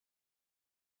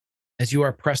 as you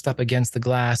are pressed up against the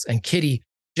glass, and Kitty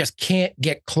just can't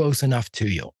get close enough to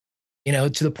you,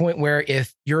 to the point where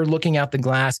if you're looking out the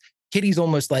glass, Kitty's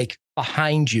almost like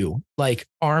behind you, like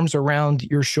arms around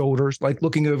your shoulders, like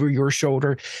looking over your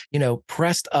shoulder,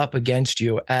 pressed up against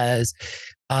you as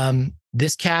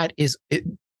this cat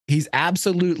he's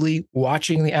absolutely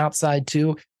watching the outside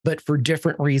too, but for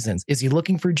different reasons. Is he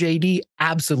looking for JD?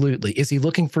 Absolutely. Is he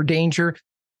looking for danger?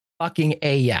 Fucking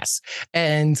a yes.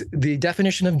 And the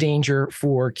definition of danger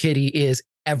for Kitty is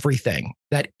everything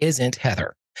that isn't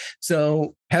Heather.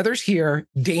 So Heather's here,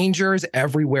 danger is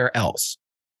everywhere else.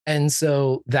 And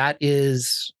so that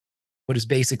is what is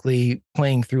basically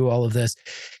playing through all of this.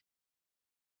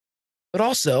 But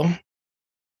also,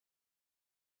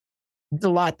 it's a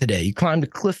lot today. You climbed a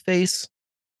cliff face,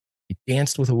 you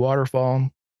danced with a waterfall,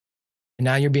 and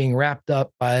now you're being wrapped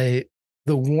up by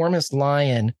the warmest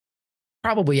lion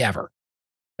probably ever.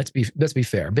 Let's be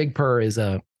fair. Big Purr is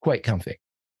quite comfy.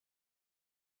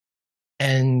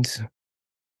 And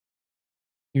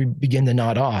you begin to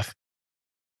nod off.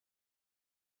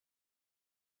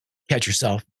 Catch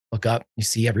yourself, look up, you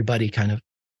see everybody kind of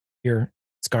hear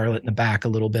Scarlet in the back a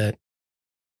little bit.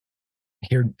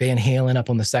 Hear Van Halen up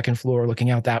on the second floor looking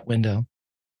out that window.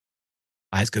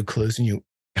 Eyes go closed and you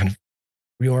kind of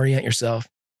reorient yourself.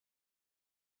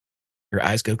 Your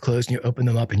eyes go closed and you open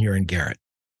them up and you're in Garrett.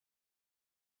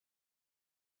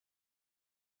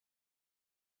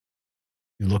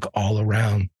 You look all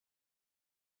around.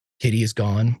 Kitty is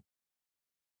gone.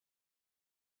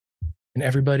 And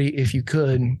everybody, if you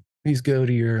could, please go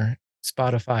to your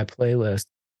Spotify playlist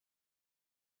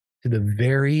to the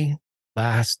very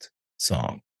last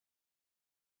song.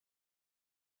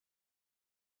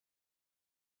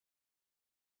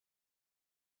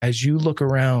 As you look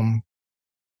around,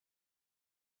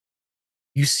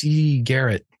 You see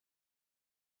Garrett,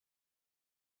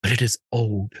 but it is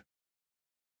old.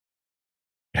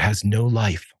 It has no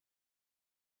life.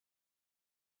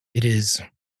 It is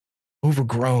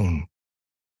overgrown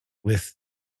with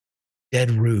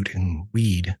dead root and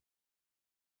weed.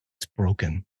 It's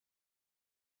broken.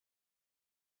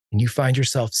 And you find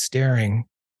yourself staring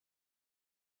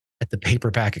at the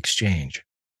paperback exchange.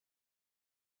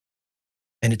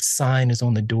 And its sign is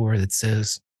on the door that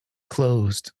says,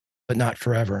 closed, but not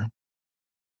forever.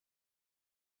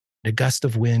 A gust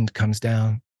of wind comes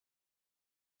down,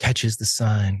 catches the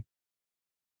sign,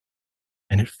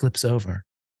 and it flips over.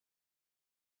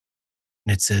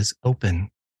 And it says,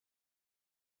 open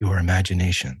your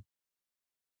imagination.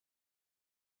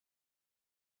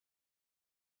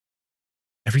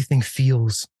 Everything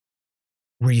feels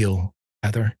real,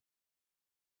 Heather.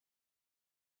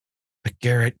 But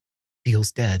Garrett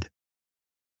feels dead.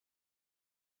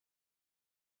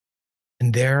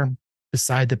 And there,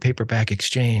 beside the paperback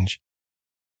exchange,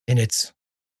 in its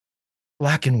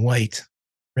black and white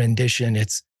rendition,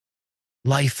 its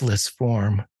lifeless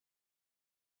form,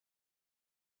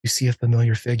 you see a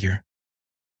familiar figure.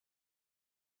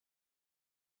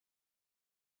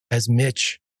 As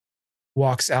Mitch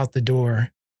walks out the door,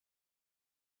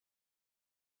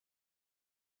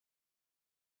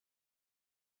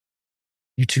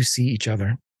 you two see each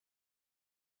other.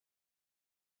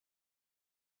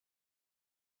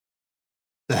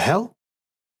 The hell?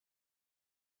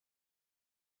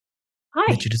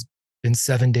 Hi. Mitch, it has been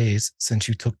 7 days since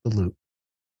you took the loop.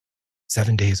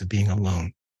 7 days of being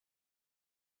alone.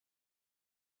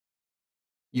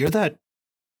 You're that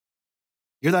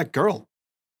girl.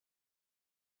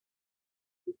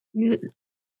 You're,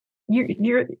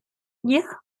 yeah.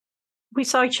 We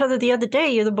saw each other the other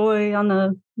day. You're the boy on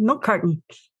the milk carton.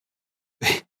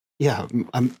 Yeah,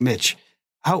 I'm Mitch.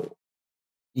 How?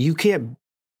 You can't.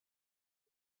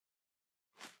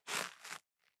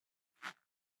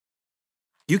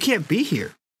 You can't be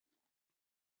here.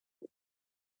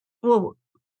 Well,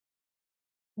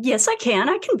 yes, I can.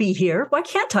 I can be here. Why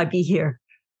can't I be here?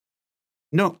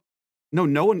 No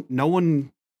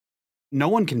one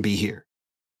can be here.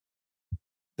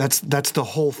 That's the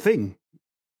whole thing.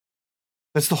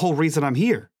 That's the whole reason I'm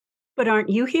here. But aren't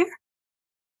you here?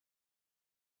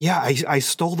 Yeah, I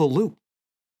stole the loop.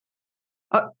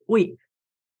 Wait.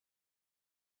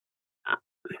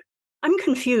 I'm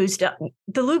confused.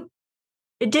 The loop,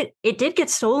 it did get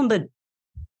stolen,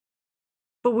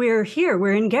 but we're here.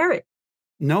 We're in Garrett.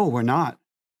 No, we're not.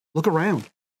 Look around.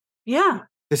 Yeah.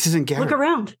 This isn't Garrett. Look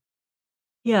around.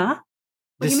 Yeah.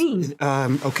 What do you mean?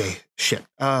 Okay. Shit.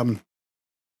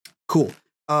 Cool.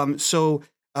 So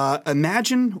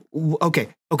imagine.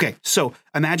 Okay. So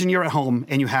imagine you're at home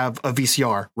and you have a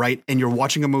VCR, right? And you're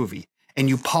watching a movie, and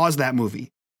you pause that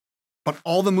movie, but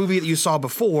all the movie that you saw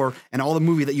before and all the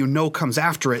movie that you know comes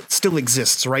after it still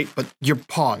exists, right? But you're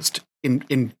paused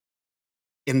in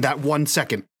that 1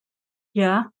 second.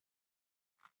 Yeah.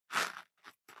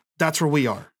 That's where we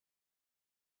are.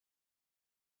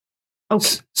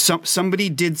 Okay. Somebody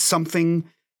did something.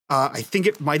 I think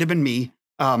it might have been me.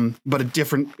 But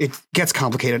it gets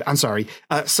complicated. I'm sorry.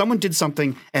 Someone did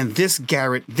something, and this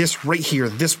Garrett, this right here,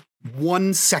 this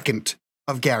 1 second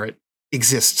of Garrett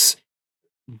exists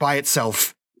by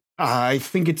itself. I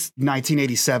think it's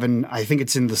 1987. I think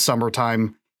it's in the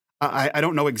summertime. I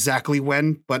don't know exactly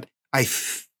when, but I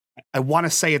want to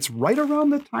say it's right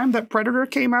around the time that Predator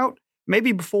came out.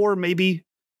 Maybe before, maybe.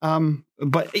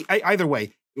 But either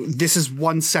way, this is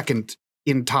 1 second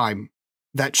in time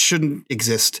that shouldn't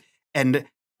exist. And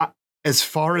as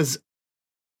far as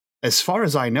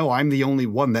I know, I'm the only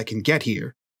one that can get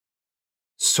here.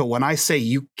 So when I say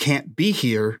you can't be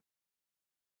here.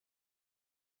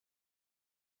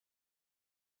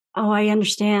 Oh, I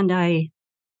understand.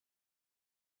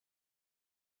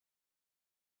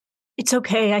 It's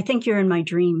okay. I think you're in my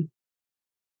dream.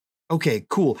 Okay,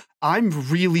 cool. I'm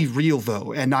really real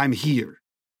though, and I'm here.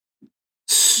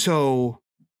 So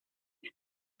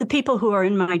the people who are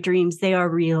in my dreams, they are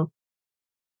real.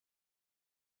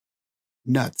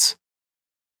 Nuts.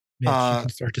 Mitch, you can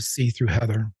start to see through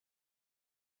Heather.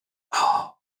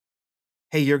 Oh.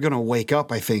 Hey, you're going to wake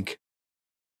up, I think.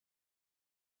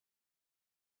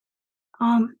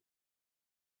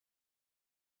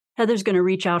 Heather's going to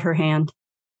reach out her hand.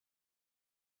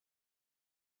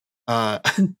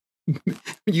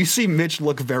 You see Mitch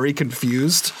look very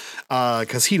confused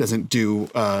because he doesn't do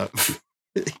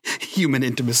human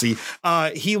intimacy.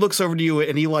 He looks over to you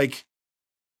and he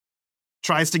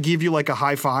tries to give you a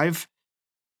high five.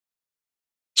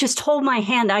 Just hold my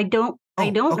hand. I don't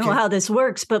know how this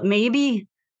works, but maybe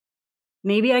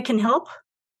I can help.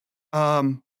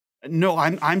 No,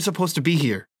 I'm supposed to be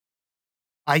here.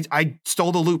 I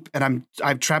stole the loop and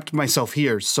I've trapped myself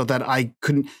here so that I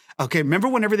couldn't. Okay, remember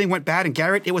when everything went bad and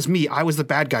Garrett? It was me. I was the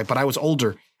bad guy, but I was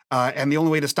older. And the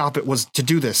only way to stop it was to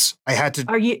do this. I had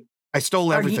to. I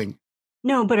stole everything.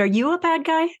 No, but are you a bad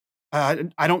guy?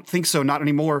 I don't think so. Not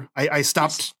anymore. I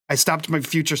stopped. I stopped my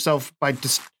future self by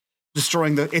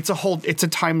destroying the. It's a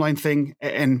timeline thing.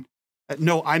 And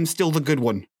no, I'm still the good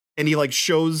one. And he like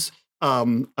shows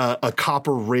a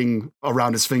copper ring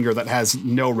around his finger that has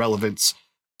no relevance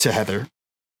to Heather.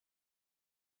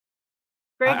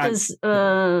 Great. Does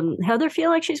Heather feel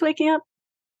like she's waking up?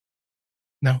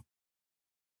 No.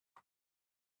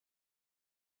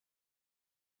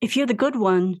 If you're the good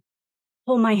one,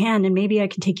 hold my hand and maybe I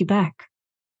can take you back.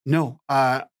 No,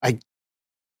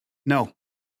 no.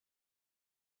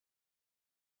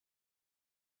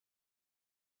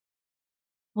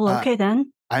 Well, okay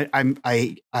then. I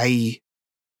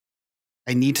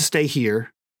need to stay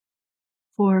here.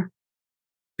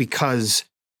 Because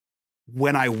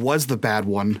when I was the bad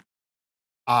one,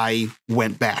 I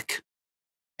went back.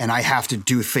 And I have to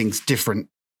do things different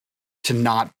to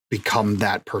not become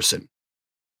that person.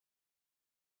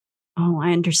 Oh,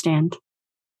 I understand.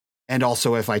 And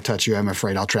also, if I touch you, I'm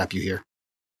afraid I'll trap you here.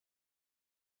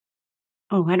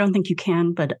 Oh, I don't think you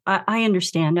can, but I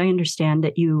understand. I understand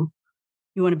that you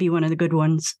want to be one of the good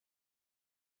ones.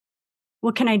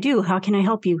 What can I do? How can I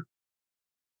help you?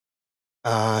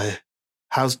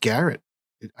 How's Garrett?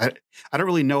 I don't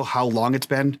really know how long it's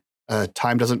been.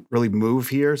 Time doesn't really move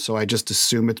here, so I just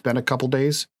assume it's been a couple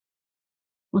days.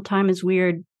 Well, time is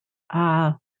weird.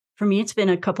 For me, it's been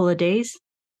a couple of days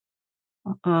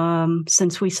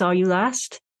since we saw you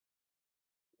last.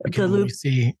 I can only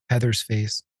see Heather's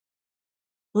face.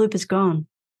 The loop is gone.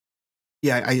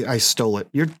 Yeah, I stole it.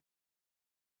 You're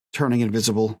turning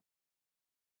invisible.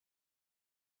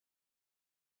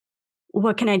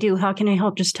 What can I do? How can I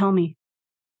help? Just tell me.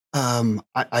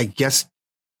 I guess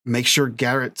make sure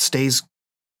Garrett stays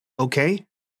okay.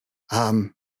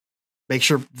 Make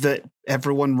sure that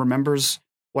everyone remembers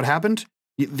what happened.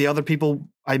 The other people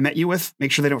I met you with,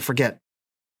 make sure they don't forget.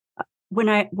 When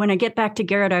I get back to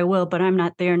Garrett, I will, but I'm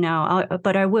not there now.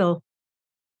 But I will.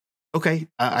 Okay.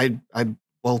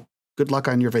 Well, good luck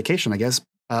on your vacation, I guess.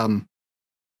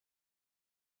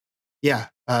 Yeah.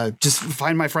 Just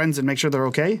find my friends and make sure they're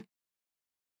okay.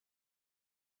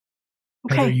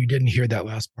 Okay. Heather, you didn't hear that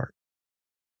last part.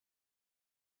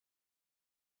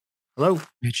 Hello?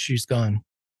 She's gone.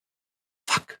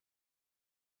 Fuck.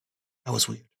 That was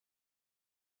weird.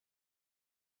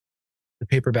 The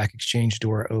paperback exchange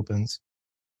door opens,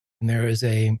 and there is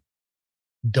a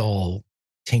dull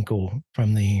tinkle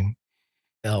from the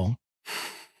bell.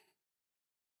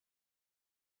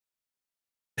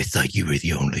 I thought you were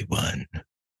the only one.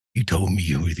 You told me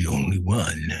you were the only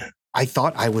one. I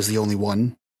thought I was the only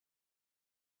one.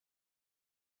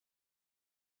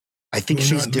 I think You're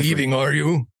she's not different. leaving, are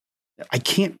you? I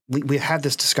can't. We had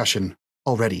this discussion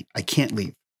already. I can't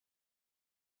leave.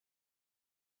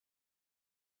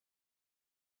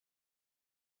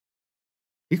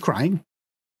 Are you crying?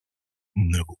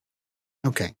 No.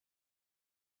 Okay.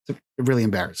 It's really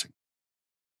embarrassing.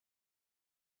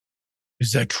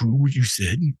 Is that true what you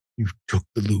said? You took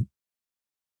the loop?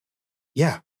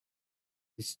 Yeah.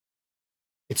 It's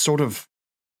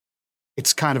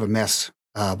kind of a mess.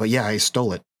 But yeah, I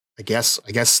stole it. I guess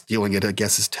stealing it,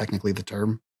 is technically the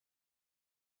term.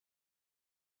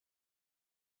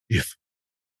 If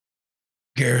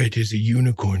Garrett is a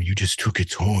unicorn, you just took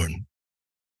its horn.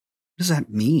 What does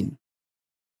that mean?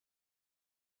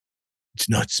 It's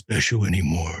not special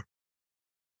anymore.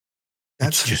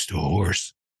 It's just a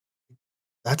horse.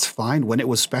 That's fine. When it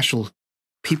was special,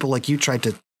 people like you tried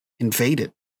to invade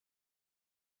it.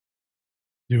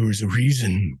 There was a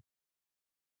reason.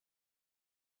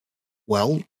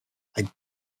 Well, I'd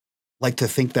like to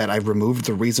think that I removed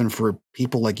the reason for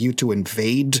people like you to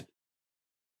invade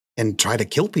and try to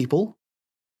kill people.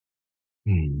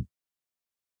 You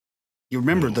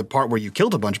remember the part where you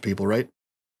killed a bunch of people, right?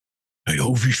 I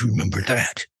always remember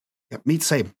that. Yeah, me the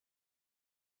same.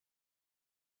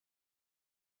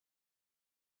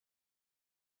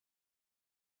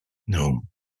 No.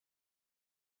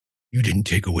 You didn't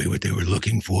take away what they were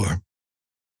looking for.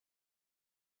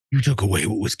 You took away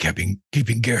what was keeping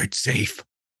Garrett safe.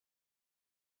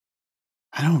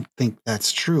 I don't think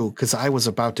that's true, because I was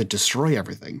about to destroy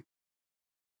everything.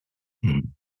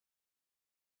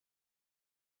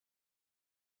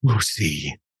 We'll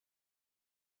see.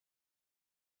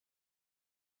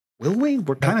 Will we?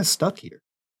 We're kind of stuck here.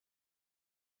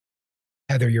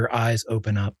 Heather, your eyes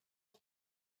open up.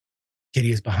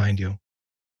 Kitty is behind you.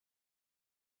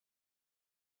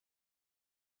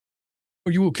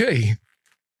 Are you okay?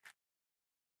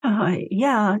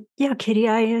 Yeah, Kitty.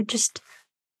 I just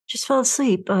fell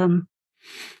asleep.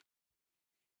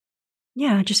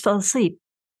 Yeah, I just fell asleep.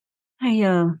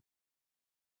 I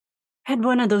had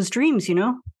one of those dreams, you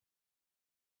know.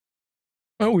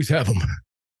 I always have them.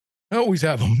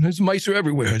 There's mice are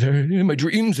everywhere. They're in my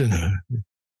dreams and.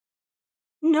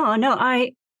 No,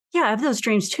 I have those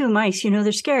dreams too. Mice, you know,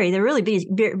 they're scary. They're really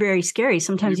very scary.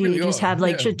 Sometimes They really you just are, have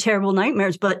like yeah. terrible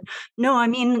nightmares. But no, I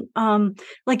mean,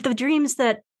 like the dreams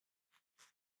that,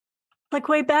 like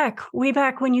way back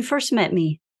when you first met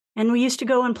me, and we used to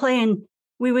go and play, and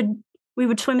we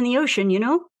would swim in the ocean, you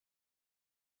know.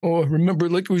 Oh, I remember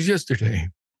it like it was yesterday.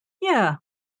 Yeah,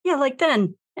 like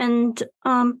then, and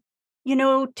you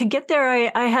know, to get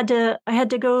there, I had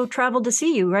to go travel to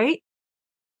see you, right?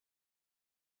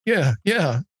 Yeah.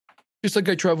 Just like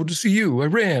I traveled to see you. I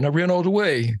ran all the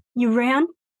way. You ran?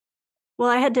 Well,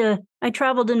 I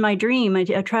traveled in my dream. I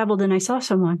traveled and I saw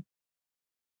someone.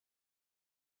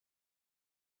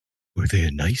 Were they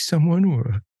a nice someone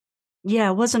or? Yeah,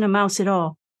 it wasn't a mouse at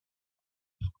all.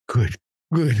 Good.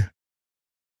 Good.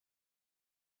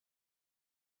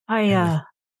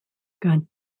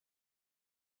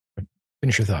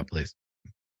 Finish your thought, please.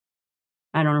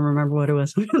 I don't remember what it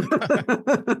was.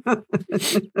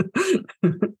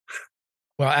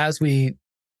 Well, as we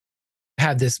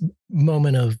had this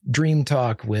moment of dream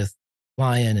talk with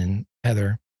Lion and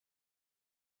Heather,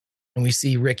 and we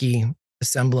see Ricky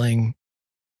assembling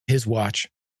his watch,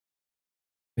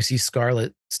 we see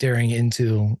Scarlet staring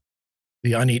into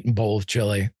the uneaten bowl of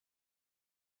chili,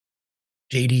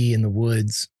 JD in the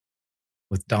woods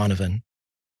with Donovan,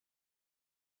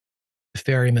 the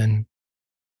ferryman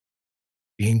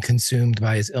being consumed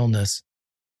by his illness,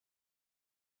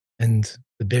 and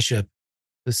the bishop,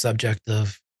 the subject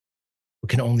of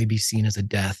what can only be seen as a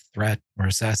death, threat, or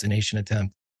assassination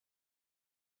attempt.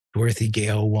 Dorothy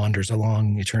Gale wanders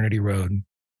along Eternity Road.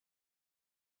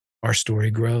 Our story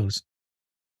grows.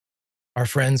 Our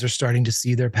friends are starting to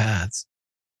see their paths.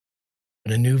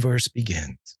 But a new verse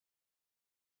begins.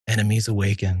 Enemies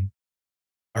awaken.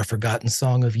 Our forgotten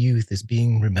song of youth is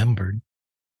being remembered,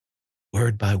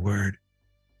 word by word,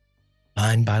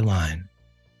 line by line.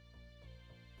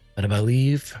 But I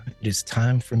believe it is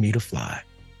time for me to fly.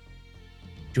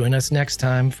 Join us next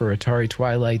time for Atari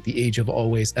Twilight, The Age of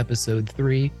Always, Episode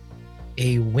 3,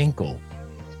 A Winkle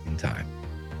in Time.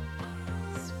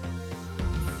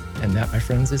 And that, my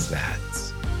friends, is that.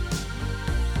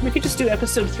 We could just do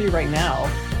episode 3 right now.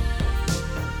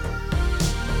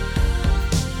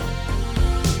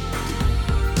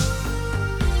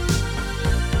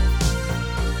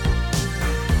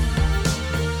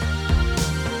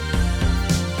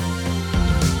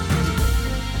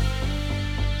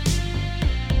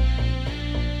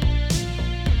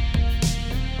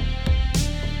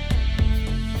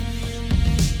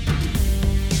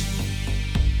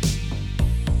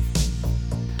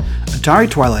 Atari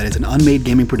Twilight is an Unmade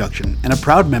Gaming production and a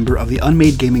proud member of the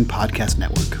Unmade Gaming Podcast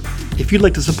Network. If you'd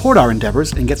like to support our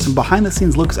endeavors and get some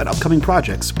behind-the-scenes looks at upcoming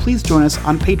projects, please join us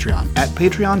on Patreon at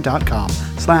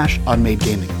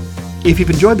patreon.com/unmadegaming. If you've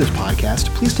enjoyed this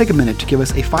podcast, please take a minute to give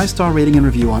us a 5-star rating and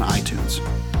review on iTunes.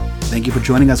 Thank you for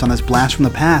joining us on this blast from the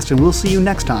past, and we'll see you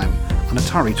next time on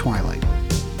Atari Twilight.